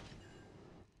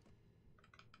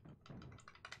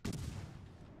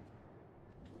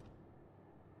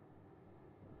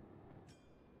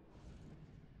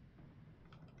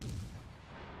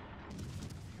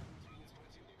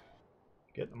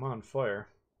 Getting them on fire.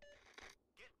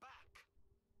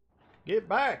 Get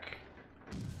back!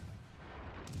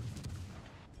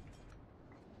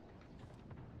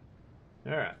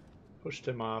 Alright. Pushed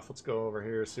him off. Let's go over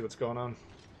here, see what's going on.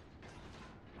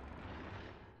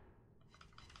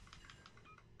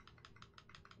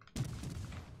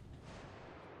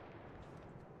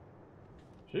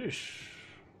 Sheesh.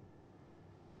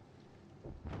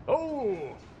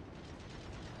 Oh!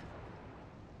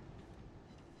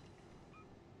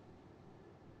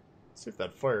 Let's see if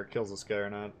that fire kills this guy or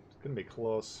not. It's gonna be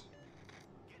close.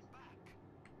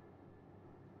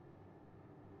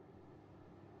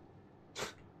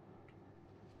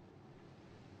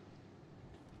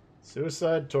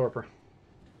 Suicide torpor.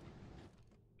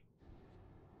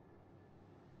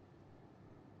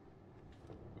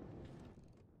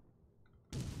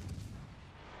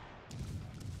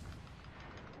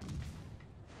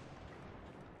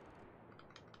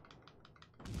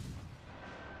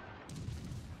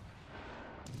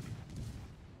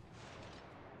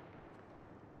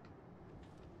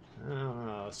 I don't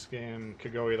know, this game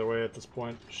could go either way at this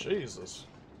point. Jesus.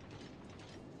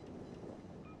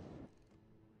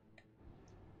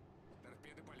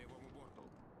 Торпеды по левому борту.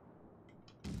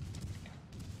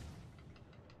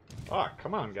 Oh,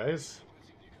 come on, guys.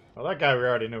 Well, that guy we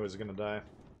already knew was gonna die.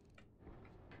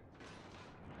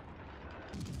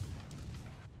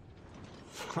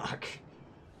 Fuck.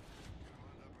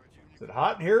 Is it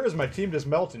hot in here, or is my team just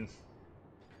melting?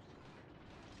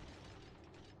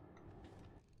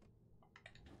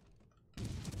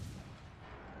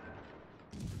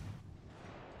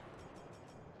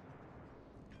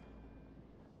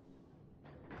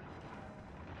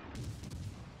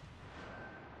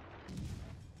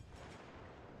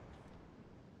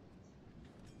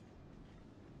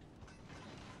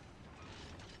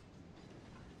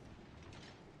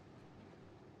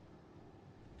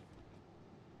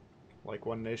 Like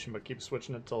one nation, but keep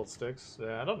switching it till it sticks.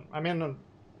 Yeah, I mean,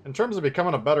 in terms of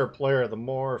becoming a better player, the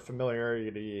more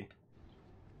familiarity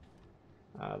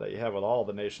that you have with all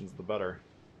the nations, the better.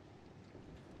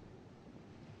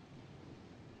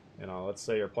 You know, let's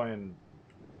say you're playing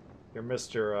your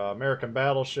Mr. American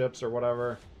battleships or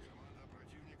whatever.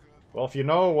 Well, if you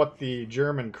know what the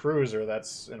German cruiser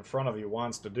that's in front of you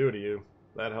wants to do to you,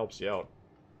 that helps you out.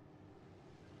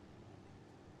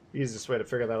 Easiest way to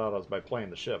figure that out is by playing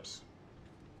the ships.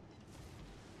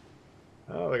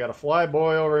 Oh, we got a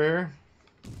flyboy over here.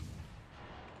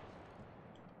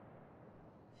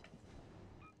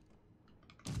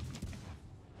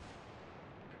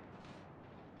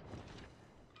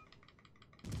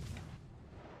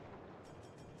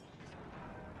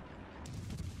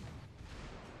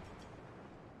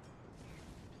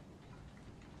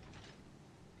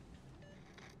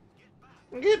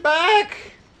 Get back!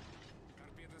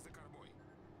 Торпеды за кормой.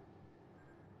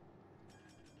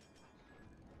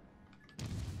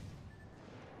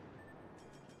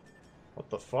 What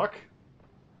the fuck?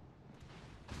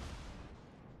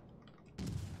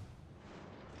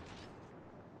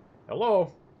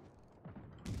 Hello?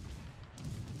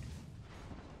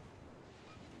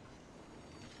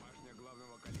 Башня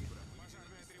главного калибра.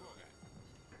 Пожарная тревога.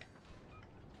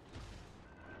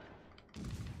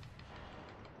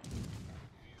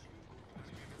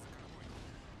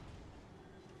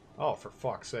 Oh, for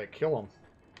fuck's sake, kill him.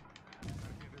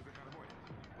 Торпеды за кормой.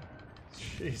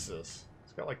 Jesus.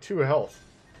 He's got like 2 health.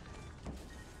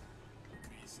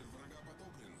 Крейсер врага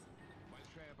потоплен.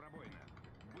 Большая пробоина.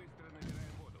 Быстро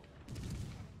набираем воду.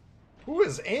 Who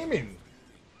is aiming?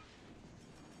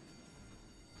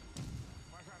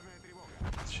 Пожарная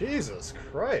тревога. Jesus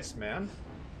Christ, man.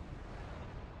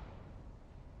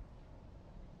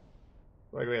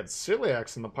 Like we had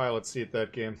celiacs in the pilot seat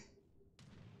that game.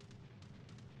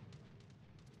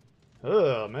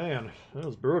 Oh, man. That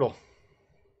was brutal.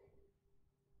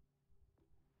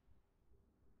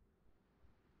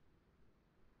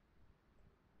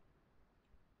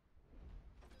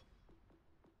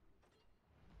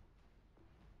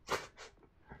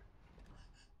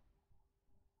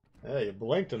 Yeah, you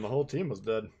blinked and the whole team was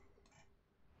dead.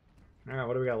 Alright,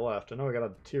 what do we got left? I know we got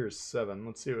a tier 7.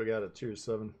 Let's see what we got at tier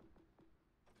 7.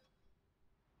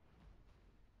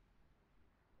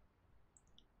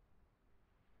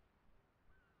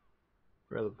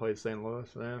 Rather play St. Louis,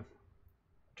 yeah.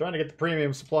 Trying to get the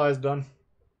premium supplies done.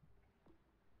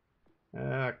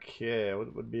 Okay,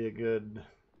 what would be a good...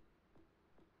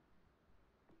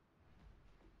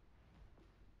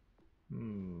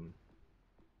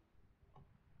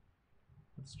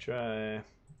 Let's try.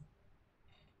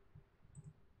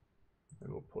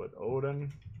 Maybe we'll put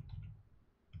Odin.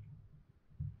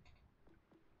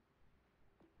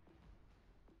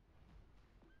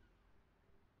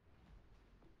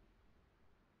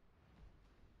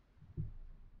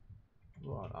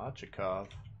 What about Achikov?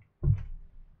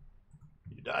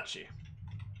 Yudachi.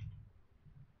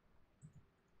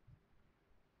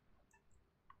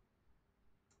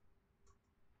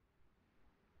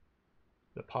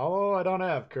 The Apollo I don't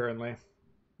have currently.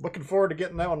 Looking forward to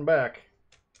getting that one back.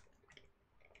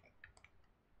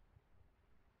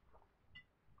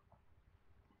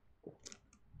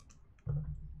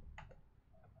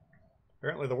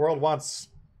 Apparently the world wants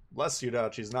less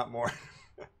Yudachis, not more.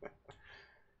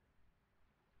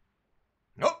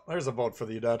 Oh, there's a vote for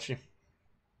the Yudachi.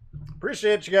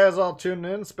 Appreciate you guys all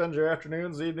tuning in. Spend your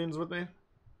afternoons, evenings with me.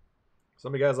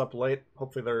 Some of you guys up late.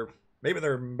 Hopefully maybe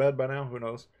they're in bed by now. Who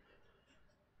knows?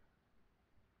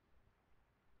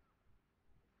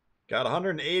 Got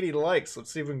 180 likes.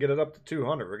 Let's see if we can get it up to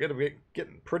 200. We're going to be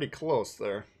getting pretty close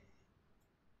there.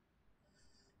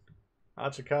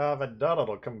 Achikov, I doubt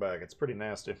it'll come back. It's pretty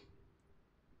nasty.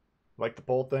 Like the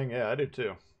poll thing? Yeah, I do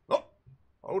too. Oh,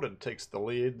 Odin takes the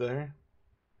lead there.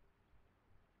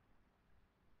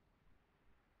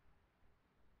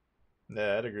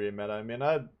 Yeah, I'd agree, Matt. I mean,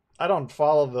 I don't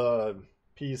follow the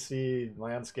PC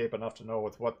landscape enough to know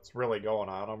what's really going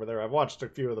on over there. I've watched a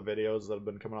few of the videos that have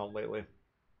been coming out lately.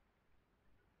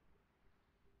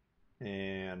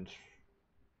 And,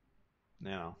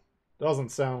 you know, doesn't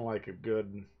sound like a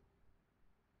good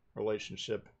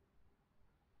relationship.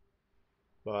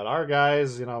 But our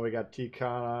guys, you know, we got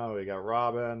Tikana, we got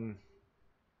Robin,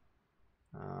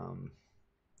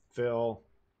 Phil.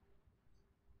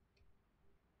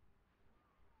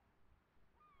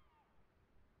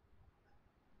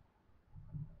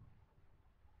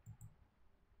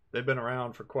 They've been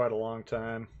around for quite a long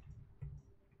time.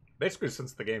 Basically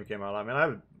since the game came out. I mean,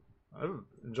 I've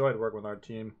enjoyed working with our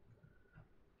team.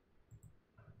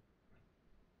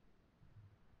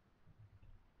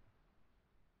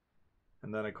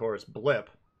 And then, of course, Blip.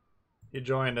 He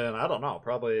joined in, I don't know,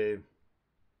 probably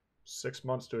 6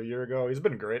 months to a year ago. He's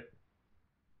been great.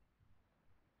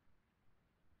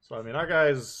 So, I mean, our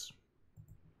guys,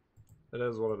 it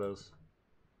is what it is.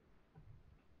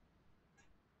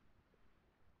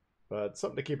 But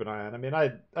something to keep an eye on. I mean,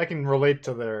 I can relate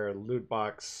to their loot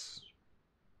box,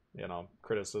 you know,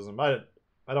 criticism. I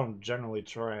don't generally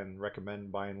try and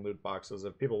recommend buying loot boxes.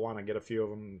 If people want to get a few of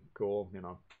them, cool, you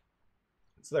know.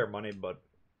 It's their money, but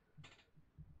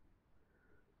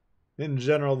in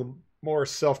general, the more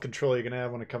self-control you can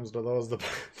have when it comes to those,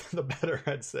 the better,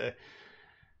 I'd say.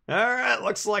 All right,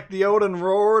 looks like the Odin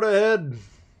roared ahead.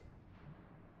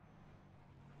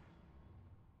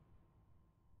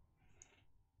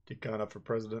 Tikana for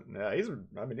president. Yeah,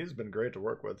 he's been great to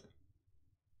work with.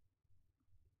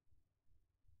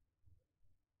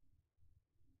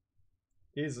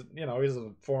 He's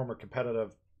a former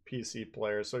competitive PC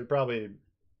player, so he probably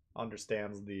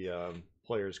understands the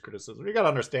players' criticism. You gotta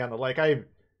understand that, like, I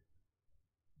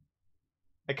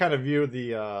kind of view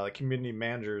the community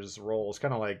manager's role as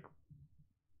kind of like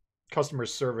customer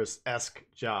service-esque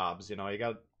jobs. You know, you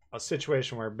got a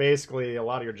situation where basically a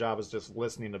lot of your job is just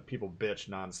listening to people bitch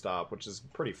nonstop, which is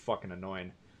pretty fucking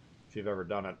annoying if you've ever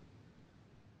done it.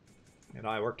 You know,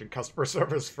 I worked in customer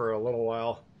service for a little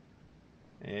while,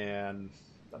 and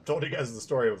I've told you guys the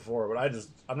story before, but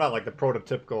I'm not like the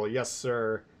prototypical yes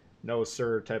sir, no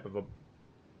sir type of a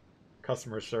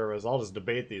customer service. I'll just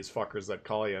debate these fuckers that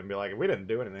call you and be like, we didn't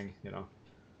do anything, you know.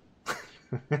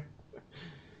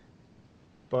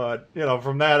 But, you know,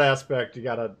 from that aspect,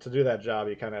 to do that job,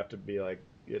 you kind of have to be like,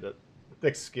 get a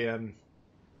thick skin,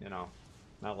 you know,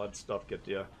 not let stuff get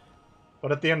to you.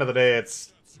 But at the end of the day,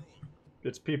 it's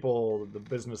people, the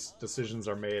business decisions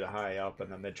are made high up and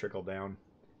then they trickle down.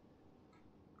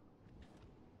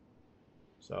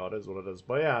 So it is what it is.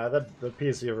 But yeah, the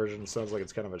PC version sounds like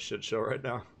it's kind of a shit show right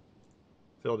now.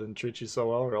 Phil didn't treat you so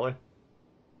well, really?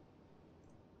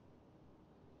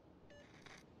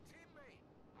 Teammate,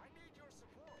 I need your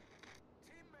support.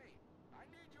 Teammate, I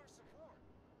need your support.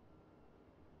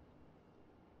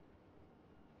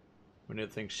 We need to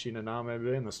think Shinana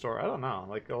maybe in the store. I don't know.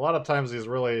 Like, a lot of times these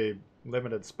really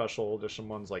limited special edition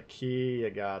ones, like Key, you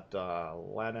got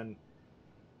Lennon.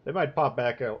 They might pop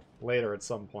back out later at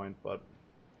some point, but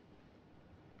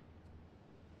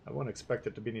I wouldn't expect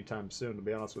it to be anytime soon, to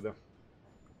be honest with you.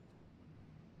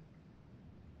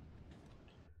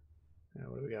 Yeah,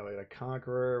 what do we got? We got a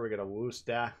Conqueror, we got a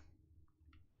Wusta.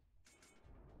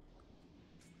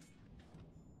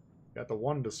 Got the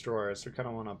one destroyer, so kind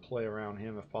of want to play around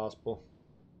him if possible.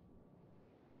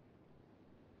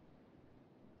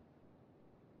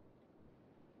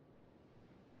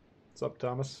 What's up,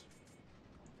 Thomas?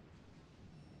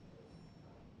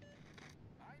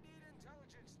 I need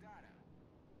intelligence data.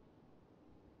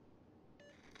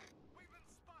 We've been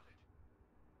spotted.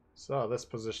 Saw this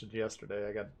position yesterday.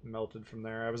 I got melted from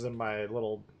there. I was in my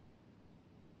little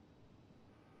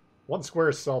 1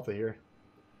 square south of here.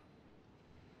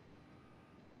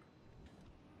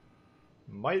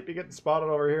 Might be getting spotted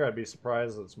over here. I'd be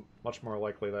surprised. It's much more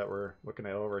likely that we're looking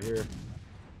at over here.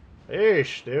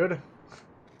 Eesh, dude.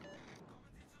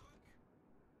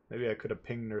 Maybe I could have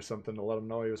pinged or something to let him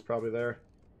know he was probably there.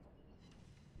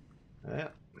 Yeah,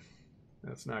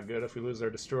 that's not good if we lose our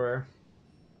destroyer.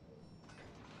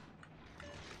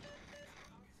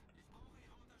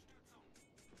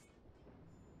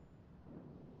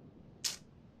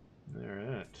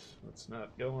 Alright, let's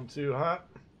not going too hot.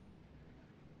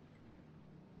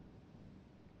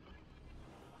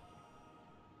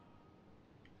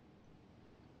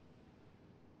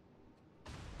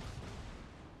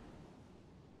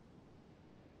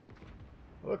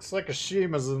 Looks like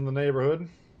Ashima's in the neighborhood.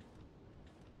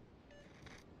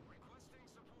 Requesting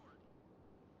support.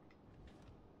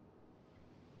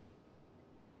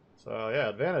 So yeah,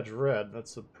 advantage red.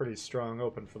 That's a pretty strong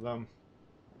open for them.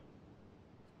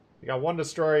 You got 1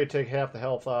 destroyer, you take half the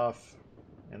health off,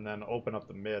 and then open up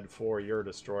the mid for your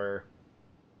destroyer.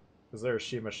 Because their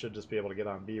Ashima should just be able to get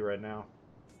on B right now.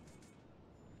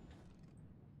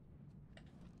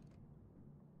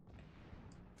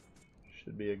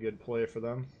 Should be a good play for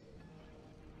them.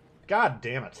 God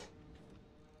damn it.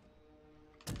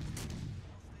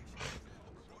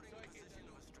 Reporting position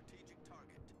of a strategic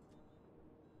target.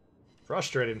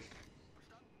 Frustrating.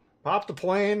 Pop the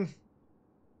plane.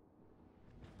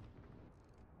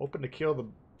 Hoping to kill the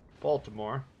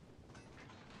Baltimore.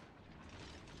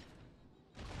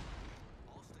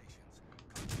 All stations.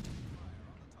 Concentrate fire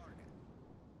on the target.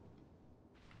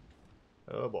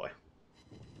 Oh boy.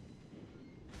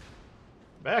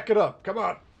 Back it up. Come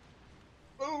on.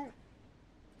 Ooh.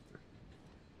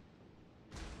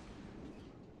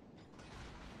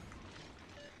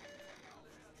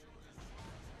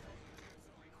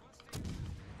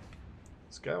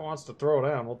 This guy wants to throw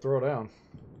down. We'll throw down.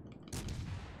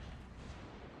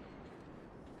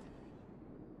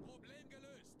 Problem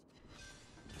gelöst.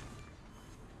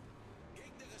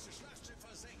 Gegnerische Schlachtschiff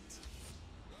versenkt.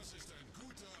 Das ist ein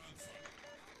guter Anfang.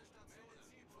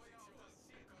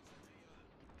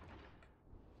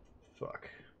 Fuck.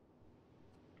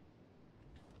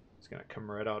 He's gonna come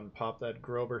right out and pop that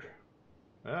Grover.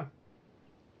 Yeah.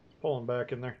 Pull him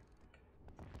back in there.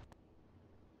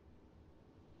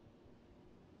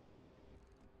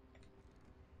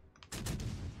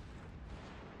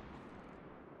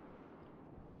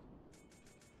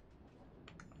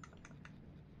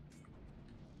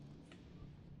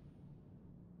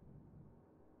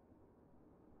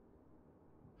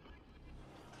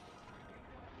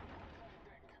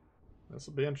 This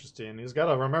will be interesting. He's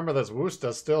got to remember this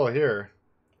Wusta's still here.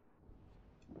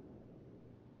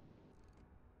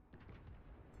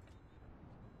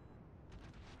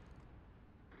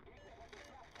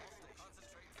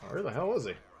 Where the hell is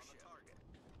he?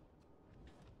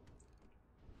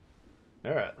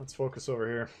 Alright, let's focus over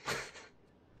here.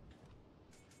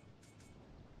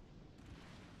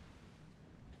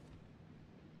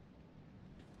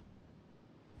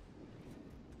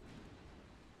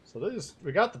 So these,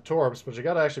 we got the torps, but you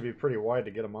gotta actually be pretty wide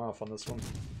to get them off on this one.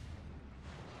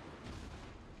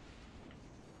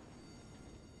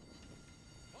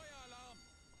 Feueralarm.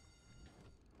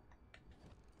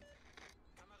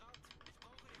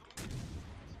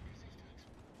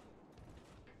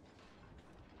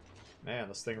 Man,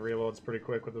 this thing reloads pretty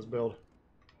quick with this build.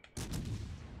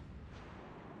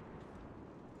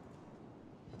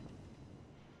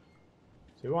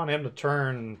 So we want him to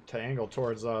turn to angle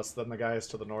towards us, then the guys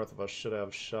to the north of us should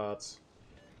have shots.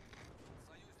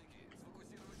 Союзники,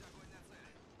 сфокусируйте огонь на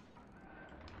цель.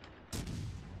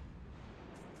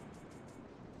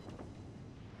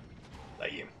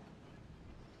 Damn.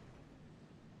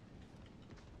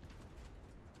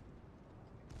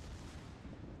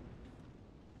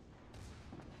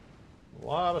 A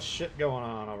lot of shit going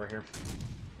on over here.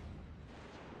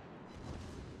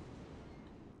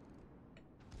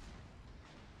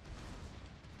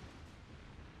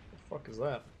 What the fuck is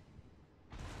that?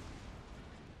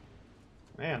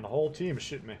 Man, the whole team is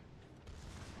shooting me.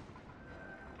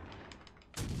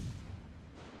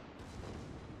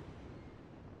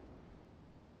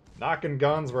 Knocking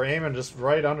guns, we're aiming just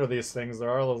right under these things. There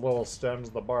are those little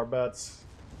stems, the barbettes.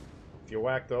 If you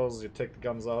whack those, you take the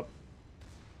guns out.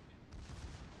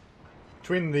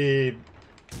 Between the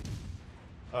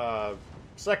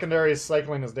secondary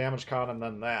cycling his damage con and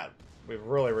then that, we've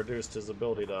really reduced his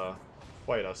ability to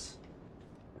fight us.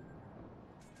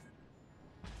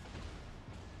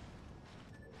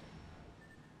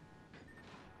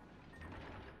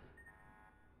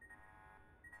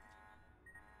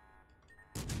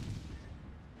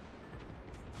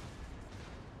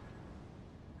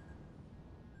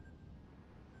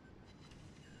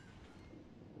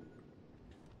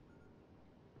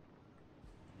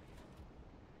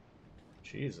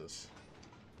 Jesus.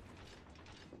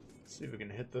 Let's see if we can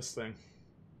hit this thing.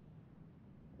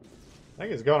 I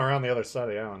think he's going around the other side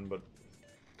of the island, but...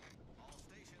 All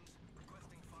stations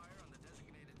requesting fire on the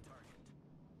designated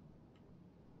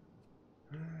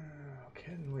target.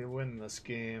 Can we win this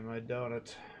game? I doubt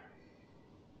it.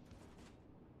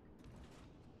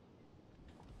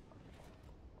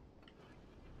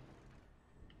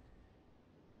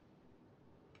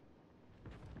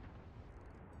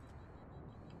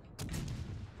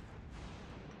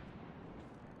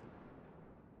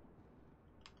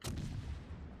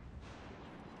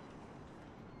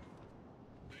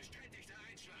 Bestätigter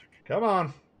Einschlag. Come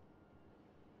on.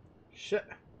 Shit.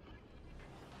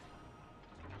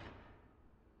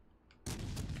 I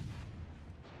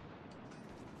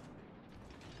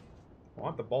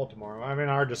want the Baltimore. I mean,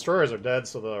 our destroyers are dead,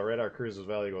 so the radar cruiser's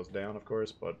value goes down, of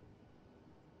course, but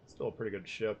still a pretty good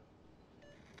ship.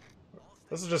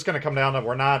 This is just going to come down to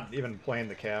we're not even playing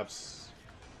the caps.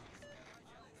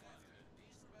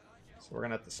 So we're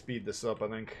going to have to speed this up, I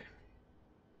think.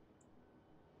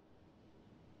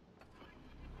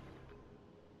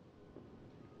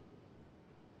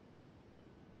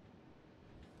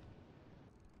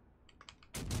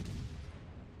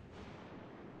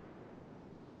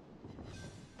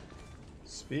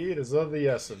 Speed is of the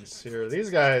essence here. These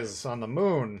guys on the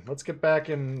moon. Let's get back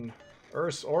in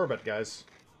Earth's orbit, guys.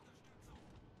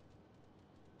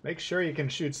 Make sure you can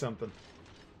shoot something.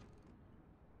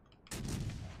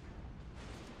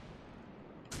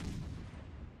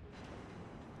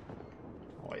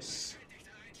 Nice.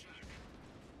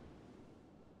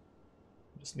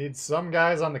 Just need some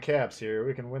guys on the caps here.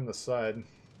 We can win the side.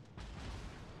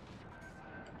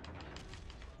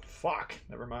 Fuck.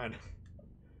 Never mind.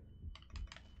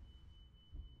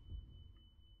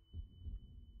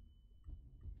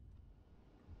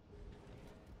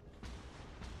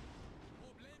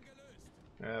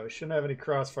 Yeah, we shouldn't have any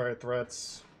crossfire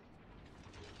threats.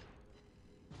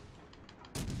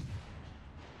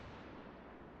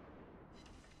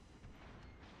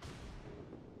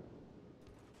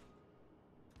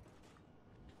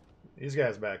 These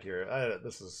guys back here,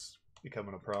 this is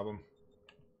becoming a problem.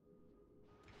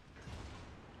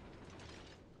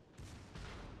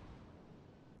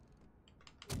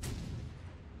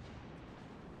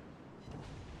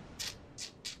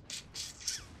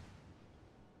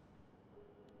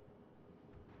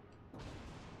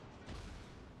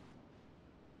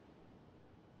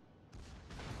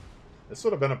 This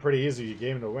would have been a pretty easy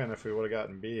game to win if we would have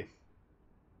gotten B.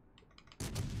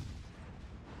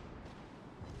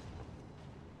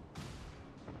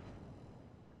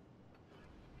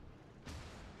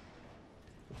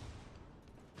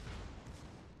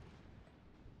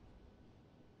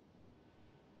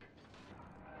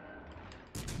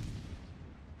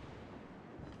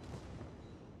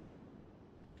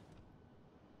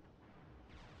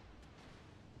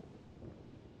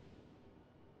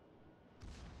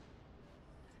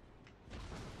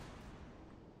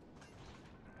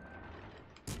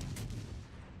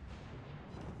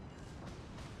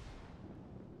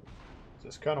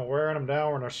 Just kind of wearing them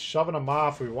down. We're not shoving them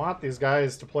off. We want these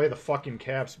guys to play the fucking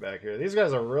caps back here. These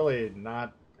guys are really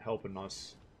not helping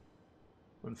us,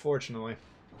 unfortunately.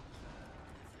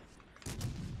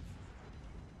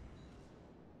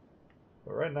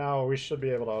 But right now, we should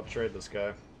be able to outtrade this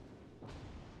guy.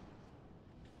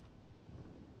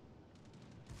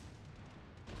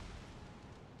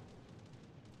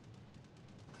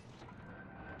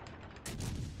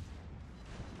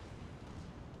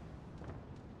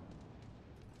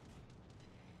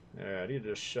 Yeah, he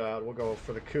just shot. We'll go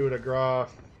for the coup de grace.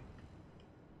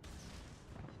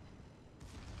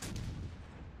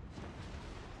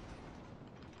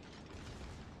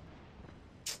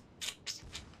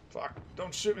 Fuck,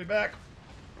 don't shoot me back.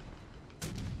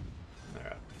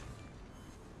 Alright.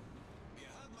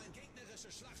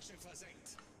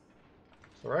 So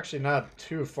we're actually not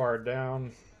too far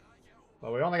down.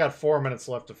 But we only got 4 minutes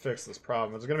left to fix this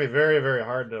problem. It's going to be very, very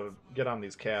hard to get on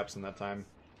these caps in that time.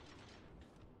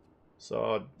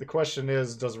 So the question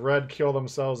is, does red kill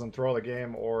themselves and throw the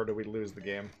game, or do we lose the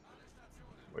game?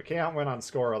 We can't win on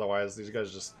score otherwise. These guys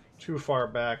are just too far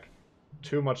back.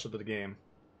 Too much of the game.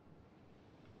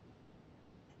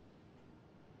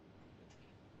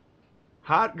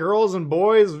 Hot girls and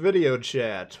boys video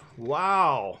chat.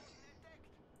 Wow.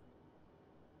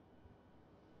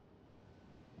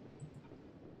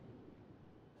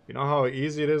 You know how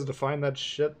easy it is to find that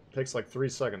shit? It takes like 3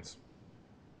 seconds.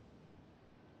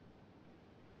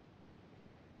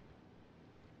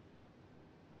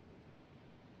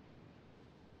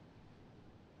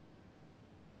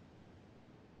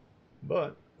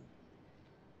 But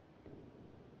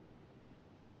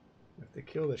if they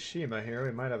kill the Shima here,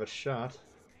 we might have a shot.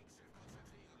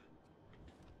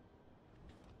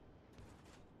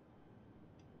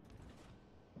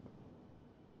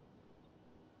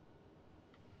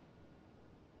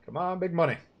 Come on, big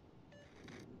money.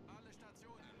 Alle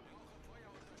Stationen brauchen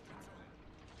Feuerunterstützung.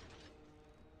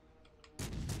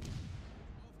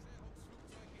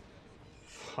 Aufklärungsflugzeug in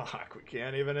der Luft. Fuck, we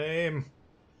can't even aim.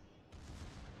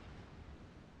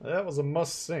 That was a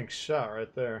must-sink shot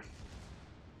right there.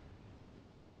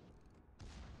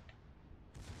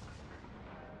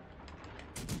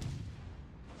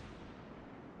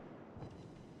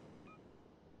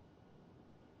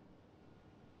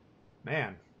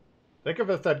 Man, think of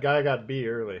if that guy got B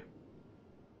early.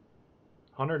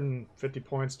 150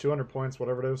 points, 200 points,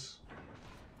 whatever it is.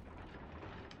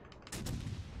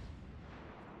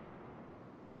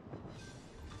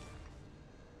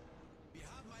 Wir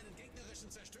haben einen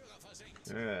gegnerischen Zerstörer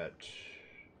versenkt. Alright.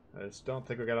 I just don't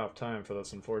think we got enough time for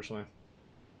this, unfortunately.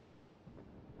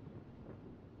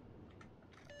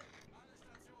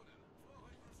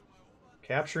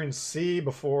 Capturing C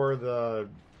before the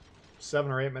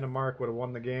 7 or 8 minute mark would have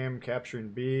won the game. Capturing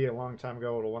B a long time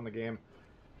ago would have won the game.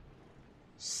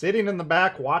 Sitting in the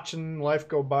back watching life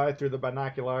go by through the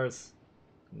binoculars,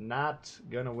 not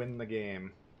gonna win the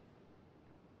game.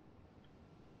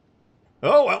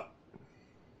 Oh well.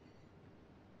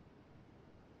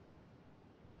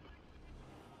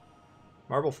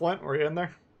 Marble Flint, were you in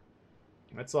there?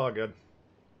 It's all good.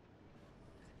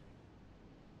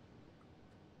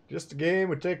 Just a game.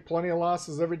 We take plenty of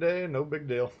losses every day. No big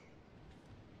deal.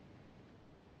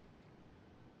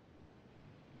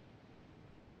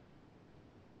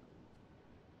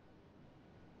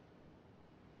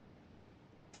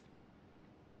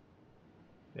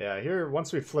 Yeah, here,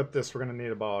 once we flip this, we're going to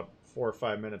need about 4 or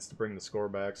 5 minutes to bring the score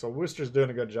back. So Wooster's doing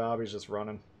a good job. He's just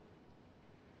running.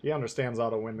 He understands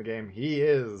how to win the game. He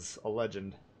is a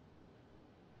legend.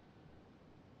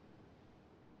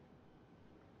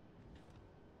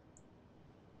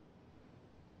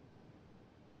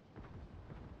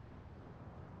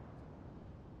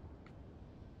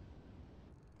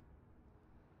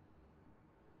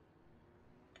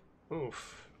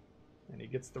 Oof. And he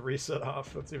gets the reset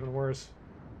off. That's even worse.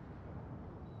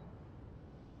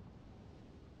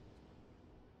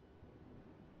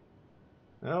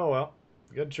 Oh well.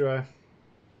 Good try.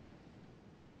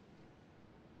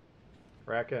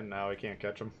 Kraken, now we can't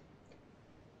catch him.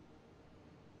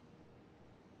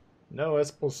 No es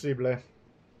posible.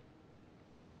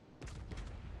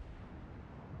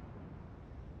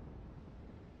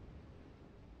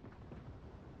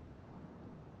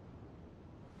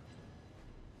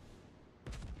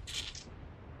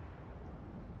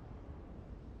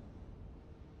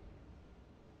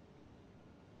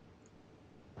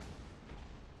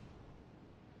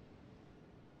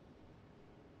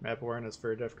 Map awareness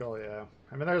very difficult, yeah.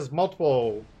 I mean, there's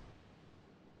multiple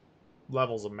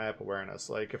levels of map awareness.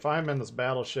 Like, if I'm in this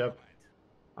battleship,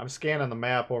 I'm scanning the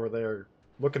map over there,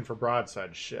 looking for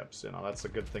broadside ships. You know, that's a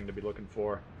good thing to be looking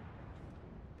for.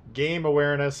 Game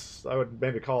awareness, I would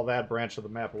maybe call that branch of the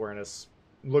map awareness.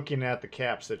 Looking at the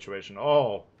cap situation.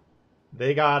 Oh,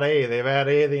 they got A. They've had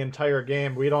A the entire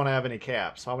game. We don't have any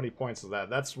caps. How many points is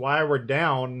that? That's why we're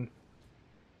down.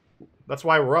 That's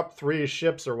why we're up 3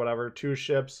 ships or whatever, 2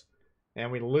 ships,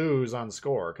 and we lose on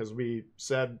score because we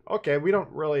said, okay, we don't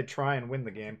really try and win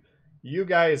the game. You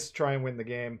guys try and win the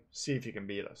game, see if you can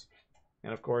beat us.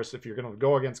 And of course, if you're going to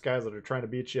go against guys that are trying to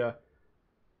beat you,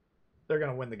 they're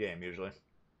going to win the game usually.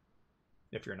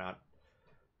 If you're not.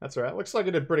 That's all right. Looks like I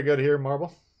did pretty good here,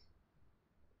 Marble.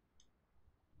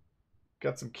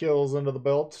 Got some kills under the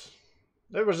belt.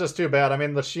 It was just too bad. I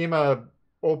mean, the Shima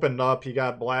opened up, he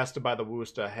got blasted by the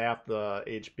Woosta, half the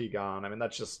HP gone. I mean,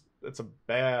 that's just, it's a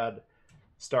bad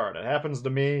start. It happens to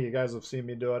me. You guys have seen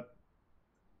me do it.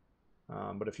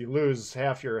 But if you lose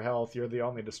half your health, you're the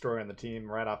only destroyer in the team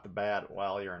right off the bat.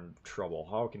 Well, you're in trouble.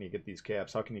 How can you get these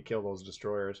caps? How can you kill those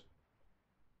destroyers?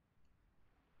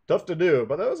 Tough to do,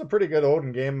 but that was a pretty good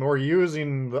Odin game. We're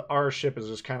using our ship as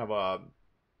just kind of a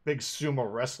big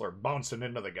sumo wrestler bouncing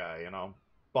into the guy, you know.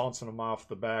 bouncing them off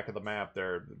the back of the map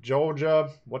there. Georgia,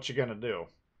 what you gonna do?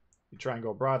 You try and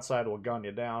go broadside, we'll gun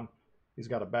you down. He's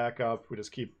got a backup. We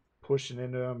just keep pushing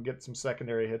into him, get some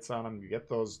secondary hits on him, get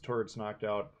those turrets knocked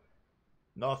out.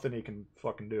 Nothing he can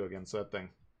fucking do against that thing.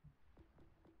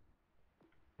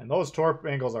 And those torp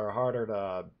angles are harder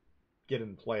to get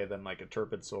in play than like a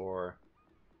Tirpitz or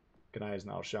Gnei's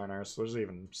now Shinar, so there's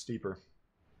even steeper.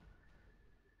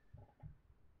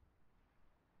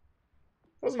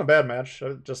 Wasn't a bad match.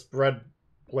 Just Red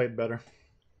played better.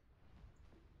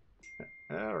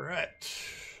 All right.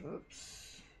 Oops.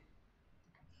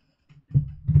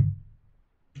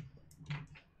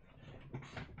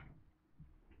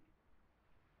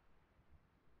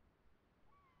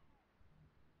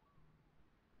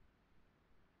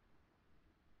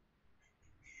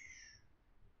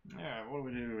 All right, what do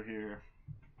we do here?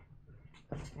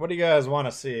 What do you guys want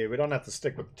to see? We don't have to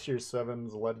stick with tier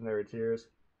 7s, legendary tiers.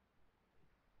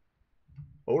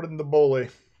 Odin the Bully.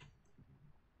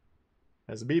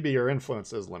 As BB, your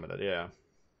influence is limited, yeah.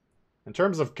 In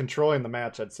terms of controlling the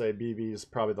match, I'd say BB is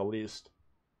probably the least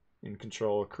in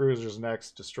control. Cruisers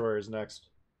next, destroyers next.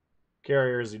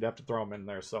 Carriers, you'd have to throw them in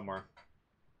there somewhere.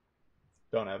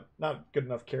 Don't have, not good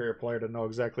enough carrier player to know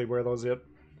exactly where those hit.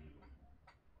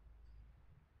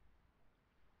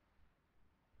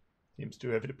 Seems too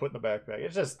heavy to put in the backpack.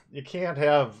 It's just, you can't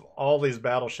have all these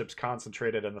battleships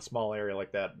concentrated in a small area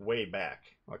like that way back.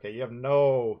 Okay, you have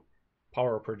no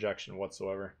power projection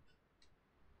whatsoever.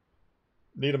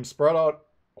 Need them spread out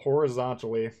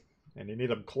horizontally, and you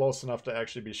need them close enough to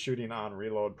actually be shooting on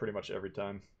reload pretty much every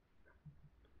time.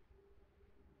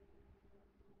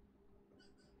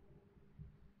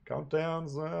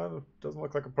 Countdowns, doesn't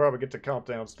look like I'll probably get to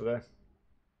countdowns today.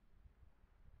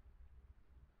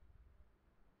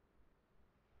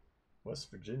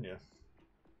 West Virginia.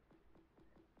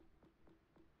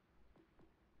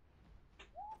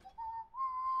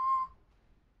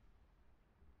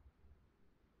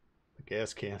 The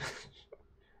gas can.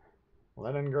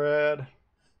 Leningrad.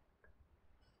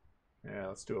 Yeah,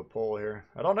 let's do a poll here.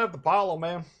 I don't have the Apollo,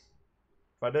 man.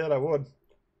 If I did, I would.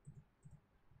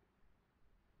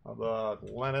 How about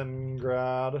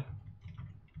Leningrad?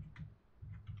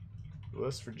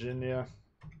 West Virginia.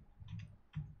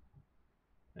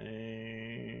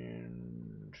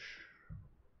 And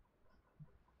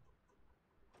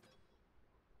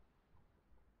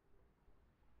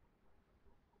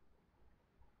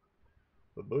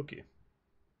Fubuki.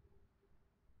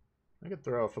 I could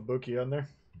throw a Fubuki on there.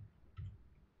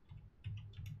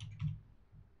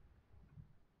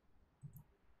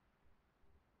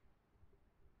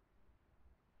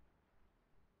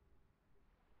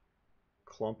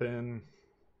 Clump in.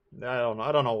 I don't know.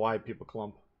 I don't know why people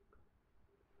clump.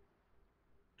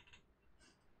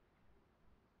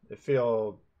 They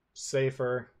feel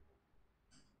safer.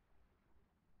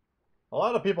 A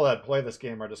lot of people that play this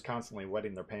game are just constantly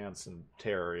wetting their pants in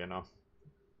terror, you know.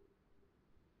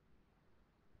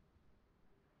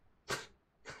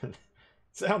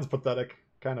 Sounds pathetic.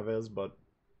 Kind of is, but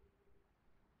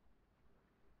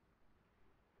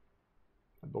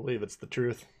I believe it's the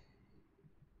truth.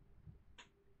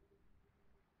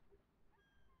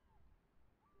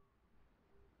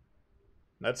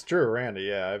 That's true, Randy.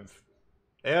 Yeah,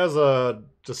 as a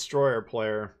destroyer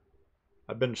player,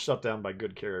 I've been shut down by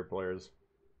good carrier players.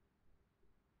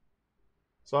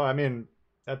 So, I mean,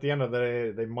 at the end of the day,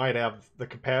 they might have the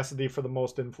capacity for the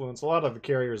most influence. A lot of the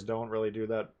carriers don't really do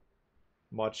that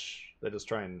much. They just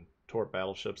try and torp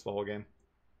battleships the whole game.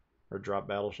 Or drop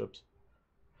battleships.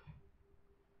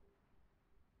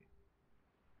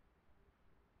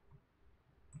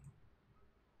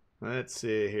 Let's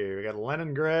see here. We got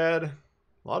Leningrad.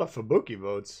 A lot of Fubuki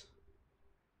votes.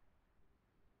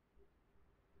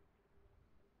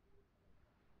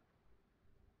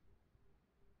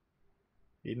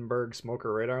 Edinburgh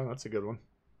Smoker Radar. That's a good one.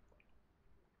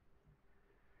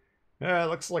 Yeah, it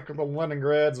looks like the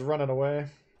Leningrad's running away.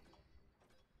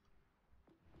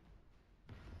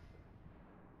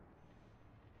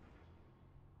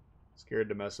 Scared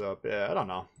to mess up. Yeah, I don't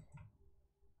know.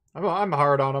 I'm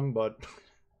hard on them, but at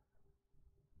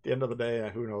the end of the day,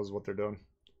 who knows what they're doing.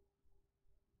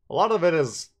 A lot of it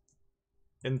is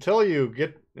until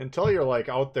you're like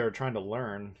out there trying to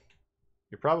learn,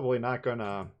 you're probably not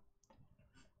gonna,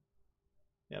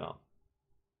 you know.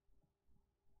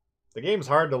 The game's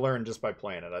hard to learn just by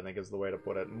playing it, I think is the way to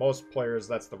put it. Most players,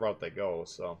 that's the route they go,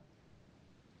 so.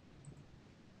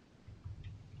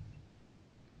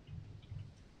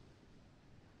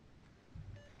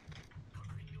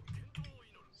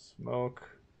 Smoke.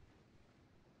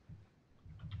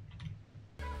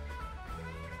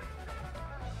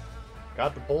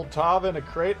 Got the Boltava in a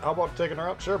crate. How about taking her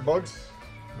out? Sure, Bugs.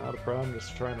 Not a problem.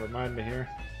 Just trying to remind me here.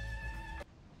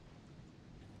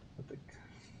 I think,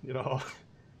 you know,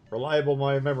 reliable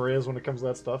my memory is when it comes to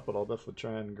that stuff, but I'll definitely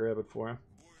try and grab it for him.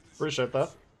 Appreciate that.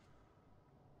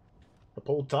 The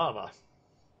Poltava.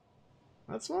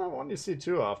 That's not one you see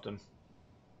too often.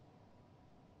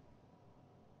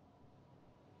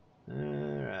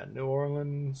 Alright, New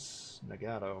Orleans,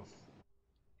 Nagato.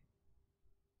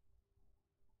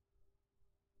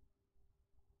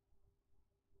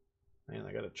 Man,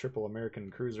 I got a triple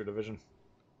American cruiser division.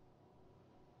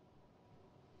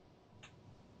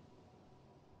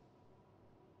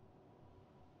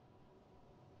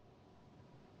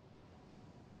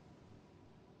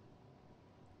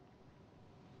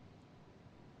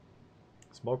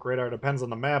 Smoke radar depends on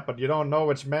the map, but you don't know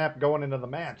which map going into the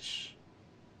match.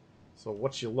 So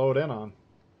what you load in on.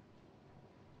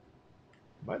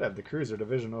 Might have the cruiser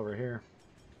division over here.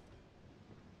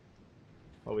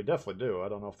 Well, we definitely do. I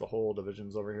don't know if the whole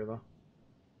division's over here, though.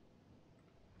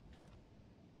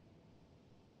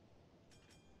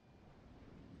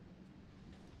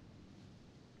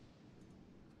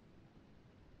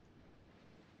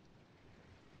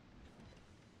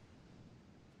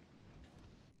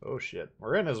 Oh shit.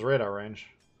 We're in his radar range.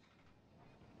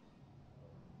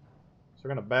 So we're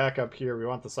gonna back up here. We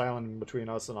want this island between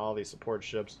us and all these support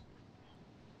ships.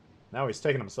 Now he's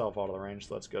taking himself out of the range,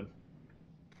 so that's good.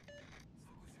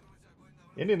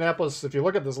 Indianapolis, if you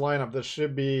look at this lineup, this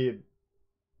should be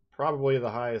probably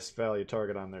the highest value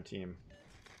target on their team.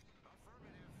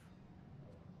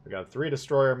 We got 3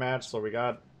 destroyer match, so we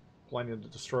got plenty of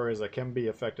destroyers that can be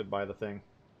affected by the thing.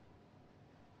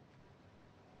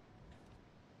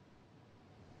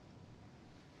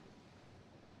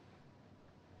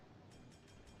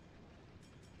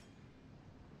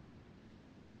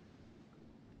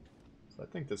 So I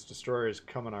think this destroyer is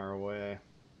coming our way.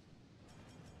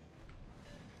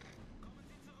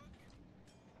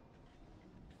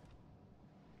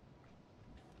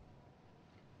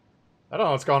 I don't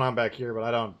know what's going on back here, but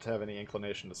I don't have any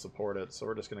inclination to support it, so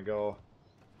we're just going to go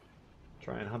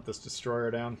try and hunt this destroyer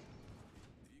down.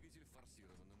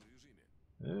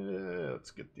 Let's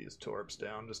get these torps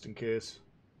down just in case.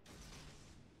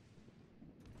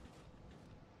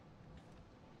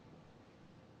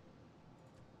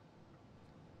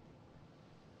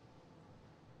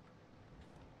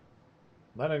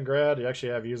 Leningrad, you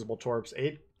actually have usable torps.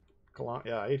 8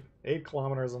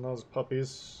 kilometers on those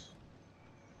puppies.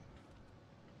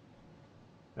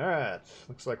 Alright,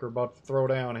 looks like we're about to throw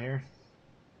down here.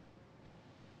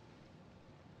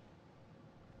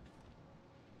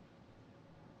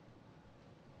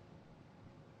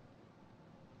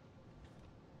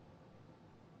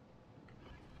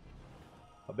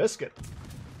 A biscuit.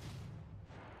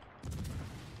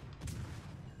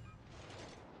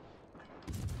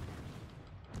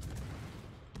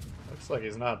 Looks like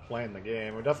he's not playing the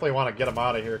game. We definitely want to get him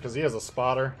out of here because he has a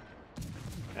spotter.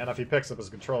 And if he picks up his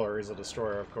controller, he's a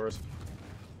destroyer, of course.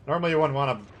 Normally you wouldn't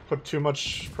want to put too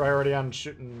much priority on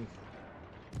shooting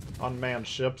unmanned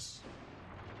ships.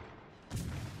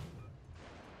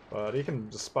 But he can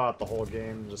just spot the whole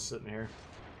game just sitting here.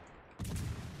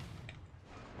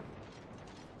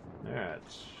 Alright.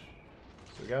 So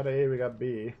we got A, we got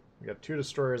B. We got 2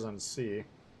 destroyers on C.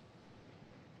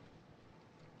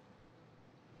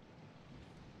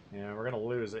 Yeah, we're going to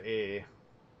lose A.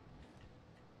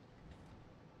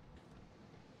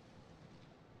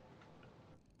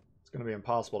 It's going to be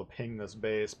impossible to ping this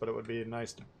base, but it would be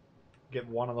nice to get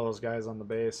one of those guys on the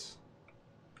base.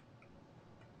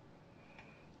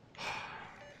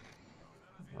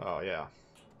 Oh, yeah.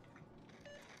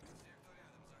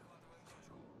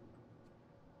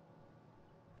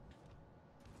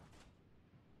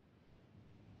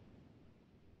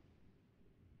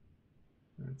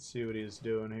 Let's see what he's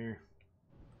doing here.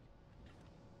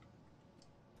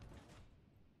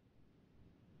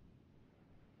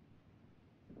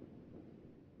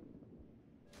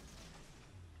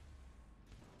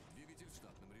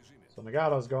 So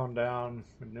Nagato's going down.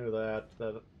 We knew that.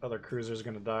 That other cruiser's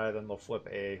going to die, then they'll flip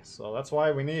A. So that's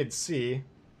why we need C.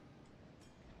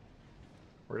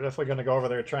 We're definitely going to go over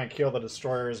there, try and kill the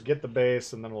destroyers, get the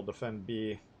base, and then we'll defend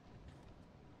B.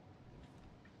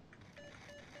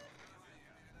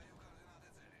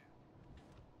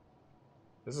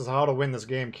 This is how to win this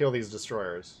game, kill these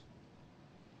destroyers.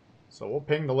 So we'll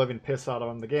ping the living piss out of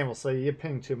them. The game will say, you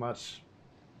ping too much.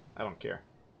 I don't care.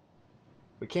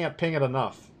 We can't ping it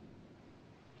enough.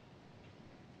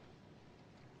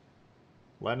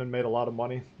 Lenin made a lot of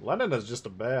money. Lenin is just a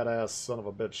badass son of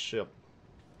a bitch ship.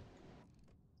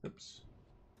 Oops.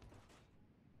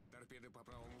 Торпеды по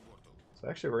правому борту. So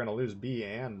actually we're going to lose B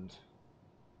and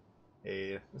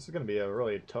A. This is going to be a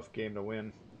really tough game to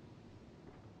win.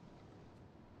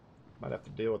 Might have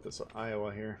to deal with this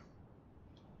Iowa here.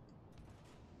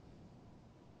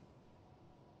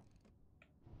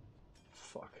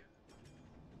 Fuck.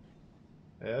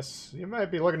 Yes, you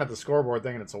might be looking at the scoreboard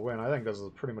thinking it's a win. I think this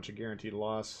is pretty much a guaranteed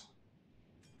loss.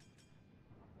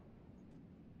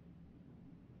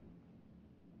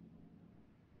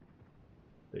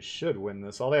 They should win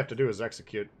this. All they have to do is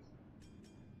execute.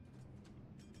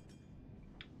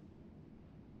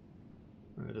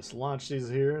 I just launch these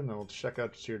here, and then we'll check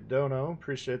out your dono.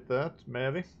 Appreciate that,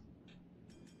 Mavi.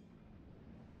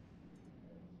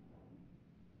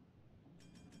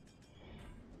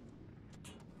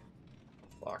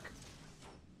 Fuck.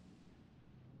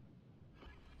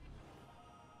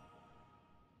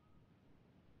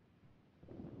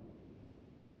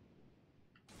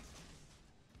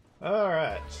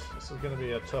 Alright, this is going to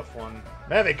be a tough one.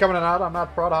 Mavi coming out. I'm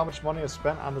not proud of how much money I've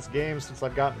spent on this game since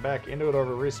I've gotten back into it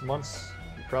over recent months.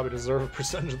 You probably deserve a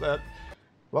percentage of that.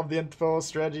 Love the info,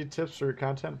 strategy, tips for your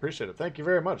content. Appreciate it. Thank you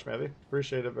very much, Mavi.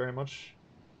 Appreciate it very much.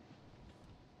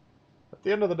 At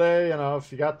the end of the day, you know,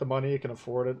 if you got the money, you can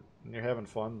afford it, and you're having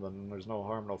fun, then there's no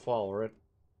harm, no foul, right?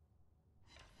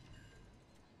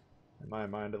 In my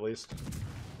mind, at least.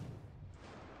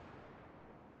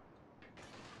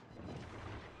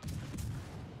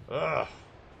 Ugh.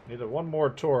 Needed one more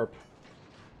torp.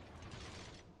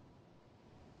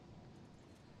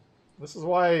 This is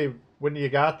why when you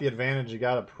got the advantage, you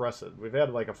gotta press it. We've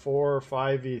had like a 4 or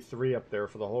 5v3 up there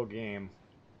for the whole game.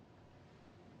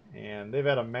 And they've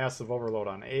had a massive overload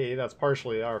on A. That's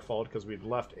partially our fault because we'd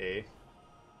left A.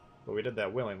 But we did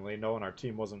that willingly, knowing our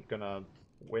team wasn't gonna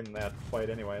win that fight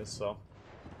anyways, so.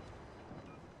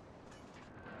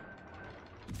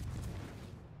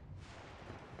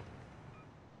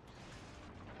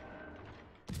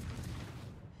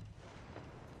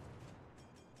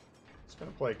 He's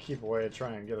gonna play keep away,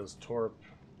 try and get his torp.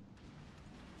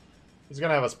 He's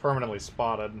gonna have us permanently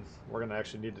spotted. We're gonna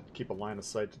actually need to keep a line of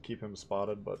sight to keep him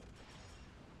spotted, but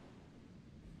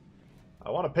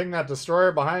I want to ping that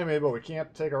destroyer behind me, but we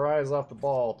can't take our eyes off the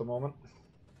ball at the moment.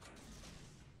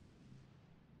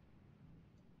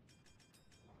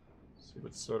 See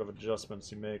what sort of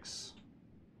adjustments he makes.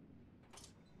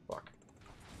 Fuck.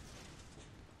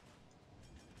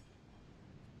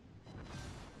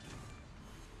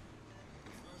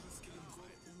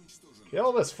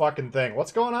 Kill this fucking thing.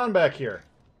 What's going on back here?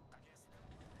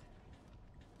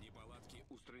 Неполадки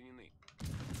устранены.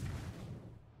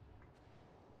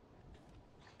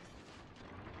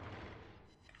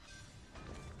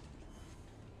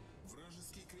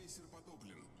 Вражеский крейсер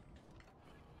потоплен.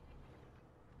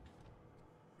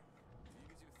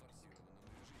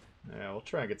 Yeah, we'll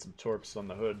try and get some torps on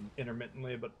the hood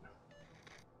intermittently, but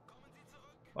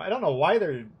I don't know why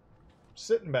they're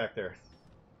sitting back there.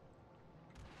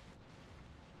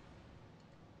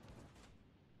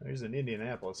 There's an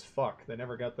Indianapolis. Fuck, they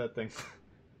never got that thing.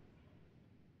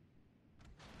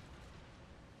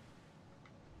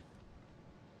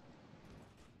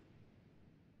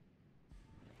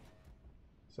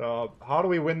 So, how do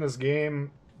we win this game?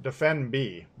 Defend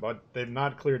B, but they've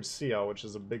not cleared C out, which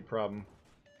is a big problem.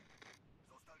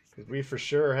 Because we for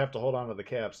sure have to hold on to the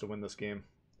caps to win this game.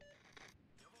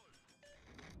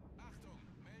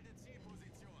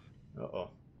 Uh-oh.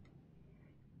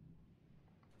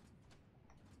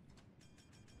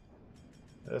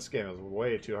 This game is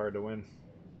way too hard to win.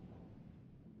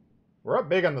 We're up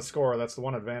big on the score, that's the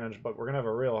one advantage, but we're going to have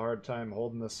a real hard time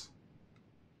holding this.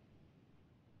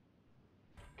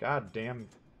 God damn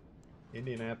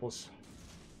Indianapolis.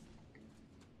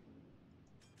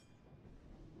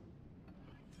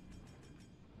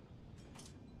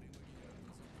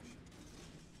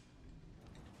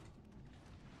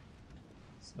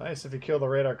 It's nice if you kill the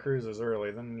radar cruisers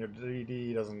early, then your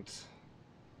DD doesn't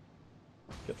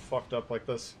get fucked up like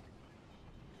this.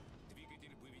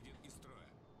 Двигатель выведен из строя.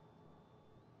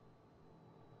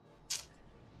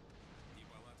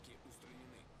 Неполадки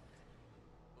устранены.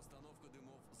 Постановка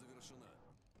дымов завершена.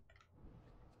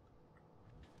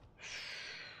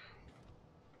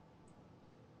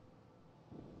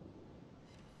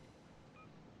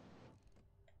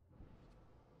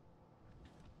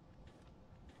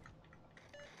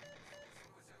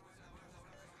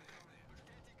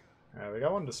 Alright, we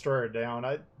got one destroyer down.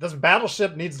 This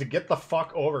battleship needs to get the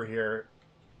fuck over here.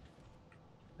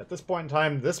 At this point in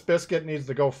time, this biscuit needs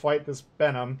to go fight this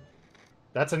Benham.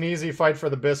 That's an easy fight for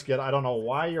the biscuit. I don't know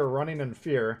why you're running in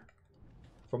fear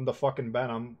from the fucking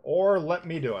Benham. Or let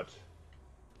me do it.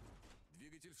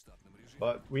 Двигатель в штатном режиме.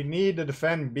 But we need to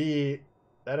defend B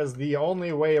That is the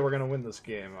only way we're going to win this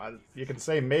game. You can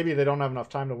say maybe they don't have enough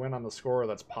time to win on the score.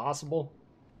 That's possible.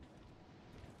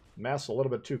 Math's a little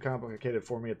bit too complicated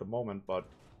for me at the moment, but...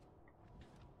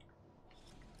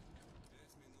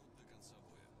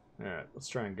 Alright, let's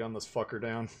try and gun this fucker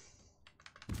down.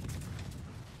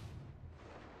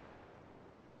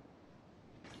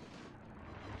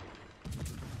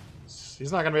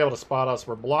 He's not going to be able to spot us.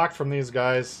 We're blocked from these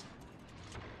guys.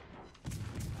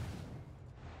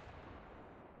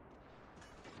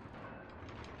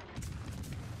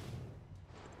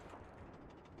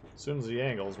 As soon as he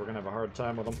angles, we're going to have a hard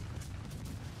time with him.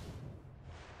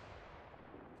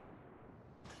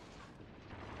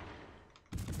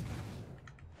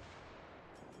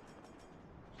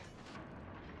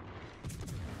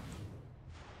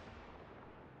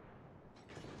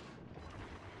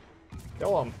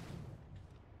 Kill him.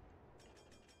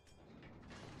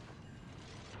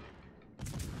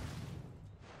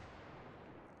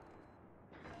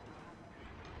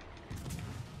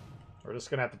 We're just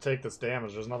gonna have to take this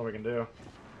damage. There's nothing we can do.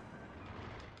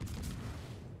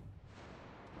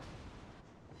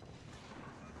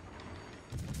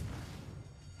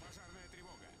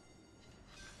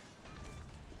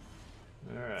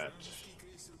 Alright.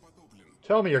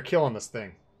 Tell me you're killing this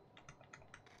thing.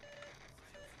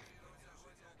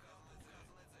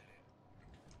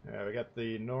 Yeah, we got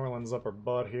the New Orleans up our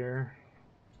butt here.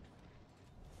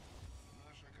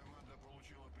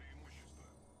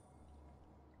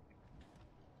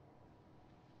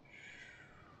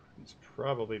 He's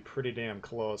probably pretty damn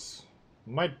close.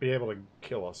 Might be able to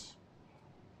kill us.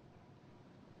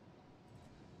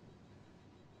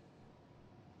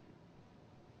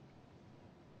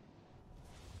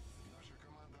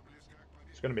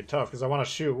 It's going to be tough because I want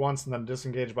to shoot once and then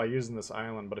disengage by using this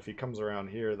island, but if he comes around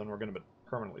here, then we're going to be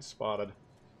permanently spotted.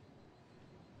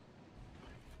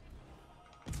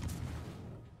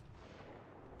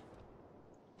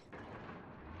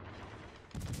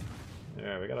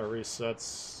 Yeah, we got our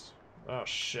resets. Oh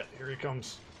shit, here he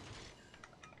comes.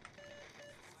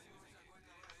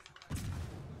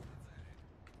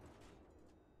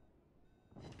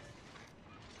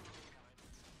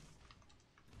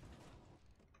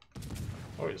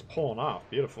 Oh, he's pulling off.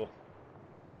 Beautiful.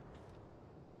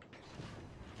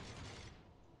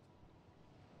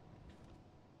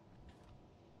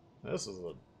 This is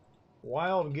a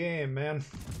wild game, man.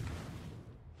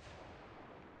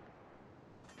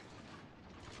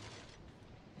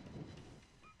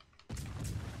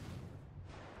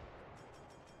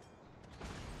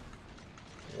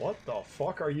 What the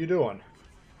fuck are you doing?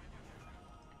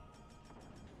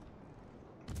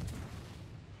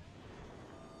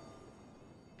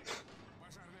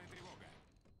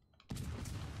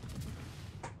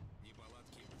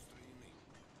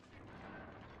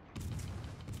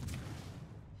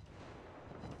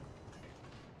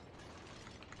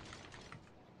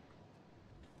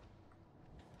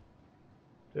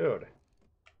 Dude.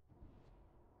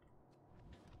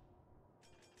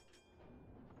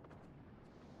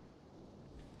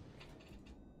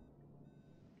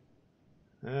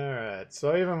 Alright,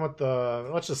 so even with the...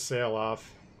 Let's just sail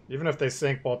off. Even if they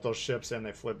sink both those ships and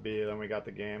they flip B, then we got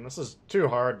the game. This is too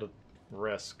hard to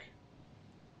risk.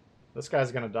 This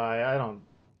guy's gonna die. I don't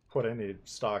put any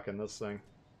stock in this thing.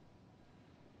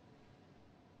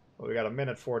 Well, we got a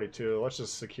minute 42. Let's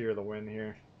just secure the win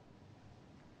here.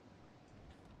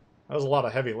 That was a lot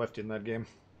of heavy lifting in that game.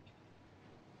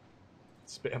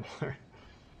 Spambler.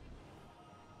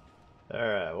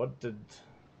 Alright, what did...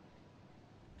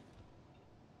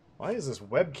 Why is this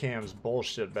webcam's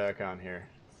bullshit back on here?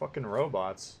 Fucking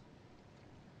robots.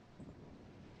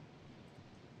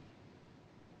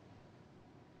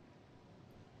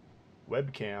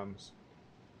 Webcams.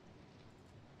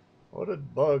 What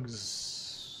did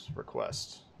Bugs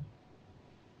request?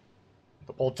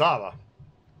 The Poltava.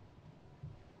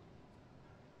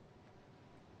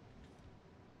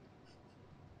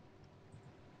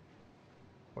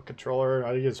 What controller?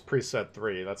 I use preset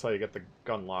 3. That's how you get the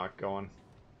gun lock going.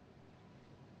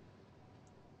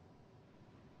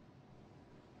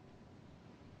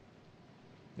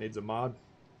 Needs a mod.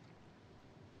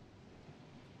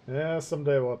 Yeah,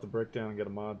 someday we'll have to break down and get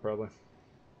a mod, probably.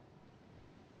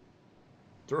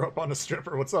 Throw up on a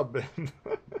stripper. What's up, Ben?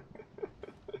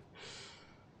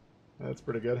 That's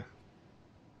pretty good.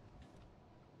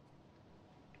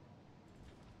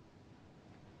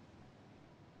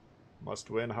 Must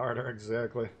win harder,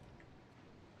 exactly.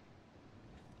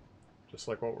 Just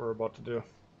like what we're about to do.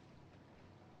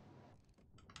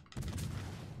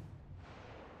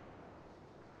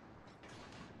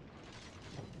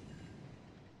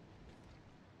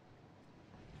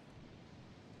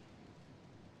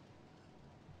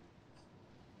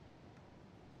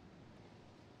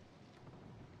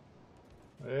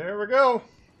 go.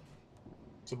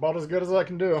 It's about as good as I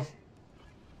can do.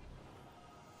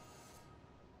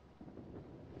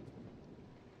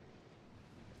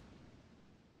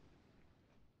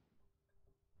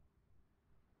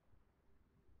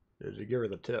 Did you give her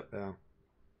the tip? Yeah.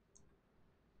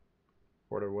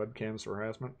 Order webcams for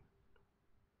harassment.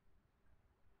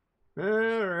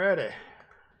 Alrighty.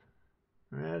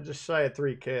 Just shy of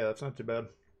 3K. That's not too bad.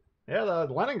 Yeah,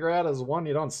 the Leningrad is one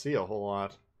you don't see a whole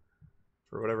lot.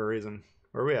 For whatever reason.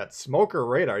 Where are we at? Smoke or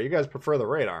radar? You guys prefer the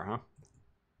radar, huh?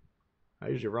 I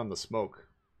usually run the smoke.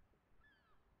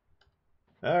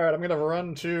 Alright, I'm going to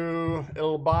run to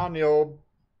Il Bagno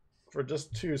for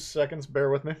just 2 seconds. Bear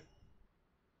with me.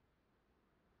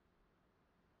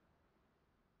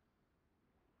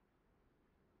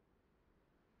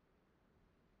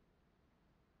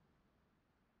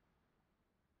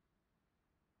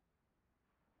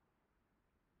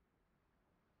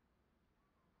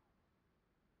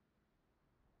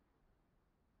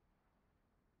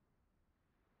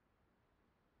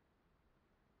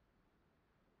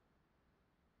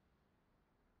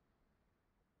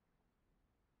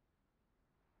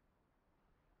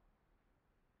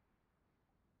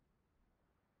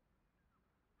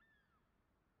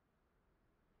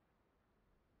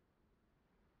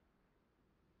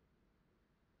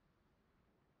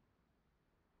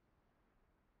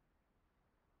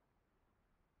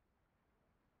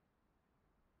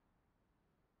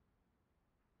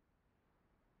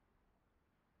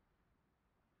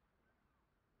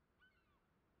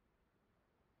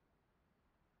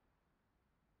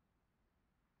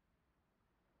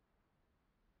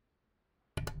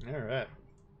 Alright.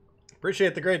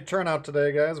 Appreciate the great turnout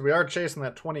today, guys. We are chasing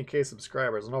that 20K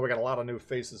subscribers. I know we got a lot of new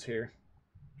faces here.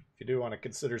 If you do want to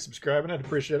consider subscribing, I'd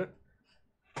appreciate it.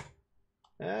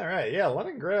 Alright, yeah,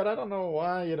 Leningrad, I don't know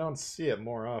why you don't see it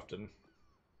more often.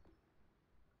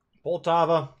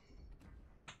 Poltava.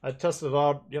 I tested it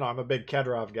out. You know, I'm a big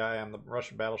Kadyrov guy on the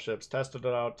Russian battleships. Tested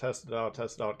it out, tested it out,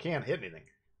 tested it out. Can't hit anything.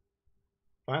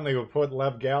 Finally, we put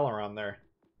Lev Galler on there.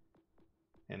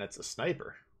 And it's a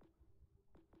sniper.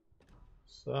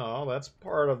 So, that's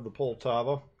part of the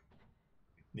Poltava.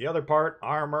 The other part,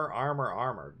 armor, armor,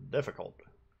 armor. Difficult.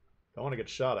 Don't want to get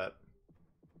shot at.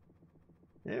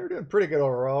 Yeah, we're doing pretty good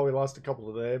overall. We lost a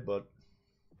couple today, but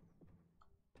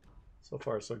so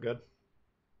far so good.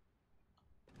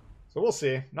 So we'll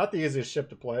see. Not the easiest ship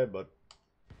to play, but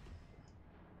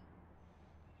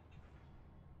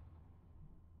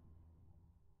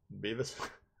Beavis.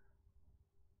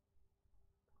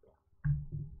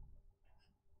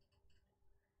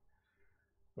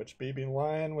 Which BB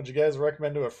Lion would you guys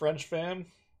recommend to a French fan?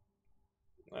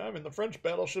 I mean, the French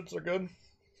battleships are good.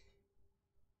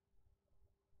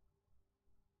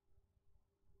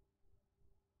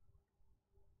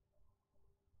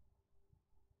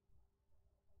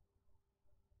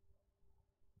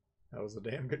 That was a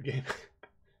damn good game.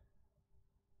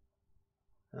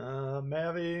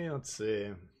 Mavi, let's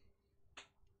see.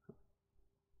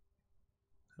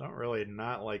 I don't really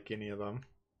not like any of them.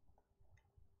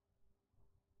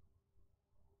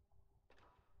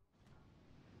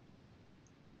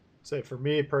 Say for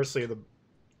me personally, the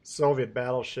Soviet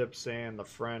battleships and the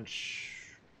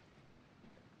French.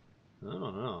 I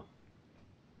don't know.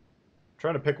 I'm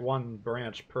trying to pick one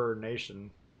branch per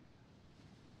nation.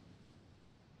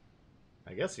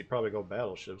 I guess you'd probably go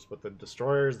battleships, but the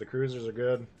destroyers, the cruisers are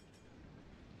good.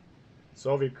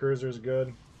 Soviet cruisers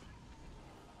good.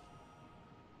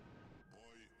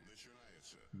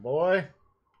 Boy,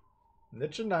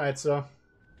 начинается.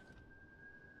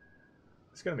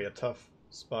 It's gonna be a tough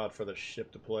spot for the ship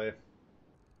to play.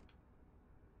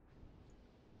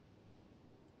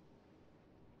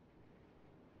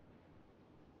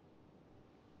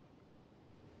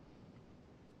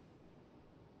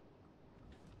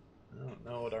 I don't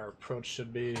know what our approach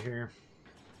should be here.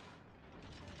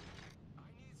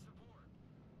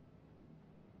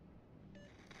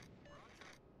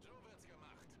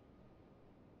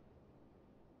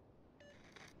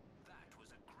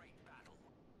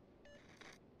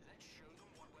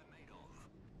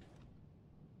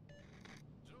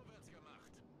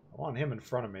 I want him in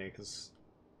front of me because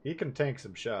he can tank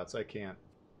some shots. I can't.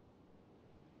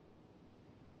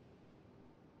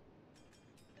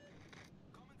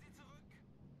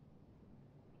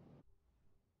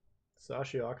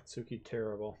 Sashi Akatsuki,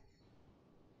 terrible.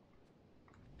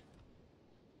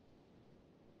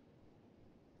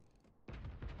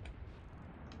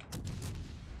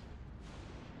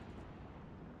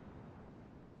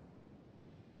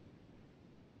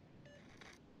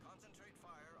 Concentrate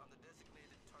fire on the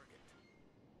designated target.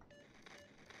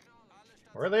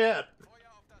 Where are they at? Feuer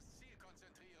auf das Ziel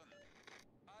konzentrieren.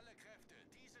 Alle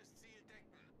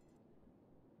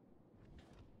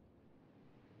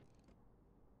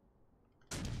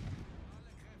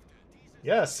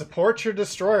Yeah, support your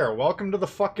destroyer. Welcome to the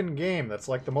fucking game. That's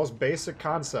like the most basic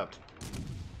concept.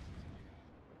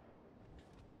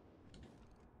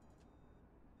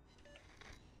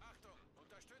 Achtung,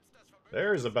 unterstützt das Verbündete.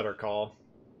 There's a better call.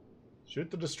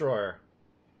 Shoot the destroyer.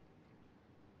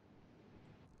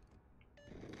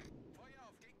 Feuer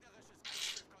auf gegnerisches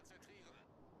Kriegsschiff konzentrieren.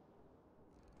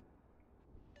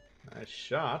 Nice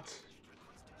shot.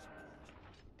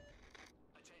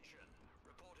 Attention.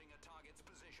 Reporting a target's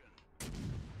position.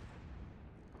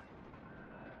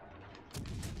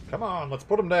 Come on, let's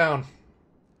put him down.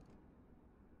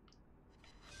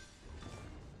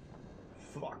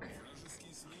 Fuck.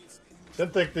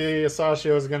 Didn't think the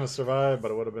Asashio was gonna survive,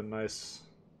 but it would have been nice.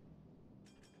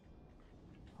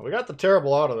 Well, we got the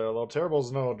Terrible out of there, though.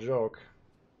 Terrible's no joke.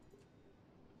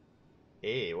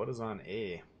 A, what is on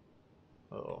A?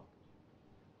 Uh-oh.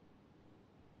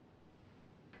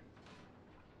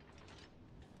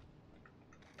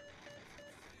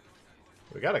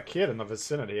 We got a kid in the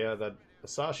vicinity. Yeah, that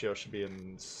Asashio should be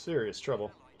in serious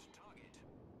trouble.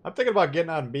 I'm thinking about getting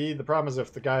on B. The problem is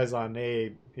if the guy's on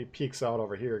A, he peeks out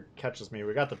over here, catches me.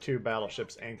 We got the 2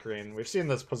 battleships anchoring. We've seen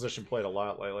this position played a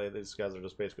lot lately. These guys are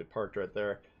just basically parked right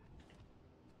there.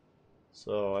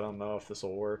 So I don't know if this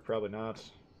will work. Probably not.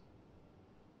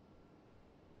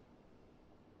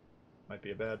 Might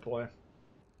be a bad play.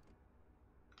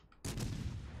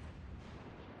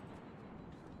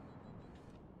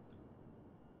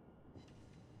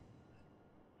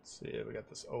 See, we got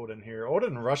this Odin here.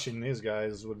 Odin rushing these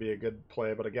guys would be a good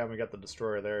play, but again, we got the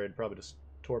destroyer there. He'd probably just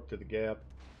torp through the gap.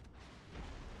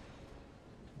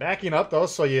 Backing up, though,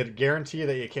 so you'd guarantee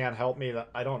that you can't help me.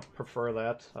 I don't prefer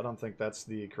that. I don't think that's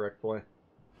the correct play.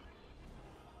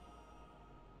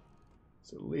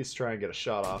 So at least try and get a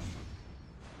shot off.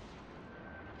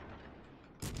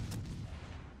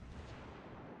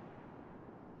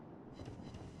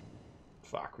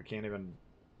 Fuck, we can't even...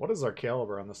 What is our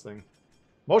caliber on this thing?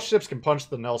 Most ships can punch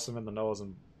the Nelson in the nose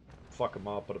and fuck him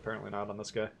up, but apparently not on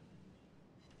this guy.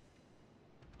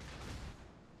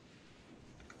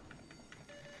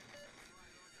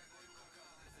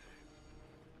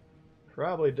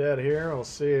 Probably dead here, we'll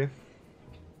see.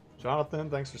 Jonathan,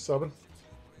 thanks for subbing.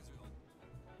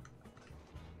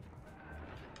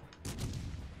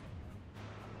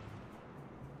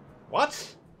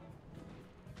 What?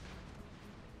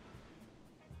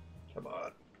 Come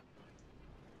on.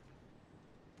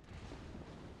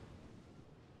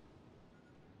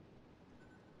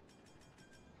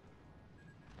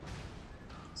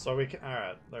 So we can...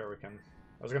 Alright, there we can...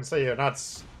 I was gonna say, you're not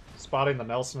spotting the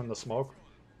Nelson in the smoke.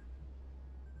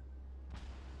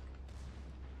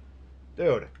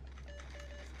 Dude.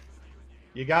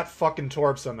 You got fucking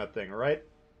torps on that thing, right?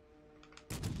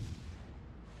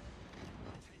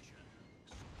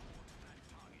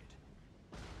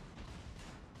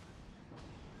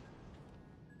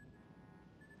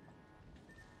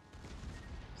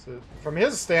 So from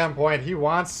his standpoint, he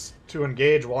wants to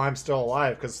engage while I'm still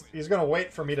alive, because he's going to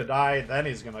wait for me to die, then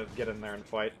he's going to get in there and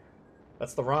fight.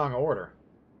 That's the wrong order.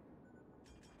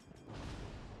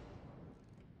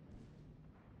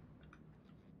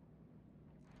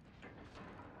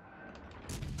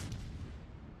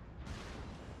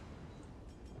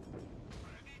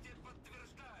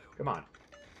 Come on.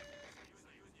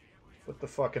 Put the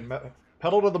fucking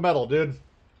pedal to the metal, dude.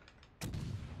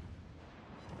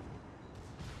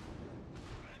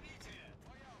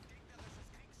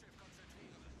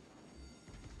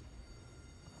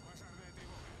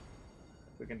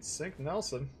 We can sink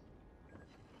Nelson.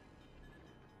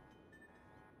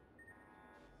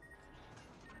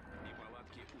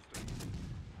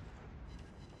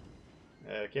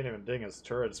 Yeah, I can't even ding his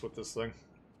turrets with this thing.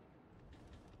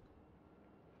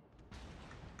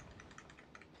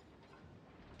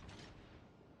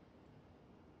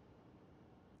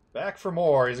 Back for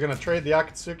more. He's going to trade the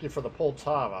Akatsuki for the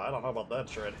Poltava. I don't know about that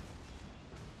trade.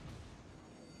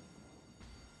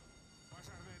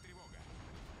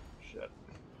 Shit.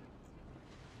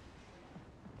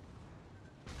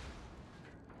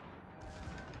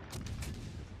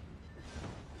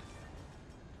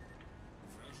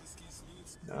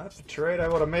 Not the trade I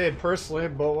would have made personally,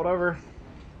 but whatever.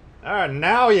 Alright,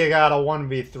 now you got a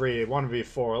 1v3,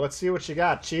 1v4. Let's see what you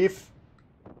got, Chief.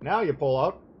 Now you pull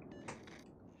out.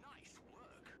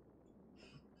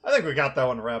 I think we got that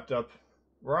one wrapped up.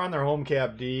 We're on their home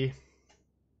cap D.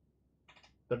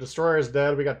 The destroyer's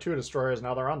dead. We got 2 destroyers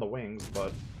now. They're on the wings,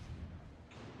 but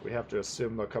we have to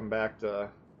assume they'll come back to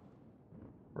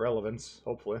relevance,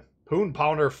 hopefully. Poon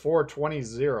Pounder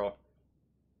 420-0.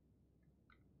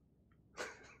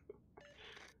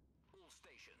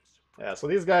 Yeah, so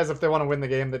these guys, if they want to win the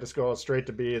game, they just go straight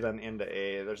to B, then into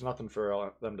A. There's nothing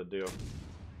for them to do.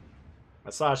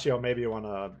 Masashio, maybe you want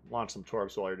to launch some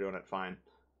torps while you're doing it, fine.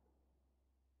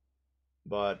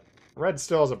 But red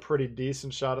still has a pretty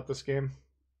decent shot at this game.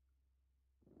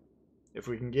 If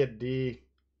we can get D,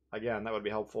 again, that would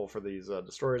be helpful for these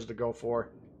destroyers to go for.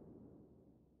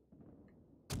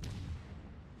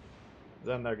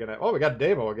 Then they're gonna... Oh, we got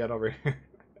Demo again over here.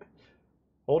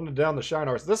 Holding it down the Shine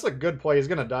Horse. This is a good play. He's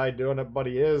gonna die doing it, but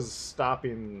he is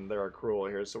stopping their accrual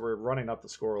here, so we're running up the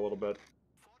score a little bit.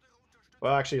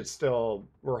 Well, actually, it's still...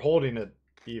 We're holding it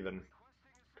even,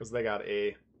 because they got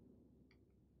A.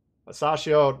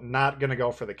 Masashio not gonna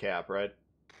go for the cap, right?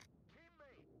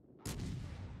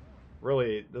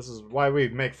 Really, this is why we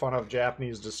make fun of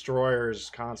Japanese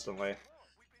destroyers constantly.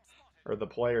 Or the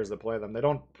players that play them. They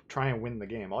don't try and win the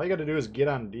game. All you gotta do is get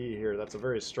on D here. That's a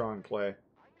very strong play.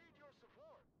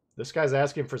 This guy's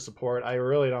asking for support. I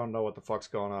really don't know what the fuck's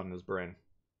going on in his brain.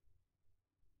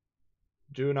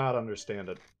 Do not understand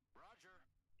it.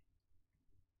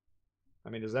 I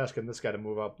mean, he's asking this guy to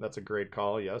move up. That's a great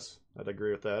call, yes. I'd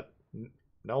agree with that.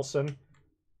 Nelson.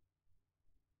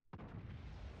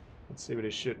 Let's see what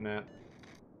he's shooting at.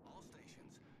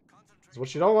 So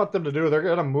what you don't want them to do, they're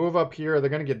going to move up here. They're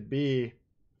going to get B.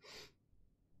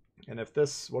 And if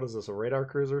this, what is this, a radar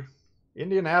cruiser?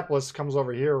 Indianapolis comes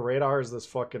over here. Radars this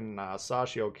fucking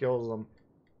Sashio kills them.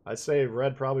 I say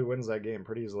red probably wins that game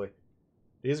pretty easily.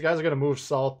 These guys are going to move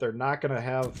south. They're not going to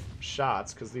have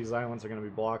shots because these islands are going to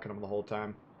be blocking them the whole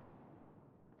time.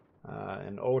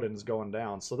 And Odin's going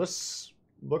down. So this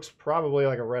looks probably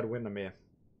like a red win to me.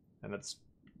 And it's...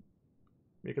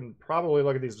 You can probably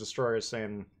look at these destroyers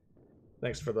saying,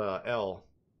 thanks for the L.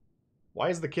 Why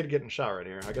is the kid getting shot right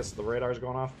here? I guess the radar's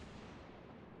going off.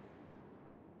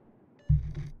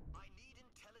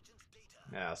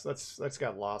 Yeah, so that's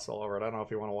got loss all over it. I don't know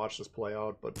if you want to watch this play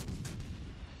out, but...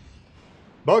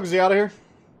 Bugsy out of here.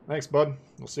 Thanks, bud.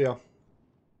 We'll see ya.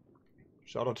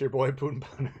 Shout out to your boy, Putin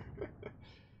Punter.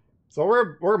 So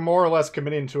we're more or less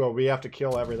committing to a we have to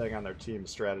kill everything on their team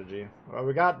strategy. Well,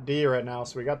 we got D right now,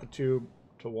 so we got the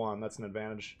 2-1. That's an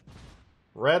advantage.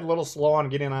 Red, a little slow on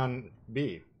getting on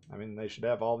B. I mean, they should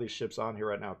have all these ships on here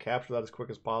right now. Capture that as quick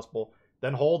as possible.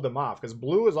 Then hold them off. Because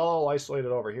blue is all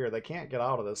isolated over here. They can't get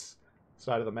out of this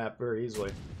side of the map very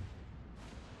easily.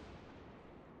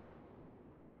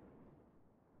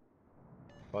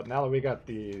 But now that we got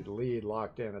the lead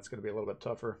locked in, it's going to be a little bit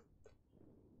tougher.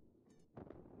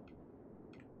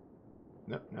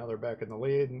 Nope, now they're back in the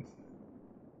lead.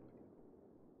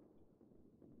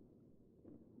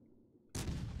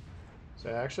 So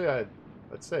actually, I'd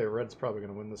say red's probably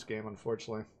going to win this game,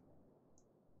 unfortunately.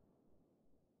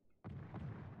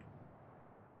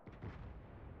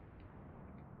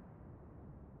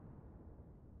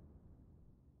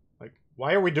 Like,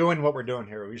 why are we doing what we're doing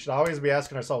here? We should always be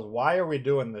asking ourselves, why are we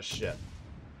doing this shit?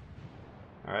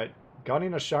 Alright,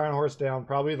 gunning a Shine Horse down,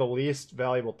 probably the least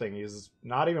valuable thing. He's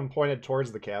not even pointed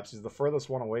towards the caps. He's the furthest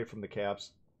one away from the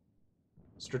caps.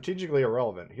 Strategically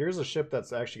irrelevant. Here's a ship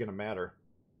that's actually going to matter.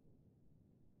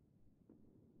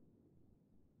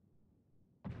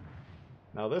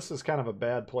 Now this is kind of a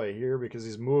bad play here because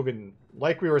he's moving,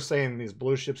 like we were saying, these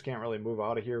blue ships can't really move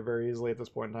out of here very easily at this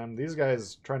point in time. These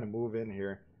guys trying to move in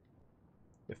here.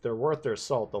 If they're worth their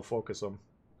salt, they'll focus them.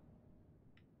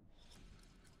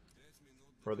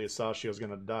 Or the Asashio's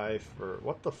gonna die for...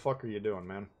 What the fuck are you doing,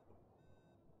 man?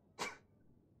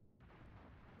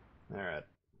 Alright.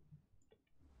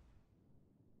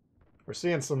 We're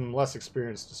seeing some less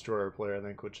experienced destroyer play, I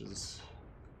think, which is...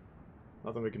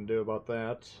 Nothing we can do about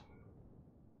that.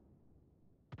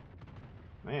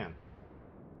 Man.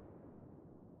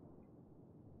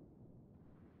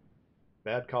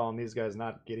 Bad call on these guys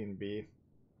not getting B.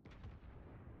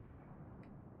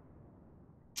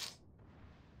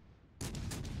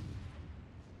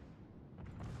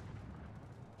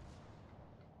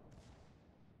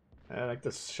 I think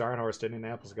this Shine Horse to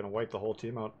Indianapolis is going to wipe the whole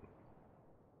team out.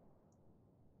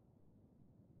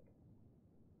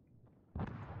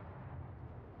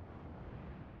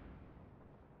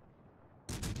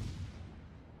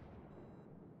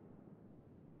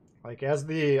 Like, as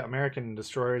the American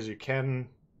destroyers, you can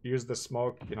use the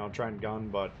smoke, you know, try and gun,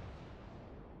 but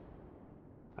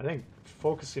I think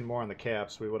focusing more on the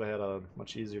caps, we would have had a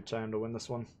much easier time to win this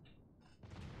one.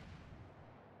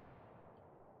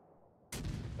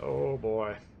 Oh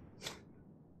boy.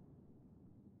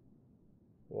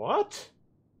 What?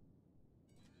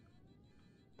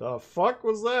 The fuck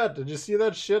was that? Did you see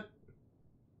that shit?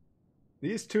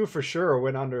 These two for sure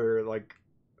went under, like,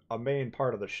 a main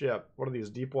part of the ship. What are these,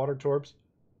 deep water torps?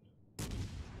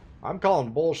 I'm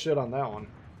calling bullshit on that one.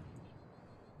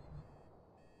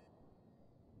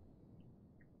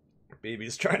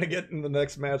 Baby's trying to get in the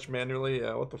next match manually.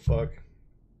 Yeah, what the fuck?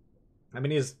 I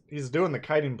mean, he's doing the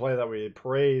kiting play that we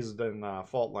praised in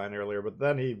Fault Line earlier, but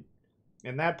then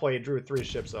in that play, he drew 3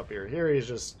 ships up here. Here he's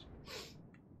just,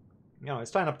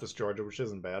 he's tying up this Georgia, which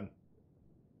isn't bad.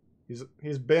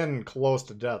 He's been close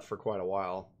to death for quite a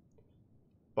while.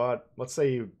 But let's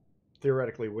say he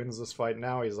theoretically wins this fight.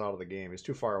 Now he's out of the game. He's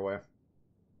too far away.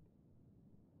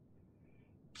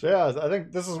 So yeah, I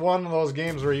think this is one of those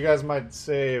games where you guys might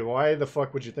say, why the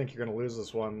fuck would you think you're going to lose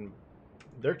this one?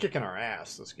 They're kicking our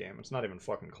ass, this game. It's not even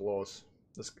fucking close.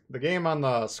 The game on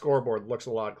the scoreboard looks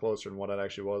a lot closer than what it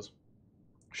actually was.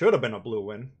 Should have been a blue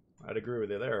win. I'd agree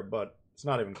with you there, but it's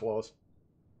not even close.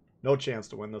 No chance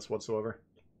to win this whatsoever.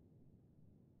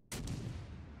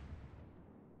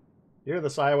 Here,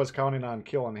 this Iowa's counting on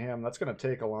killing him. That's going to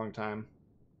take a long time.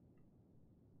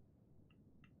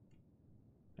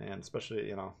 And especially,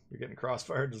 you're getting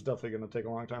crossfired. It's definitely going to take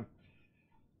a long time.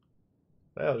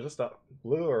 Yeah, just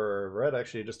blue or red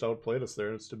actually just outplayed us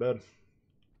there. It's too bad.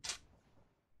 I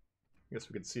guess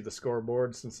we could see the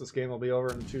scoreboard since this game will be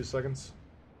over in 2 seconds.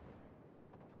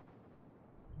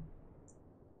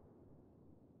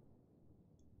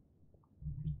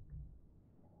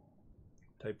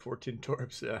 Type 14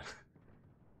 torps, yeah.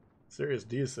 Serious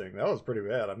desync. That was pretty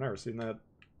bad. I've never seen that.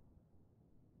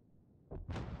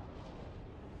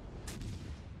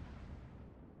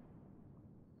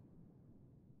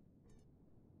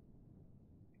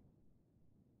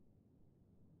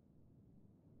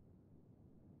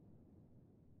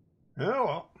 Oh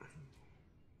well.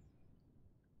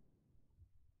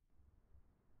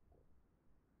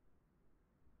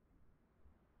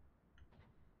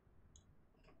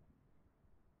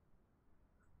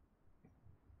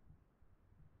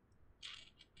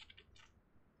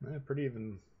 Pretty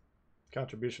even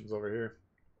contributions over here.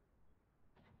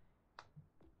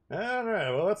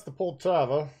 Alright, well that's the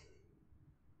Poltava.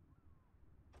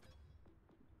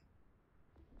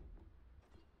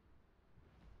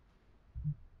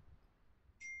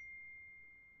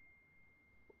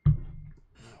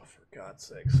 Oh, for God's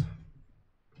sakes.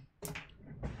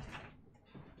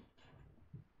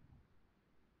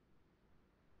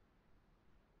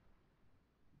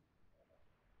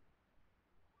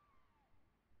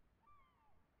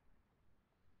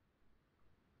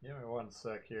 Give me 1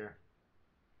 sec here.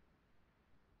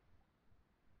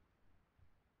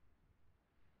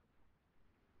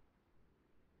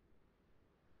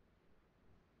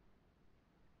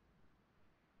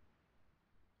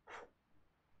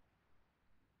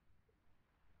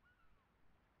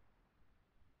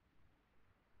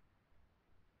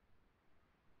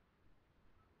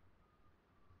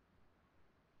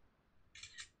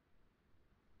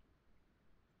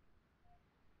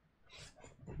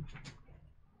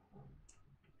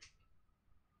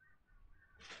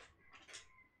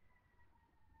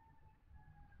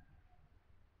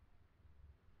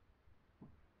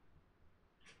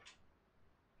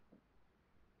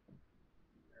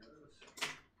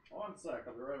 One sec,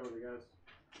 I'll be right with you guys.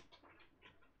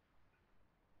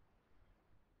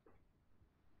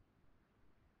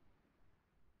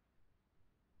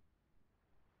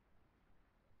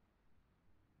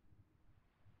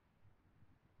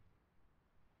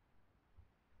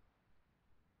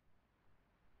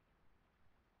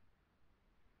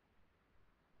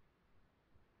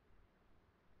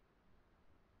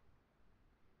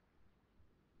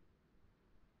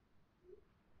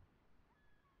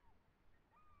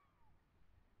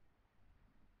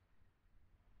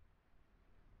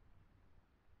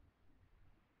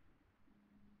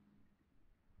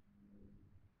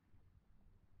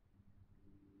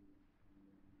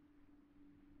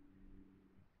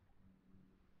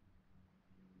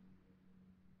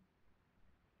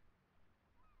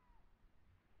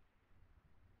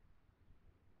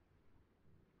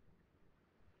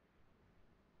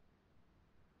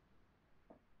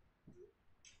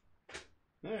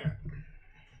 There.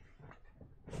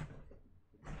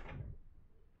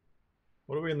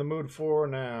 What are we in the mood for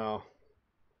now?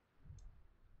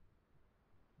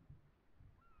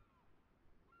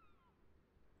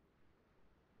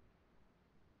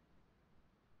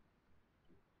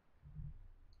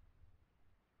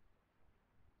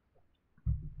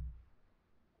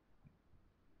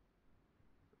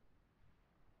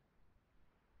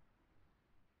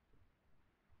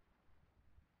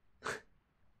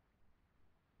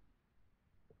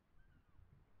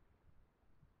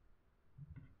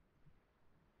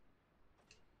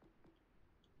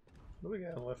 What do we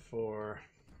got left for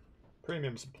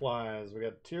premium supplies? We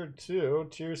got tier 2,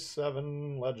 tier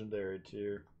 7, legendary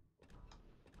tier.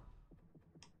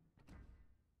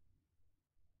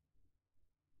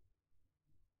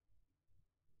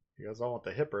 You guys all want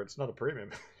the hipper. It's not a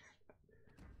premium.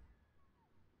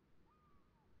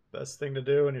 Best thing to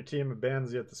do when your team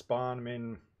abandons you at the spawn. I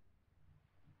mean,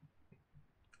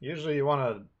 usually you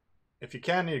want to, if you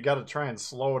can, you got to try and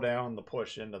slow down the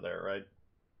push into there, right?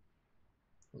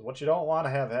 What you don't want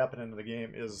to have happen into the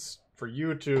game is for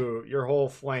you to, your whole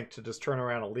flank to just turn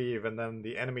around and leave, and then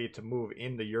the enemy to move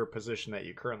into your position that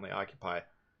you currently occupy.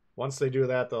 Once they do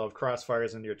that, they'll have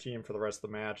crossfires into your team for the rest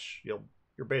of the match.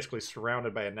 You're basically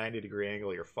surrounded by a 90-degree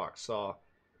angle. You're fucked. So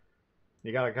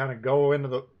you got to kind of go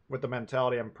into with the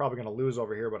mentality, I'm probably going to lose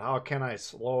over here, but how can I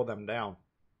slow them down?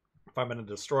 If I'm in a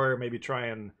destroyer, maybe try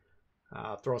and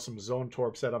throw some zone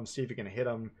torps at them, see if you can hit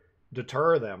them,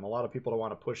 deter them. A lot of people don't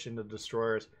want to push into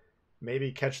destroyers.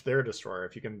 Maybe catch their destroyer.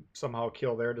 If you can somehow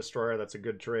kill their destroyer, that's a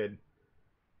good trade.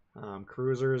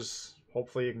 Cruisers,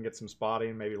 hopefully you can get some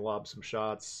spotting, maybe lob some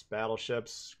shots.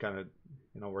 Battleships, kind of,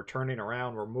 we're turning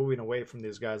around, we're moving away from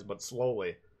these guys, but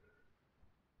slowly.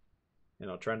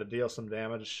 Trying to deal some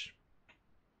damage.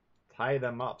 Tie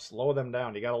them up, slow them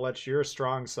down. You got to let your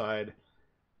strong side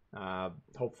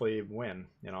hopefully win,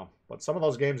 But some of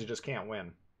those games you just can't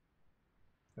win.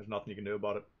 There's nothing you can do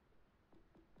about it.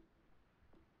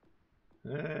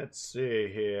 Let's see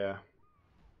here.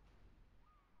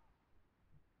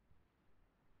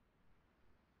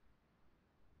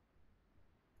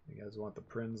 You guys want the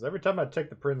Prinz? Every time I take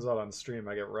the Prinz out on stream,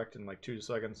 I get wrecked in like 2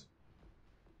 seconds.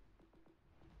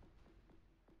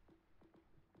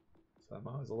 So I'm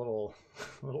always a little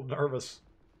nervous.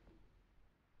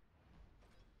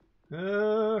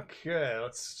 Okay,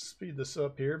 let's speed this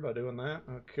up here by doing that.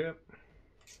 Okay.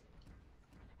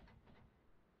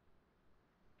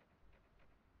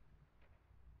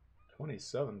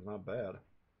 $27's not bad.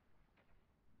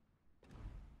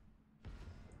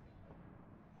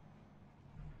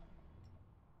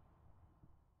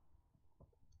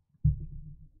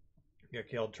 Get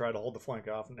killed, try to hold the flank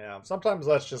off. Yeah, sometimes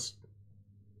that's just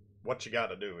what you got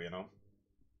to do,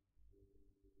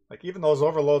 Like, even those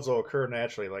overloads will occur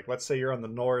naturally. Like, let's say you're on the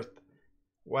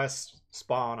northwest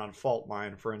spawn on fault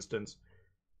line, for instance.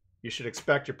 You should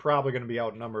expect you're probably going to be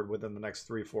outnumbered within the next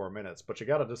 3-4 minutes, but you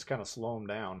got to just kind of slow them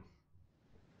down.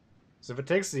 So if it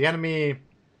takes the enemy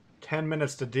 10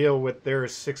 minutes to deal with their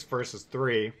 6 versus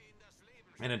 3,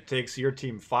 and it takes your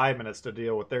team 5 minutes to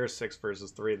deal with their 6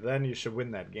 versus 3, then you should win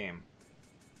that game.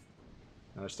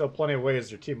 Now, there's still plenty of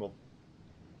ways your team will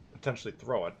potentially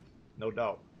throw it, no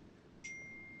doubt.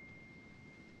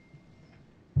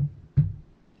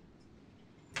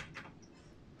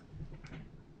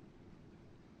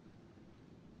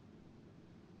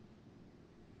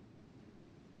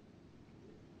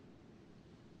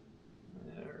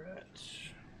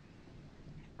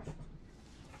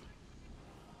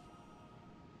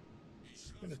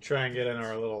 Gonna try and get in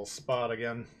our little spot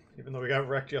again, even though we got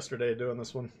wrecked yesterday doing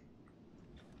this one.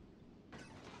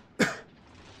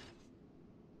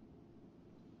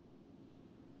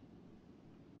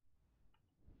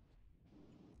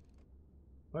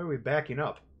 Why are we backing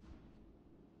up?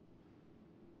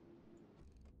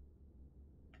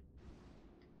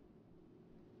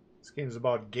 This game's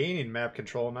about gaining map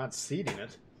control, not ceding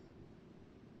it.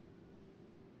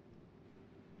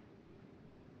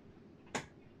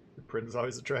 Prinz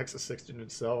always attracts a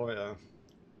 16-inch cell, yeah.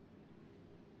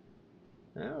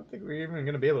 I don't think we're even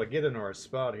going to be able to get into our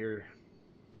spot here.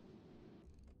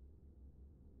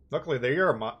 Luckily,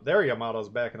 their Yamato's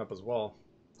backing up as well.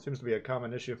 Seems to be a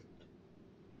common issue.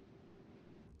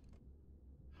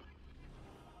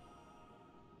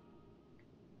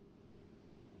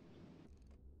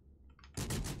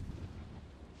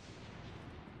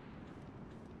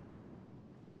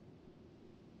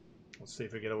 Let's see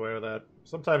if we get away with that.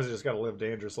 Sometimes you just gotta live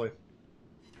dangerously.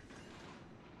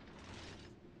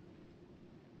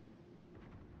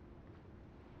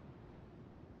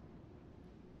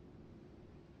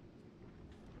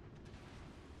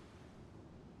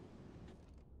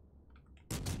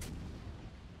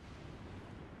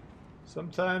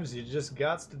 Sometimes you just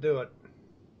gots to do it.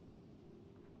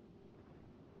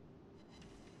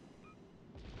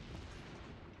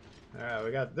 Alright,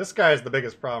 we got... This guy's the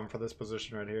biggest problem for this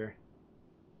position right here.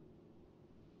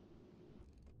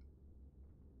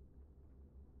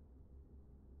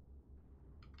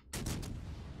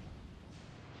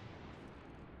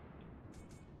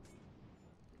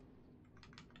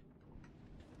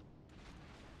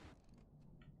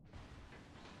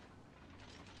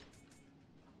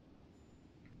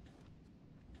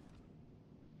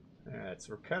 Alright,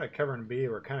 so we're kind of covering B,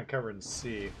 we're kind of covering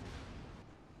C.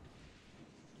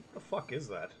 What the fuck is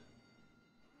that?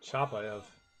 Chop I have.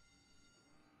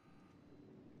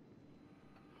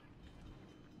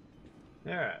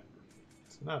 Alright.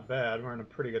 Let's Not bad. We're in a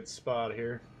pretty good spot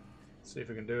here. See if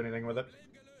we can do anything with it.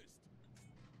 Problem gelöst.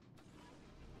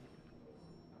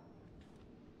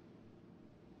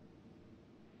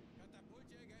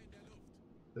 Katapultjäger in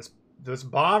der Luft. This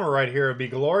bomber right here would be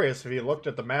glorious if he looked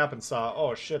at the map and saw,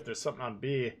 oh shit, there's something on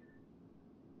B.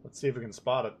 Let's see if we can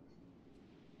spot it.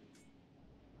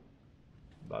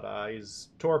 But he's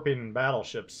torping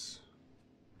battleships.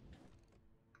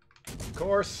 Of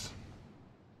course.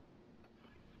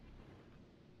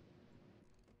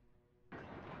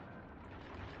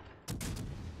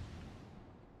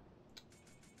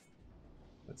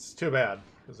 It's too bad,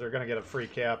 because they're going to get a free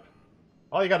cap.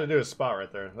 All you got to do is spot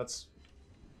right there. That's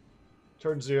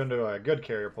turns you into a good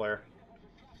carrier player.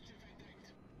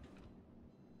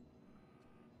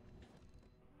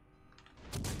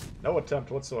 No attempt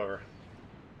whatsoever.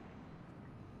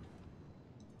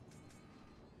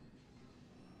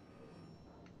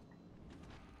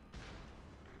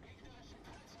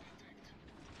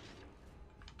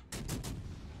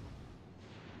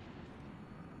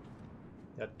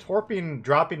 Yeah,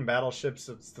 dropping battleships,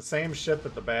 it's the same shit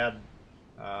that the bad,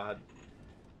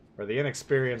 or the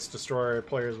inexperienced destroyer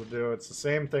players would do. It's the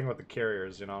same thing with the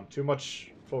carriers, you know. Too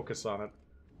much focus on it.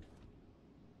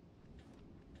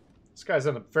 This guy's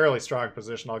in a fairly strong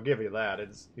position, I'll give you that.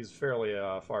 He's fairly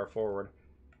far forward.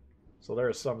 So there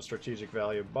is some strategic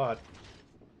value, but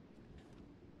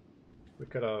we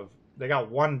could have... They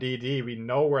got one DD. We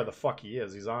know where the fuck he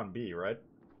is. He's on B, right?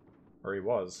 Or he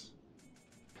was.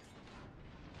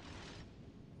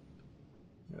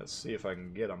 Let's see if I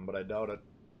can get him, but I doubt it.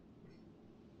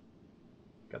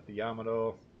 Got the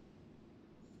Yamato.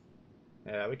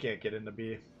 Yeah, we can't get into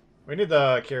B. We need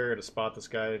the carrier to spot this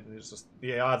guy. It's just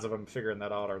the odds of him figuring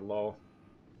that out are low.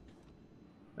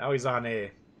 Now he's on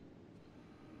A.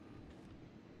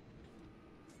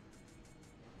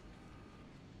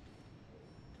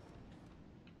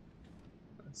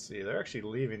 Let's see. They're actually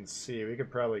leaving C. We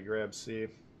could probably grab C.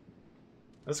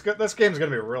 This game's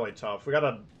going to be really tough. We got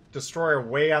a destroyer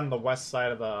way on the west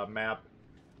side of the map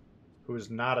who's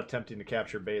not attempting to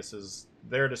capture bases.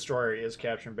 Their destroyer is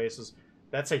capturing bases.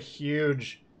 That's a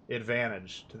huge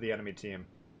advantage to the enemy team.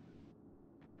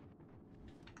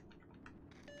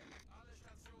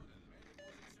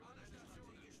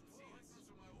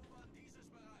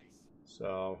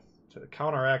 So, to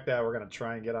counteract that, we're going to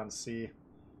try and get on C.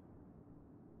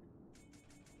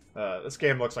 This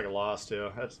game looks like a loss, too.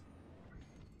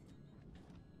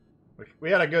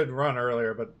 We had a good run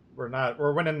earlier, but we're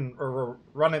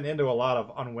running into a lot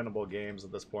of unwinnable games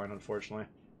at this point, unfortunately.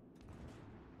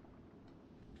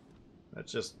 It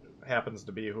just happens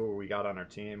to be who we got on our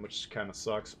team, which kind of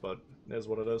sucks, but it is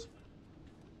what it is.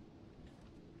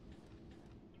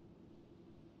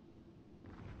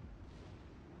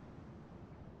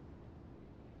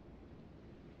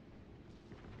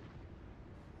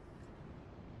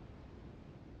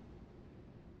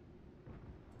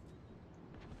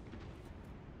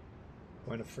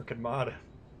 Point a frickin' mod.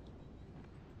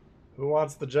 Who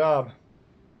wants the job?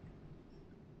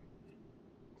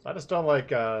 I just don't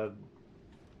like, you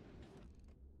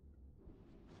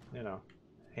know,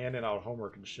 handing out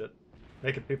homework and shit.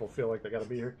 Making people feel like they gotta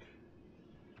be here.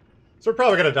 So we're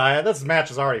probably gonna die. This match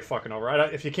is already fucking over.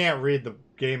 If you can't read the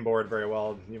game board very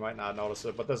well, you might not notice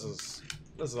it, but this is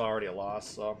already a loss,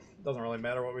 so it doesn't really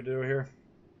matter what we do here.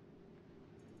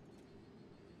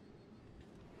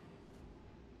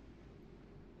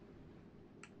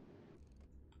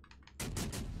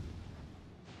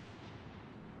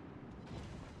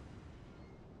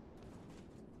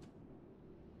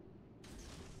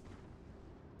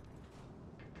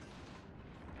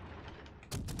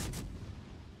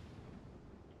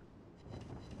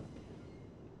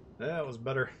 Yeah, it was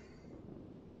better.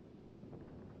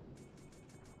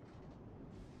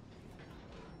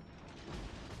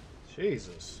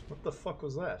 Jesus, what the fuck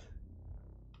was that?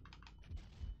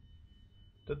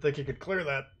 Didn't think you could clear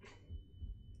that.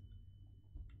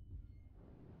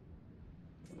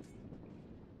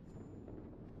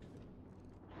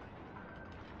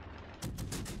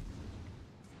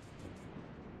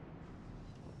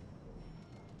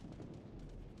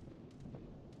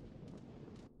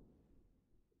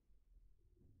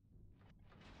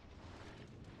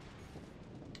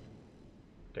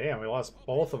 Damn, we lost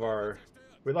both of our...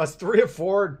 We lost 3 of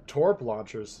 4 torp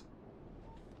launchers.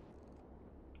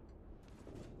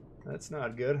 That's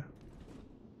not good.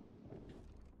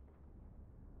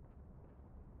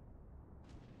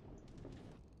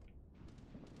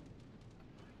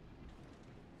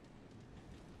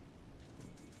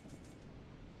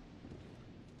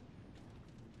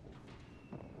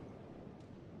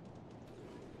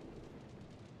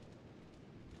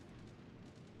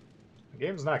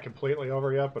 Game's not completely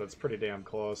over yet, but it's pretty damn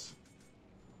close.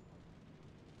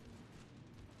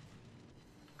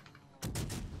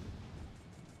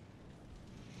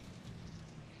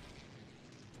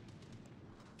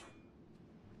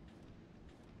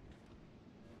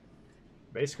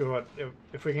 Basically, what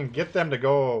if we can get them to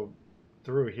go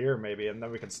through here, maybe, and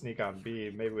then we can sneak on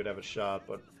B, maybe we'd have a shot,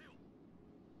 but...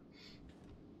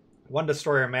 One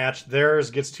destroyer match, theirs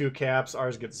gets 2 caps,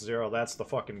 ours gets 0. That's the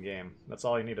fucking game. That's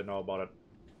all you need to know about it.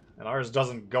 And ours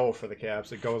doesn't go for the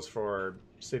caps, it goes for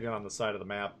sitting on the side of the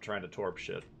map trying to torp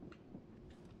shit.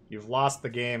 You've lost the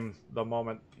game the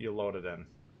moment you load it in.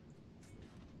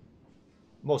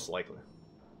 Most likely.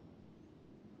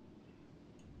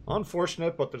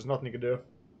 Unfortunate, but there's nothing you can do.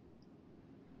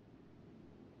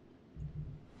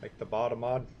 Like the bottom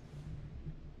mod.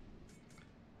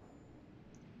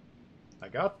 I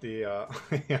got the,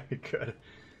 yeah, he could.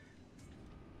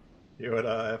 He would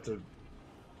have to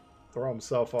throw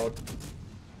himself out.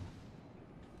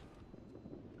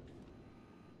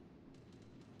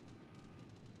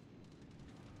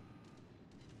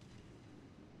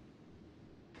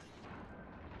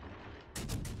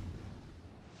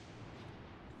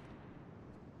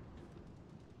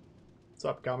 What's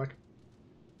up, comic?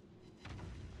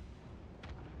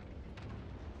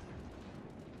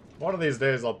 One of these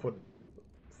days I'll put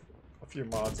a few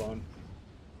mods on.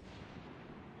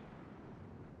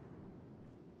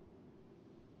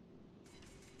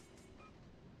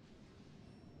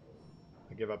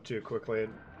 I give up too quickly.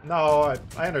 No,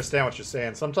 I understand what you're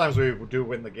saying. Sometimes we do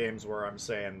win the games where I'm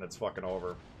saying it's fucking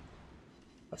over.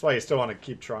 That's why you still want to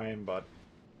keep trying, but...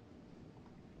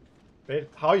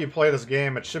 How you play this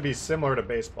game, it should be similar to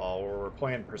baseball, where we're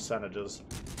playing percentages.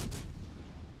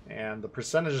 And the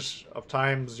percentage of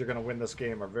times you're going to win this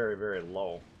game are very, very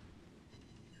low.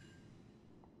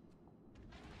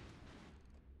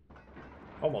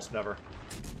 Almost never.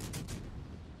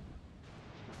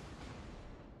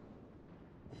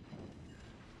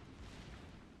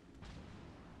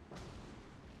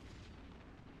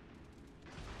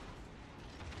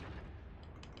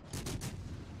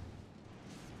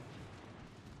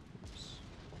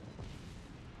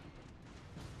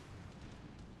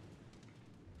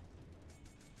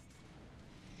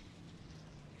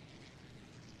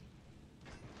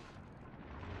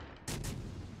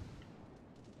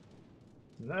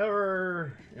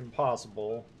 Never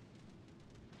impossible,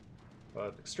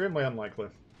 but extremely unlikely.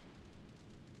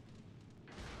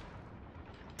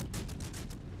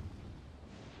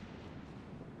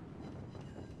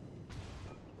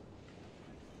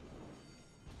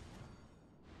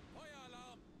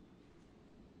 Feueralarm!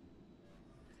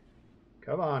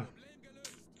 Come on. Problem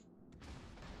gelöst!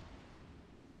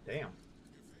 Damn.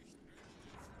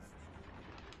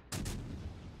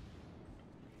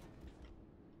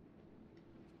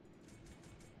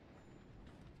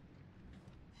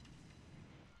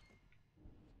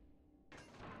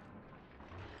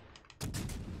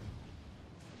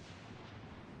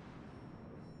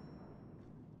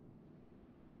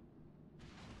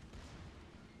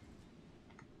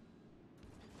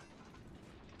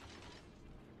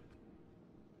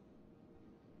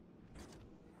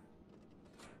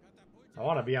 I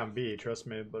want to be on B, trust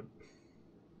me, but...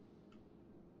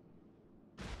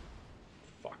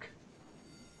 Fuck.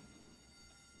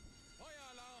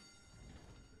 Feueralarm!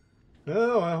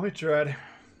 Oh, well, we tried.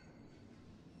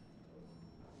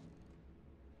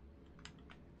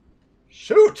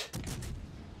 Shoot!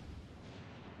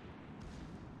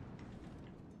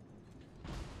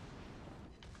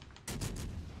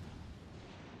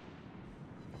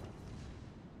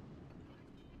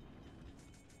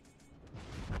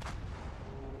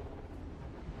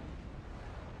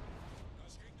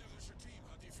 Das gegnerische Team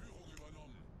hat die Führung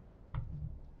übernommen.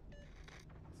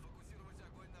 Сфокусировать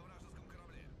огонь на вражеском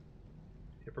корабле.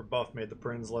 Hipper buff made the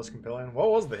Prinz less compelling. What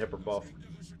was the Hipper buff? Das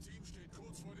gegnerische Team steht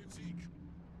kurz vor dem Sieg.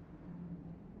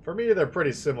 For me, they're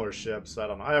pretty similar ships. I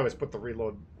don't know. I always put the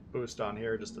reload boost on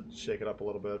here just to shake it up a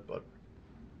little bit, but...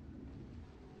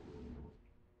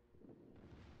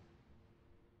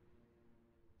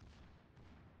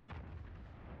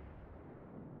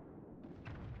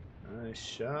 Nice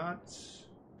shot.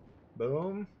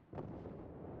 Boom.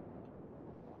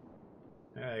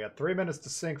 Yeah, I got 3 minutes to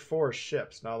sink 4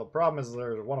 ships. Now, the problem is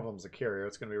one of them's a carrier.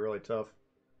 It's going to be really tough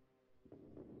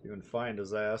to even find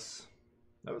his ass.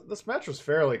 This match was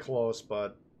fairly close,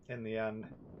 but in the end,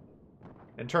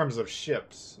 in terms of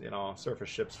ships, you know, surface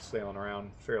ships sailing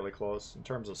around, fairly close. In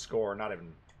terms of score, not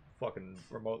even fucking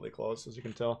remotely close, as you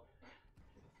can tell.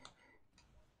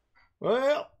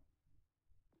 Well,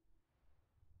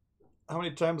 how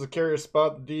many times the carrier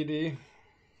spot the DD?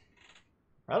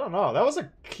 I don't know. That was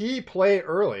a key play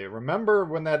early. Remember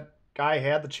when that guy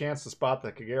had the chance to spot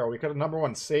the Kagero? We could have, number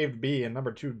one, saved B, and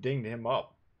number two, dinged him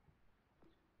up.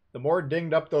 The more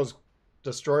dinged up those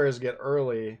destroyers get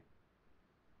early,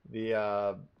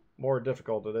 the more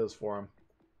difficult it is for him.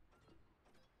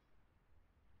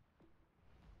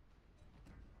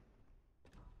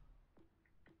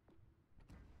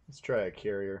 Let's try a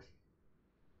carrier.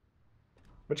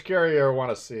 Which carrier I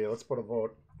want to see? Let's put a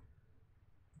vote.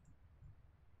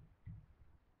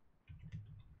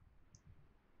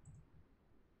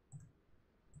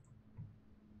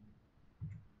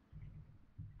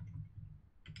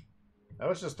 That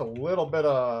was just a little bit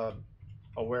of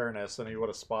awareness, and he would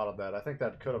have spotted that. I think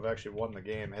that could have actually won the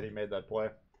game had he made that play.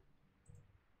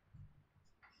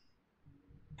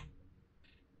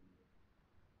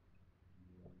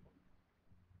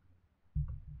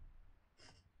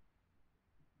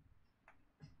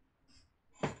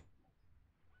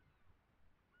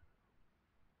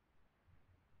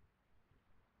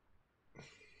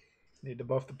 Need to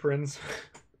buff the Prince.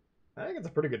 I think it's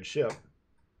a pretty good ship.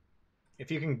 If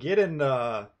you can get in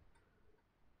that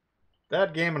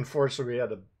game, unfortunately, we had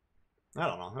to... I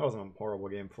don't know. That wasn't a horrible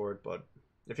game for it, but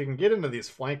if you can get into these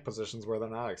flank positions where they're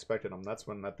not expecting them, that's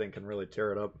when that thing can really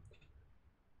tear it up.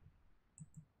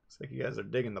 Looks like you guys are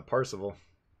digging the Parseval.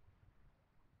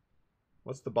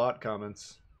 What's the bot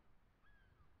comments?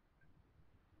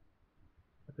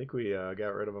 I think we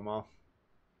got rid of them all.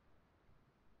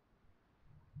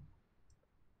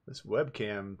 This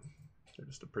webcam, they're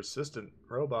just a persistent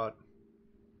robot.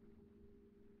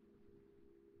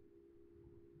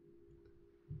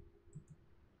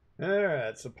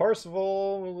 Alright, so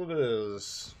Parseval it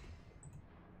is.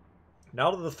 Now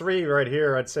to the three right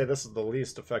here, I'd say this is the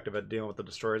least effective at dealing with the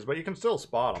destroyers, but you can still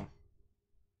spot them.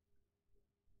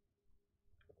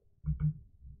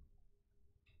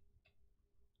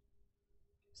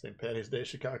 St. Patty's Day,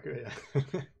 Chicago, yeah.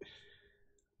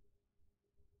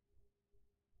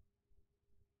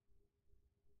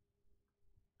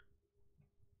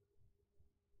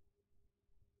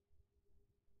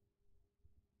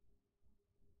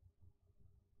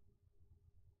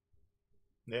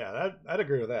 Yeah, I'd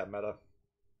agree with that, Meta.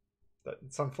 But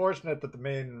it's unfortunate that the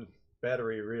main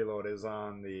battery reload is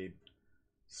on the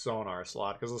sonar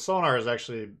slot, because the sonar is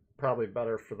actually probably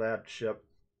better for that ship.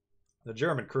 The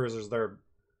German cruisers, they're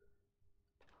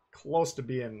close to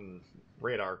being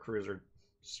radar cruiser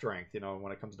strength, you know,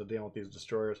 when it comes to dealing with these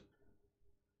destroyers.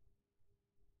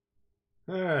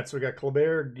 Alright, so we got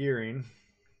Colbert gearing.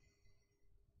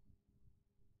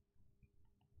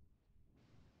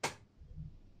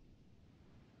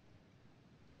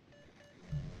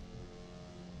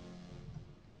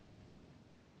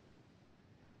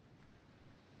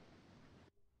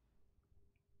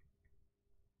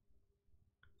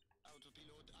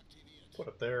 Put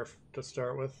it there to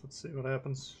start with. Let's see what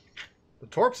happens. The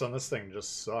torps on this thing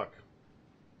just suck.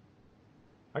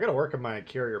 I gotta work on my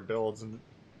carrier builds and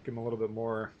give them a little bit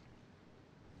more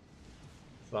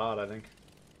thought, I think.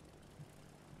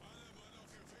 Alle Mann auf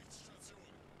Gefechtsstation.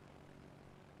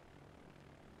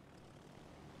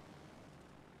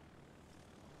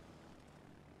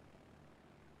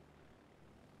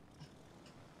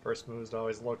 First move is to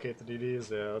always locate the DDs.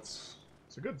 Yeah, it's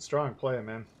a good, strong play,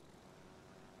 man.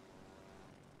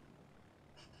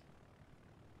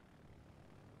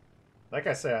 Like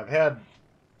I say, I've had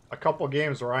a couple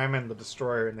games where I'm in the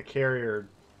destroyer and the carrier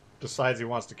decides he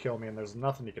wants to kill me, and there's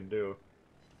nothing you can do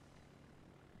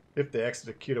if they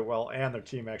execute it well and their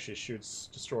team actually shoots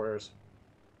destroyers.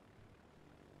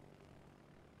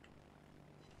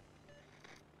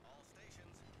 All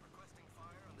stations requesting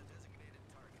fire on the designated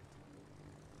target.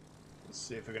 Let's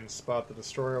see if we can spot the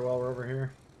destroyer while we're over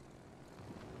here.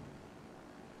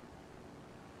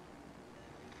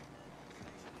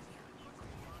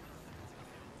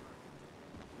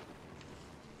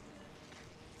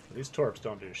 These torps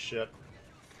don't do shit.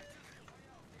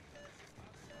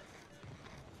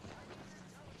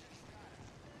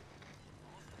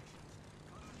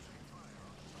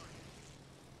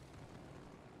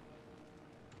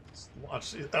 Let's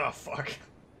launch these. Oh, fuck.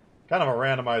 Kind of a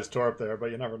randomized torp there,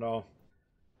 but you never know.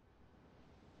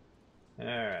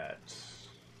 Alright.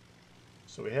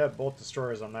 So we have both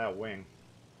destroyers on that wing.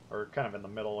 Or kind of in the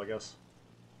middle, I guess.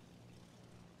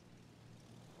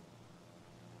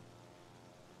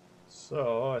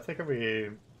 So, I think if we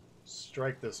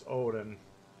strike this Odin,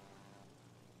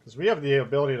 because we have the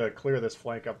ability to clear this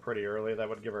flank up pretty early, that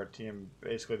would give our team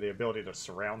basically the ability to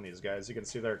surround these guys. You can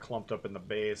see they're clumped up in the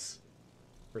base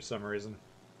for some reason.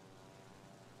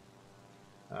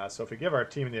 So if we give our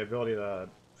team the ability to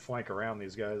flank around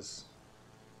these guys,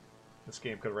 this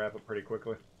game could wrap up pretty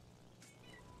quickly.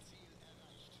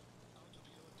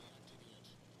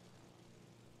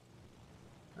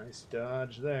 Nice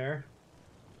dodge there.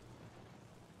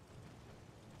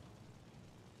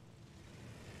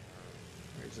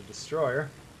 There's a destroyer.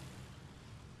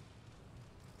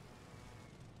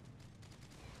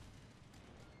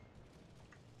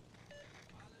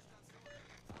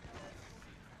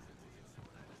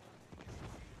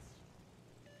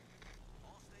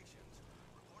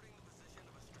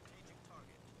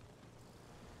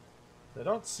 They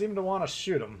don't seem to want to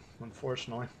shoot him,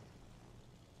 unfortunately.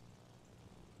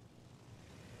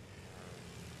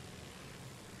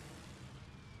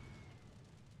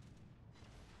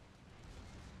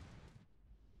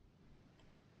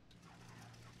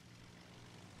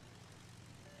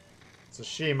 It's a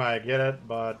shame, I get it,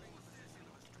 but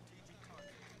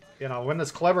you know, when this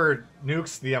clever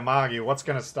nukes the Amagi, what's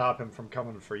going to stop him from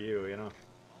coming for you, you know?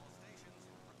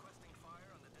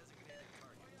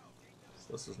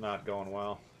 So this is not going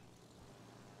well.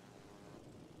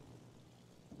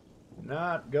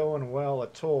 Not going well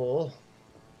at all.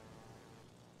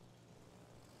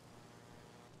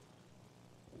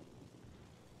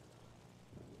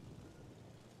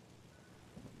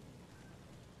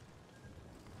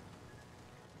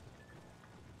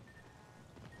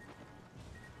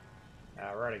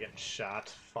 Ah, we're already getting shot.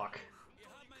 Fuck. Wir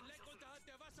haben ein Leck unterhalb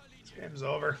der Wasserlinie. This game's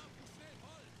over. Schnell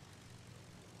voll.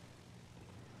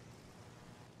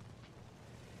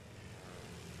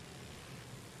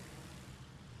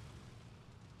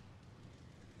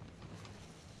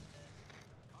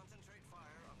 Concentrate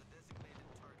fire on the designated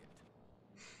target.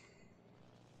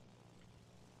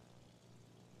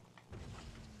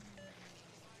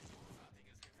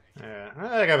 Yeah,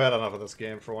 I think I've had enough of this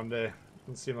game for one day.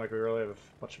 Doesn't seem like we really have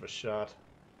much of a shot.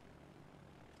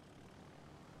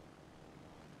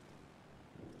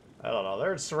 I don't know.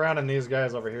 They're surrounding these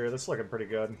guys over here. This is looking pretty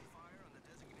good. Fire on the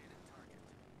designated target.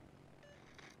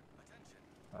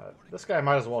 Attention. This guy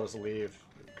might as well just leave.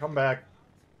 Come back.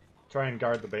 Try and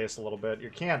guard the base a little bit. You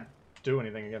can't do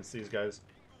anything against these guys.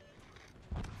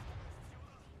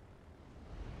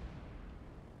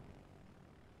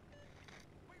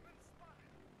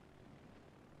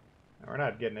 We're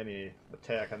not getting any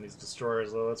attack on these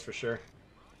destroyers, though, that's for sure.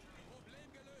 Problem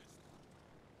gelöst.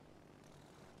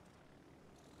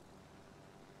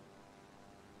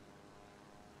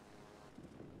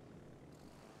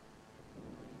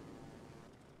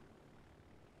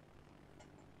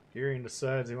 Gearing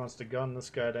decides he wants to gun this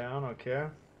guy down, okay.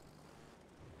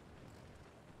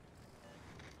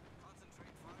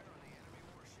 Concentrate fire on the enemy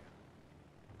warship.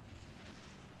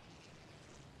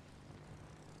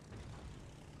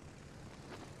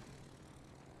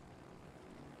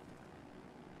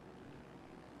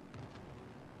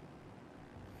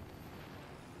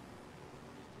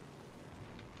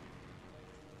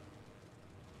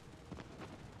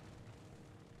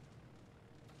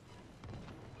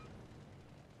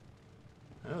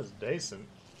 That was decent.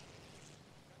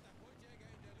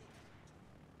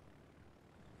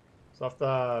 So if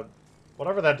the...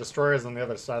 whatever that destroyer is on the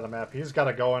other side of the map, he's got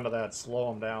to go into that slow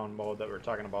him down mode that we were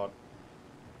talking about.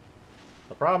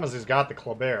 The problem is he's got the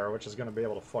Kleber, which is going to be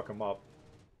able to fuck him up.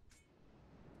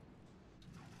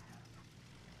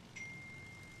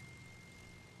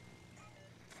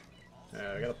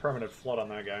 Yeah, I got a permanent flood on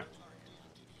that guy.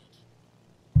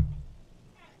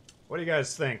 What do you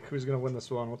guys think? Who's going to win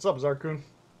this one? What's up, Zarkun?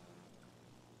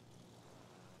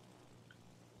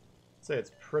 I'd say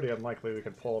it's pretty unlikely we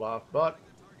can pull it off, but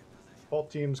both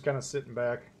teams kind of sitting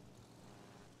back.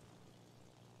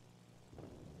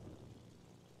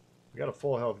 We got a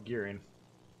full health gearing.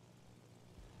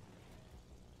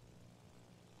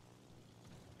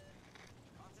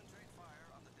 Concentrate fire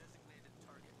on the designated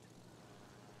target.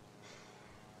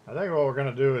 I think what we're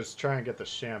gonna do is try and get the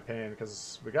champagne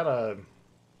because we gotta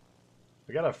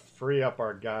free up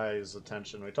our guys'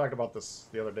 attention. We talked about this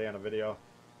the other day in a video.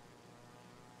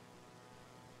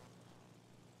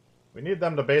 We need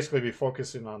them to basically be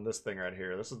focusing on this thing right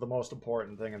here. This is the most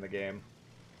important thing in the game.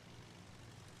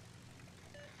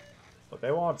 But they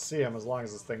won't see him as long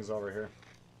as this thing's over here.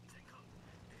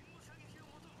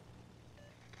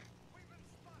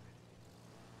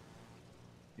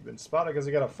 You've been spotted because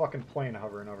you got a fucking plane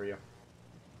hovering over you.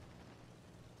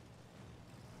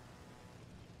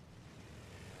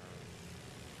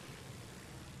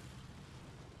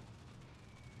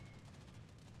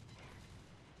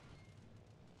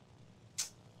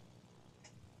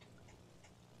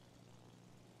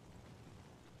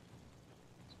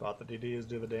 Spot the DDs,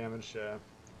 do the damage.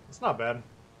 It's not bad.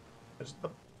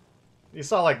 You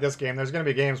saw like this game, there's going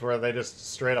to be games where they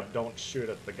just straight up don't shoot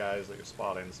at the guys that you're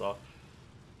spotting, so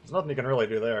there's nothing you can really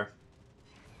do there.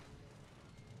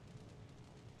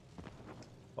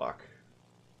 Fuck.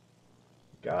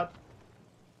 Got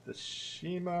The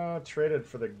Shima traded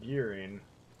for the gearing.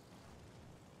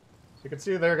 So you can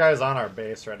see their guys on our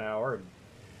base right now. We're in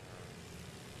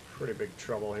pretty big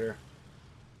trouble here.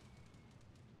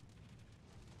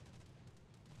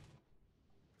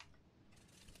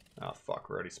 Oh fuck,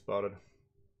 we're already spotted.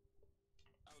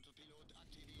 Autopilot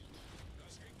aktiviert.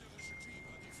 Das gegnerische Team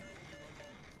hat die Führung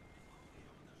übernommen.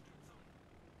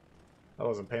 I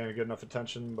wasn't paying good enough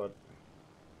attention, but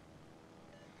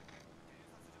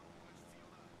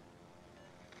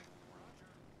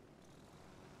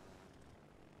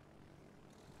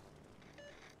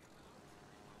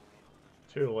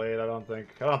too late. I don't think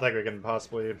we can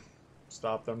possibly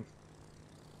stop them.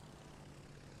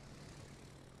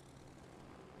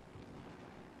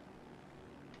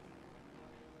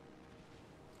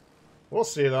 We'll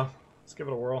see though. Let's give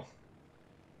it a whirl.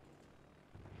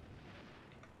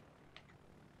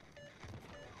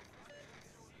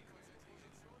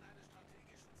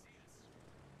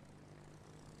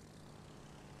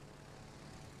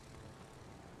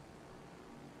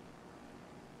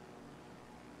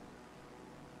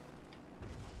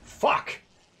 Fuck!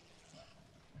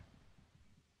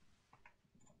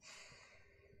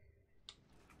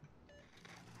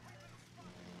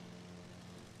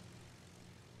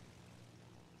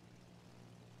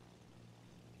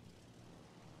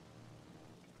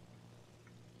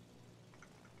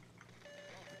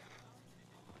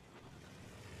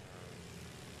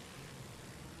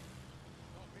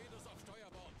 Torpedos auf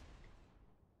Steuerbord.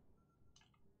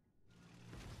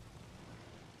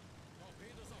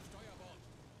 Torpedos auf Steuerbord.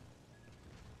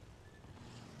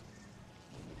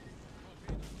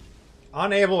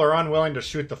 Unable or unwilling to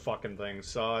shoot the fucking thing,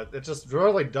 so it just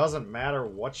really doesn't matter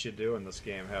what you do in this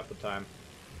game half the time.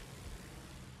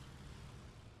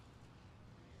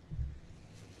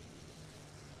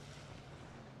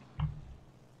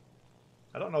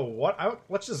 I don't know what...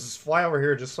 let's just fly over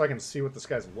here just so I can see what this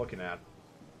guy's looking at.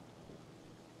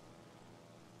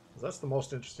 'Cause that's the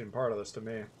most interesting part of this to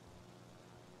me.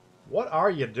 What are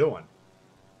you doing?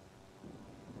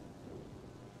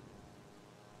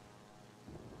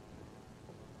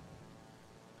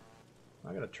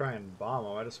 I'm gonna try and bomb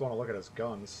him. I just want to look at his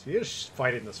guns. He is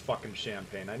fighting this fucking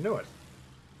champagne. I knew it.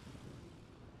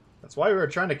 That's why we were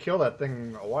trying to kill that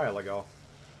thing a while ago.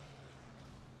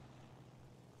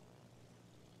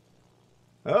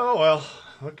 Oh well,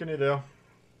 what can you do?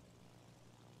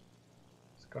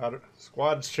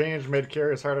 Squad's changed, made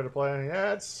carriers harder to play.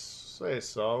 Yeah, I'd say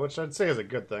so, which I'd say is a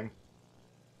good thing.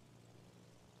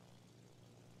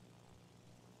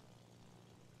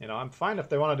 You know, I'm fine if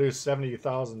they want to do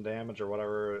 70,000 damage or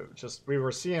whatever. Just, we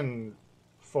were seeing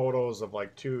photos of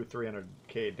like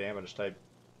 200-300k damage type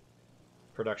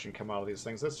production come out of these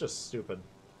things. That's just stupid.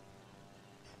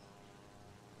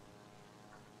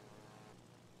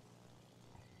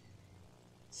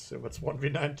 So what's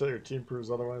 1v9 until your team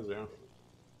proves otherwise? Yeah.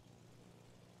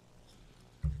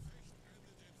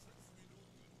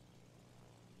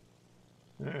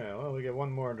 Yeah, well, we get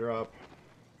one more drop.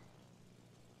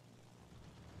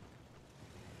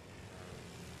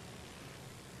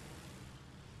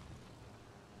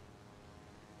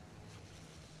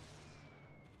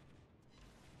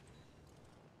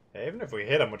 Yeah, even if we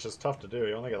hit him, which is tough to do,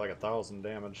 you only get like 1,000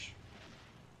 damage.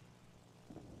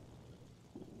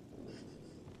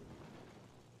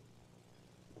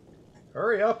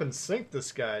 Hurry up and sink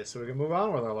this guy so we can move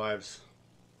on with our lives.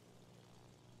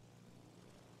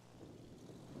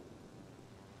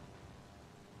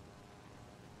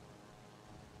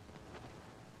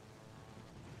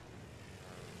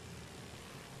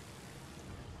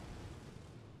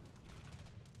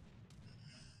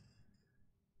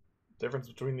 Difference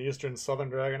between the Eastern and Southern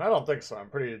Dragon? I don't think so. I'm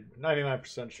pretty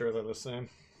 99% sure they're the same.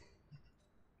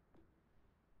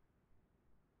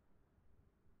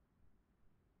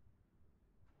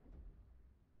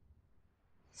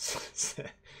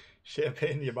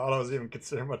 Champagne Yamato is even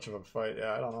considered much of a fight.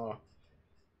 Yeah, I don't know.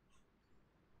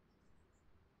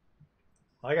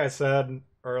 Like I said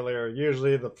earlier,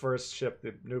 usually the first ship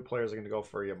the new players are going to go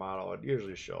for Yamato. It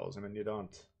usually shows. I mean, you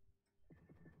don't...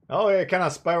 Oh, yeah, it kind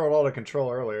of spiraled out of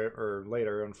control earlier, or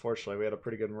later, unfortunately. We had a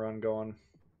pretty good run going.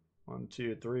 1,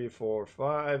 2, 3, 4,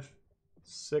 5,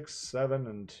 6, 7,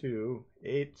 and 2,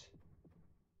 8.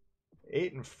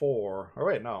 8 and 4. Oh,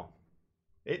 wait, no.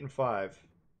 8 and 5.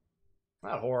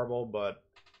 Not horrible, but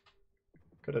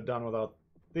could have done without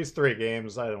these 3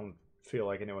 games. I don't feel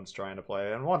like anyone's trying to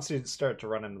play. And once you start to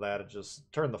run into that, it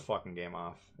just turn the fucking game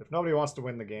off. If nobody wants to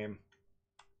win the game,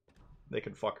 they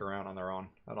can fuck around on their own.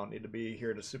 I don't need to be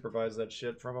here to supervise that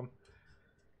shit from them.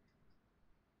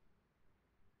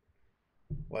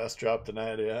 Last drop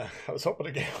tonight, yeah. I was hoping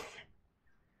to get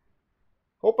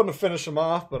Hoping to finish them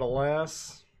off, but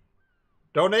alas.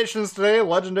 Donations today,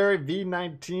 Legendary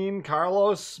V19,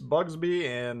 Carlos, Bugsby,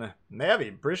 and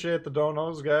Navi. Appreciate the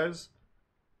donos, guys.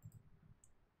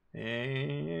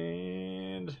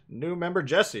 And new member,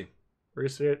 Jesse.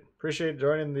 Appreciate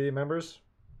joining the members.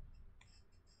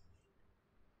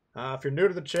 If you're new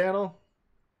to the channel,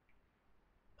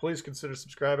 please consider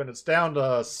subscribing. It's down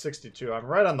to 62. I'm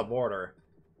right on the border.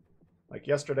 Like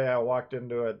yesterday, I walked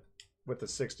into it with the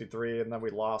 63, and then we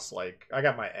lost, like, I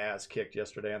got my ass kicked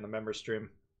yesterday on the member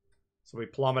stream. So we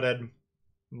plummeted.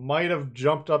 Might have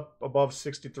jumped up above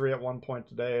 63 at one point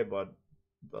today, but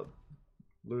the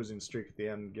losing streak at the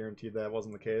end guaranteed that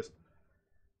wasn't the case.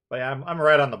 But yeah, I'm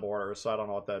right on the border, so I don't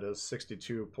know what that is.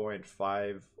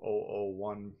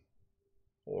 62.5001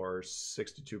 or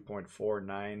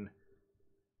 62.49,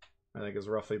 I think is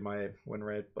roughly my win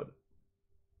rate, but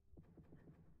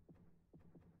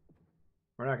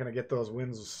we're not going to get those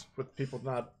wins with people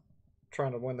not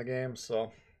trying to win the game,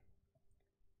 so.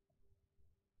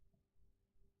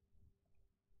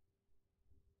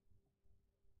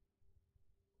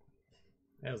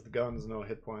 Has the guns, no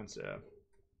hit points, yeah.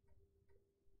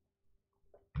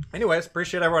 Anyways,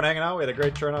 appreciate everyone hanging out. We had a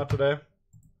great turnout today.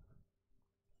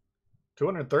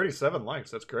 237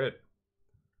 likes, that's great.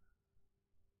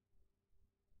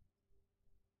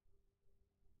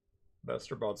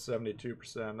 Best are about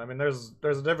 72%. I mean, there's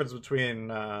a difference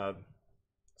between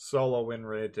solo win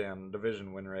rate and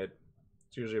division win rate.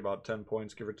 It's usually about 10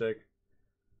 points, give or take.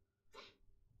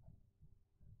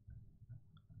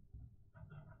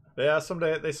 But yeah,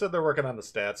 someday they said they're working on the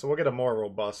stats, so we'll get a more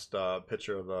robust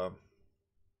picture of the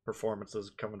performances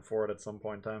coming forward at some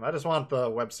point in time. I just want the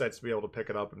websites to be able to pick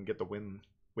it up and get the win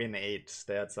 8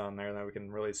 stats on there, and then we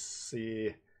can really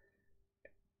see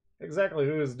exactly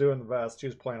who's doing the best,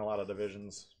 who's playing a lot of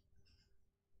divisions,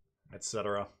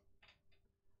 etc.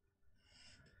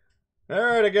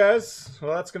 Alrighty, guys.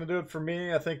 Well, that's going to do it for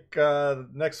me. I think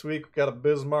next week we've got a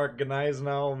Bismarck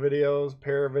Gneisenau videos,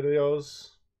 pair of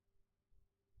videos.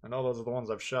 I know those are the ones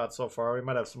I've shot so far. We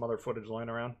might have some other footage laying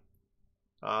around.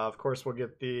 Of course, we'll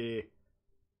get the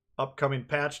upcoming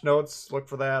patch notes. Look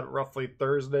for that roughly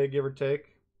Thursday, give or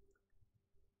take.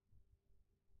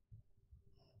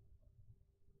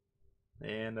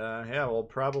 And yeah, we'll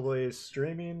probably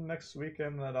streaming next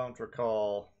weekend. I don't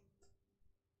recall.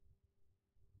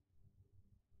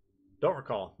 Don't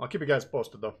recall. I'll keep you guys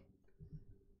posted though.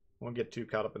 Won't get too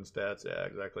caught up in stats. Yeah,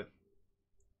 exactly.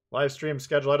 Live stream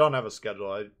schedule. I don't have a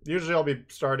schedule. Usually I'll be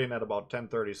starting at about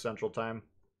 10:30 Central Time.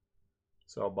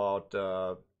 So about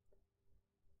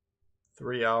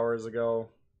 3 hours ago,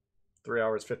 3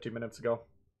 hours 15 minutes ago.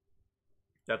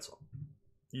 That's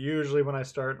usually when I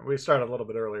start. We started a little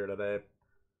bit earlier today,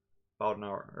 about an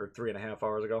hour or 3.5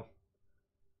 hours ago.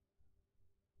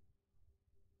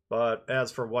 But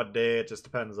as for what day, it just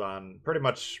depends on pretty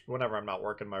much whenever I'm not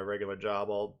working my regular job,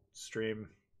 I'll stream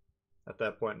at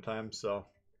that point in time. So,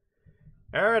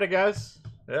 alrighty, guys,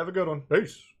 have a good one.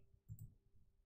 Peace.